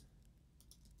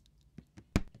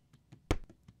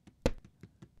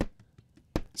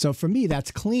 So for me,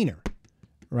 that's cleaner,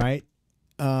 right?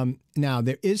 Now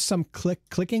there is some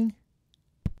clicking.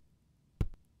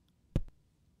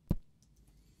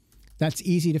 That's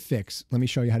easy to fix. Let me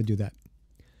show you how to do that.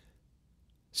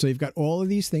 So you've got all of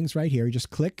these things right here. You just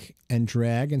click and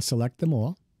drag and select them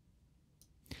all.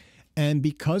 And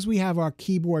because we have our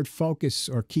keyboard focus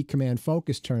or key command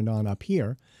focus turned on up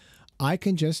here, I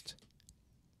can just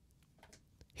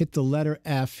hit the letter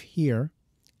F here,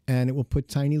 and it will put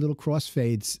tiny little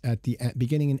crossfades at the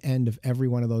beginning and end of every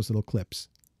one of those little clips.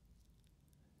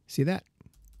 See that?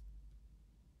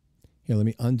 Here, let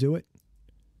me undo it.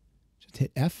 Just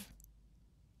hit F,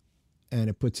 and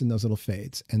it puts in those little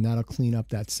fades, and that'll clean up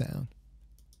that sound.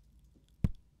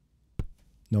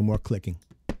 No more clicking.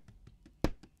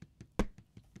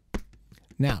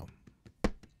 Now,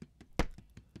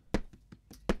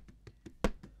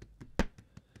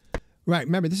 right,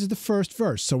 remember, this is the first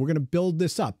verse, so we're going to build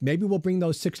this up. Maybe we'll bring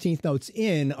those 16th notes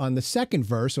in on the second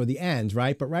verse or the end,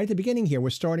 right? But right at the beginning here, we're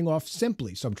starting off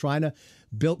simply. So I'm trying to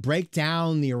break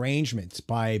down the arrangements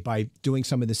by doing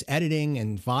some of this editing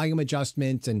and volume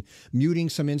adjustment and muting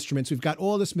some instruments. We've got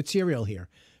all this material here,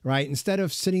 right? Instead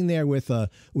of sitting there with a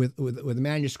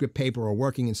manuscript paper or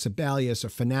working in Sibelius or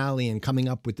Finale and coming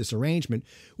up with this arrangement,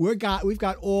 we've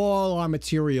got all our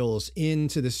materials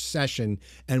into this session,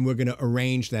 and we're going to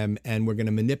arrange them, and we're going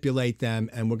to manipulate them,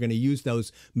 and we're going to use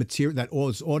those all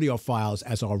those audio files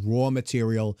as our raw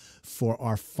material for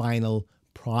our final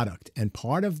product. And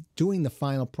part of doing the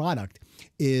final product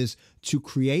is to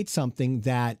create something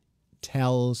that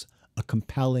tells a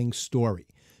compelling story.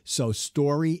 So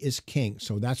story is king.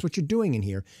 So that's what you're doing in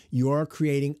here. You're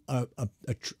creating a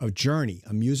journey,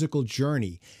 a musical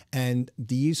journey. And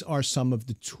these are some of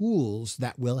the tools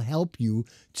that will help you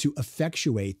to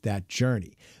effectuate that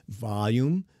journey.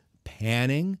 Volume,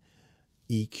 panning,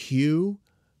 EQ,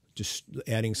 just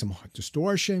adding some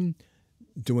distortion,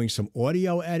 doing some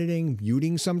audio editing,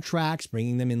 muting some tracks,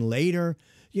 bringing them in later,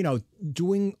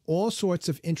 doing all sorts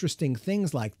of interesting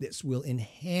things like this will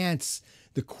enhance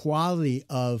the quality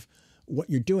of what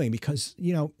you're doing. Because,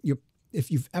 if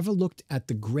you've ever looked at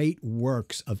the great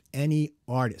works of any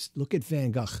artist, look at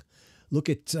Van Gogh, look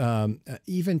at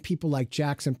even people like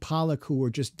Jackson Pollock, who were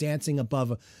just dancing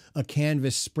above a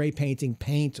canvas, spray painting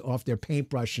paint off their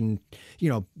paintbrush and,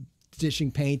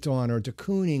 dishing paint on, or de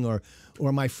Kooning,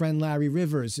 or my friend Larry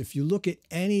Rivers. If you look at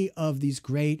any of these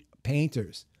great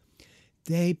painters,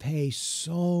 they pay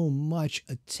so much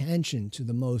attention to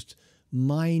the most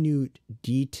minute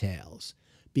details,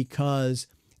 because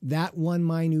that one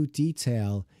minute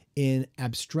detail in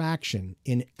abstract,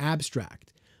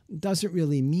 doesn't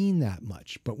really mean that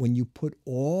much. But when you put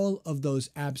all of those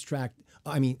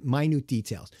minute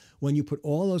details, when you put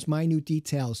all those minute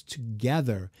details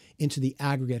together into the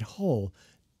aggregate whole,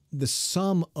 the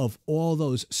sum of all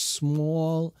those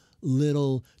small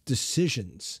little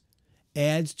decisions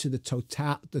adds to the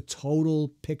total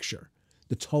picture,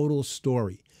 the total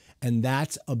story. And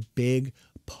that's a big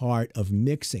part of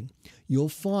mixing. You'll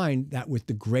find that with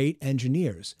the great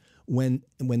engineers, when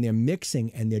they're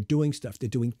mixing and they're doing stuff, they're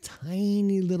doing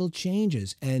tiny little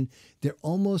changes, and they're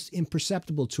almost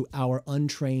imperceptible to our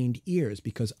untrained ears,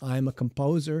 because I'm a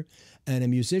composer and a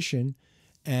musician,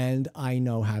 and I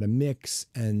know how to mix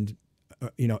and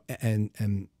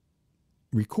and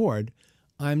record.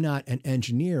 I'm not an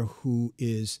engineer who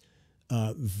is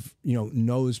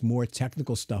knows more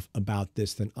technical stuff about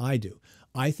this than I do.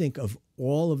 I think of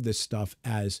all of this stuff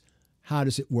as, how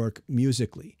does it work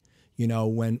musically?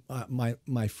 When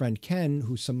my friend Ken,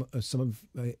 who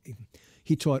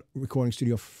he taught recording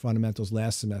studio fundamentals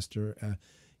last semester.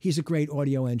 He's a great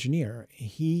audio engineer.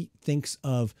 He thinks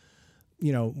of,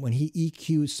 when he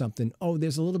EQs something,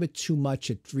 there's a little bit too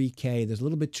much at 3K. There's a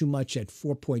little bit too much at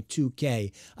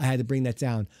 4.2K. I had to bring that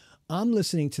down. I'm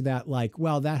listening to that like,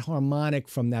 well, that harmonic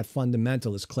from that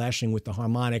fundamental is clashing with the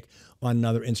harmonic on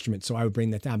another instrument. So I would bring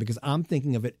that down, because I'm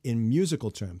thinking of it in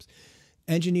musical terms.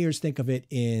 Engineers think of it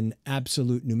in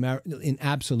absolute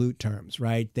terms,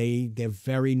 right? They're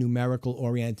very numerical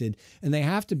oriented, and they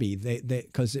have to be,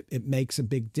 because it makes a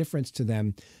big difference to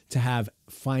them to have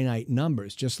finite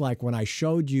numbers. Just like when I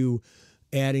showed you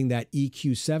adding that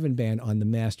EQ7 band on the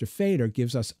master fader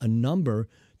gives us a number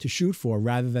to shoot for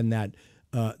rather than that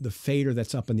the fader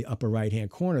that's up in the upper right-hand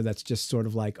corner that's just sort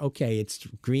of like, okay, it's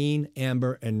green,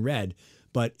 amber, and red,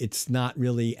 but it's not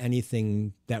really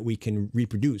anything that we can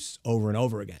reproduce over and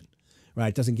over again, right?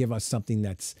 It doesn't give us something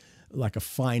that's like a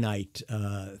finite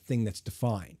thing that's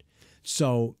defined.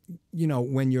 So, you know,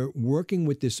 when you're working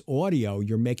with this audio,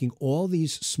 you're making all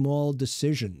these small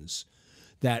decisions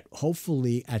that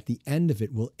hopefully at the end of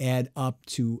it will add up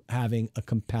to having a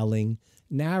compelling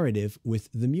narrative with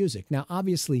the music. Now,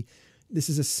 obviously, this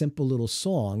is a simple little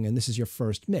song and this is your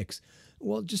first mix.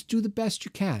 Well, just do the best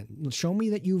you can. Show me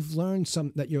that you've learned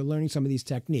that you're learning some of these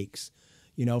techniques,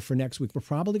 you know, for next week. We're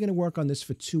probably going to work on this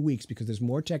for 2 weeks because there's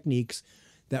more techniques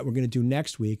that we're going to do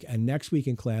next week. And next week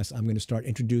in class, I'm going to start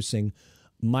introducing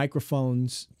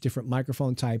microphones, different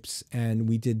microphone types.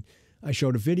 And I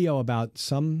showed a video about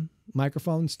some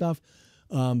microphone stuff,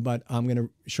 but I'm going to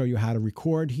show you how to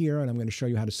record here, and I'm going to show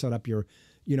you how to set up your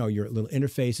little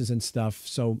interfaces and stuff.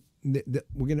 So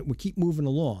we'll keep moving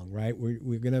along, right?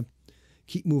 We're going to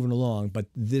keep moving along, but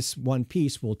this one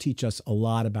piece will teach us a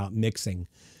lot about mixing,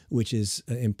 which is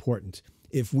important.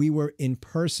 If we were in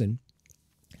person,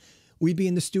 we'd be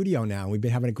in the studio now. We'd be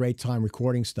having a great time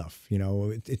recording stuff. You know,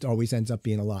 it always ends up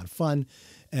being a lot of fun.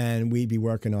 And we'd be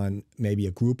working on maybe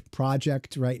a group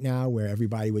project right now where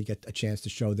everybody would get a chance to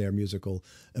show their musical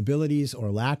abilities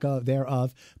or lack of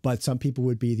thereof. But some people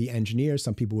would be the engineers,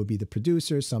 some people would be the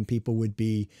producers, some people would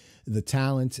be the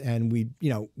talent. And we'd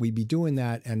be doing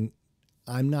that. And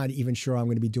I'm not even sure I'm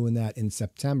going to be doing that in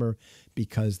September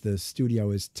because the studio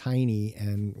is tiny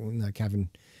and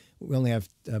we only have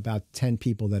about 10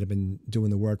 people that have been doing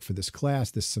the work for this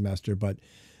class this semester, but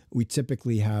we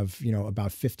typically have,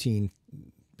 about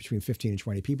between 15 and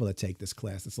 20 people that take this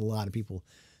class. That's a lot of people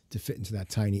to fit into that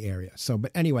tiny area. So,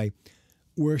 but anyway,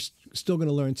 we're still going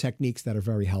to learn techniques that are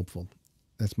very helpful.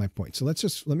 That's my point. So let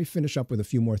me finish up with a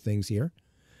few more things here.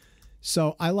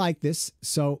 So I like this.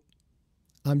 So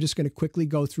I'm just going to quickly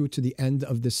go through to the end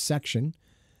of this section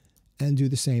and do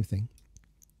the same thing.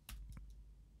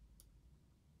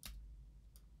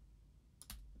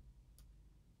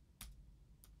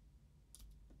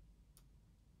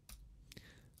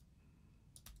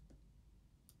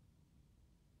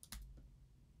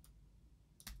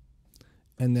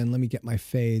 And then let me get my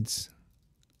fades.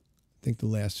 I think the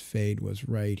last fade was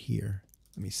right here.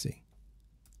 Let me see.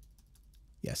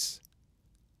 Yes.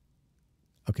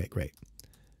 Okay, great.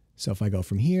 So if I go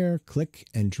from here, click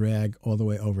and drag all the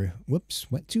way over.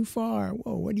 Whoops, went too far.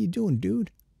 Whoa, what are you doing,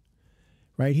 dude?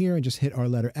 Right here and just hit our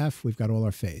letter F. We've got all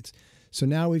our fades. So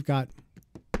now we've got...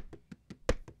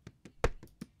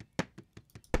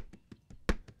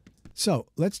 So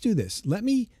let's do this.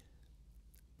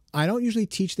 I don't usually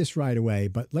teach this right away,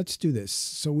 but let's do this.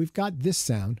 So we've got this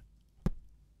sound.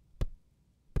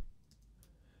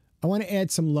 I want to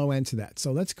add some low end to that.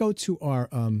 So let's go to our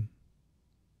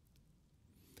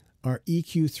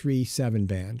EQ3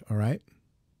 band, all right?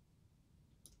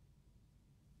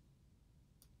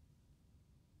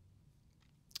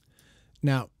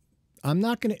 Now, I'm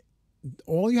not going to...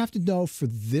 All you have to know for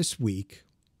this week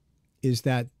is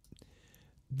that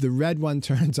the red one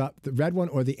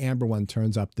or the amber one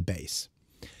turns up the bass.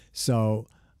 So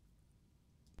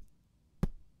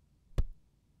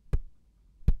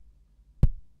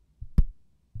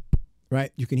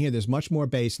right, you can hear there's much more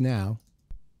bass now.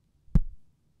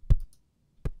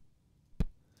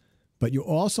 But you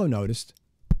also noticed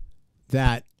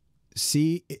that,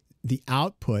 see, the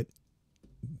output,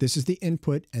 this is the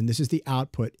input and this is the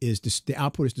output, the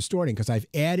output is distorting because I've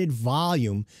added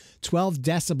volume, 12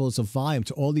 decibels of volume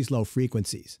to all these low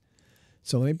frequencies.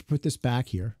 So let me put this back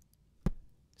here.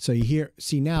 So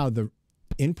see now the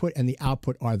input and the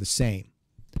output are the same.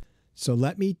 So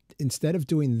instead of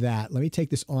doing that, let me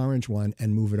take this orange one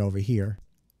and move it over here.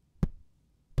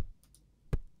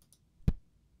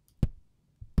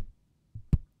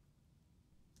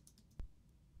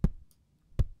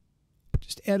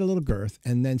 Just add a little girth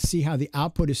and then see how the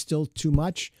output is still too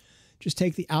much. Just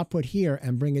take the output here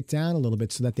and bring it down a little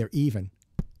bit so that they're even.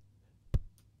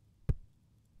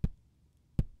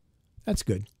 That's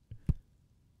good.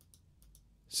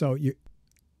 So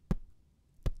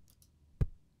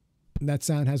that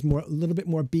sound has a little bit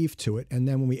more beef to it. And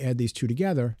then when we add these two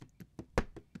together,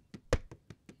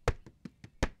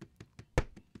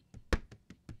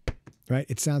 right,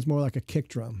 it sounds more like a kick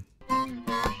drum.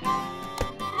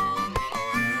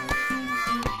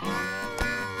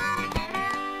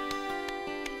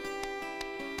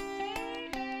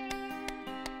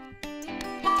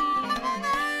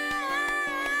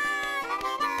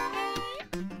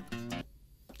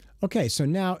 Okay, so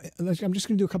now I'm just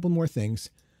going to do a couple more things.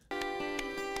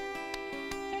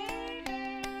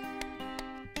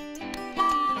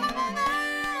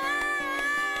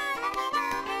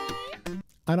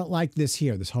 I don't like this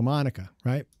here, this harmonica,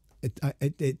 right?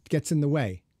 It gets in the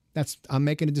way. I'm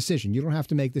making a decision. You don't have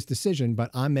to make this decision, but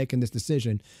I'm making this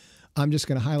decision. I'm just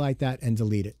going to highlight that and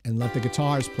delete it and let the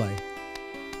guitars play.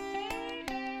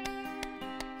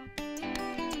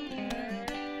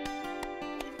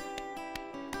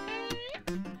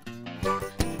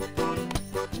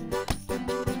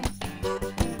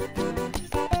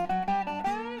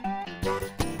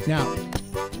 Now,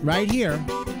 right here,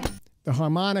 the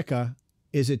harmonica,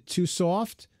 is it too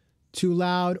soft, too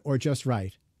loud, or just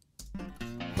right?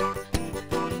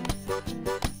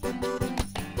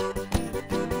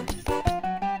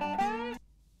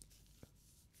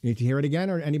 You need to hear it again,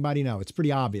 or anybody know? It's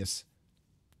pretty obvious.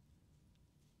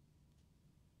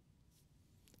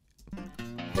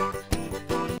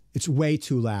 It's way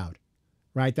too loud,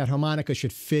 right? That harmonica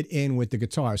should fit in with the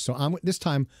guitar. So this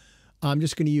time, I'm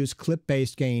just going to use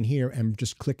clip-based gain here and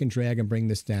just click and drag and bring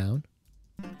this down.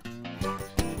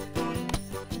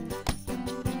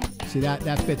 See,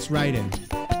 that fits right in.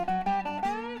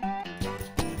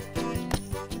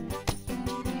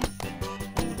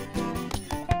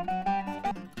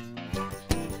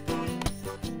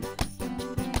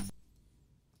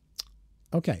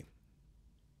 Okay.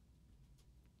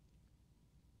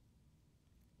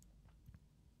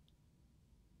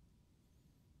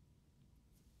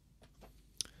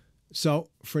 So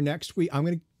for next week,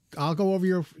 I'll go over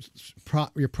your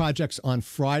projects on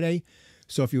Friday.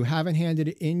 So if you haven't handed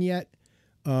it in yet,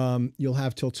 you'll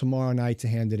have till tomorrow night to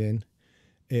hand it in.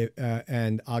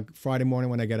 And Friday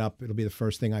morning when I get up, it'll be the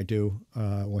first thing I do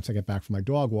once I get back from my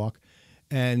dog walk.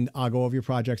 And I'll go over your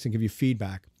projects and give you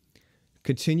feedback.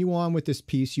 Continue on with this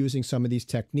piece using some of these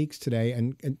techniques today.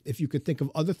 And if you could think of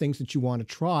other things that you want to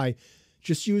try,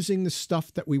 just using the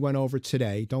stuff that we went over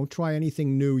today. Don't try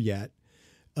anything new yet.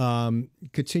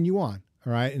 Continue on.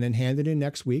 All right. And then hand it in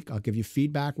next week. I'll give you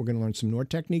feedback. We're going to learn some more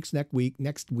techniques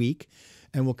next week.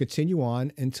 And we'll continue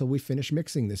on until we finish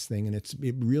mixing this thing. And it's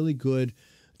a really good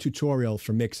tutorial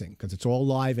for mixing because it's all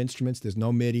live instruments. There's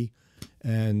no MIDI.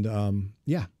 And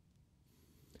yeah.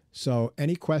 So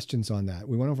any questions on that?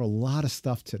 We went over a lot of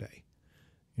stuff today,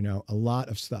 a lot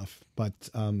of stuff, but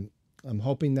I'm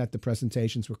hoping that the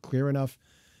presentations were clear enough.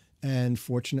 And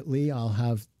fortunately,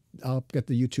 I'll get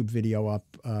the YouTube video up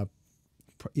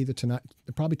either tonight,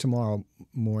 probably tomorrow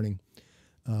morning.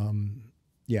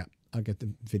 Yeah, I'll get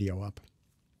the video up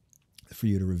for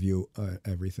you to review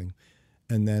everything.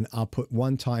 And then I'll put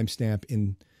one timestamp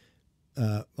in.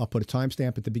 I'll put a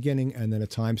timestamp at the beginning and then a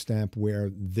timestamp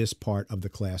where this part of the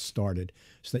class started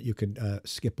so that you could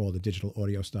skip all the digital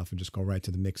audio stuff and just go right to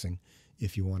the mixing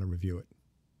if you want to review it.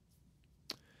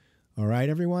 All right,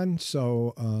 everyone.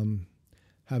 So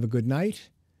have a good night.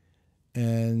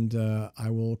 And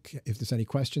if there's any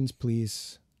questions,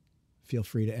 please feel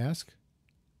free to ask.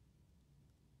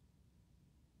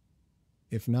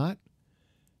 If not,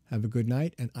 have a good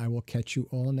night, and I will catch you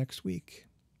all next week.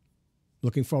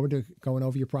 Looking forward to going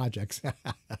over your projects.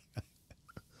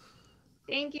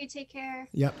 Thank you. Take care.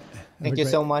 Yep. Thank you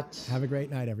so much. Have a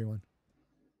great night, everyone.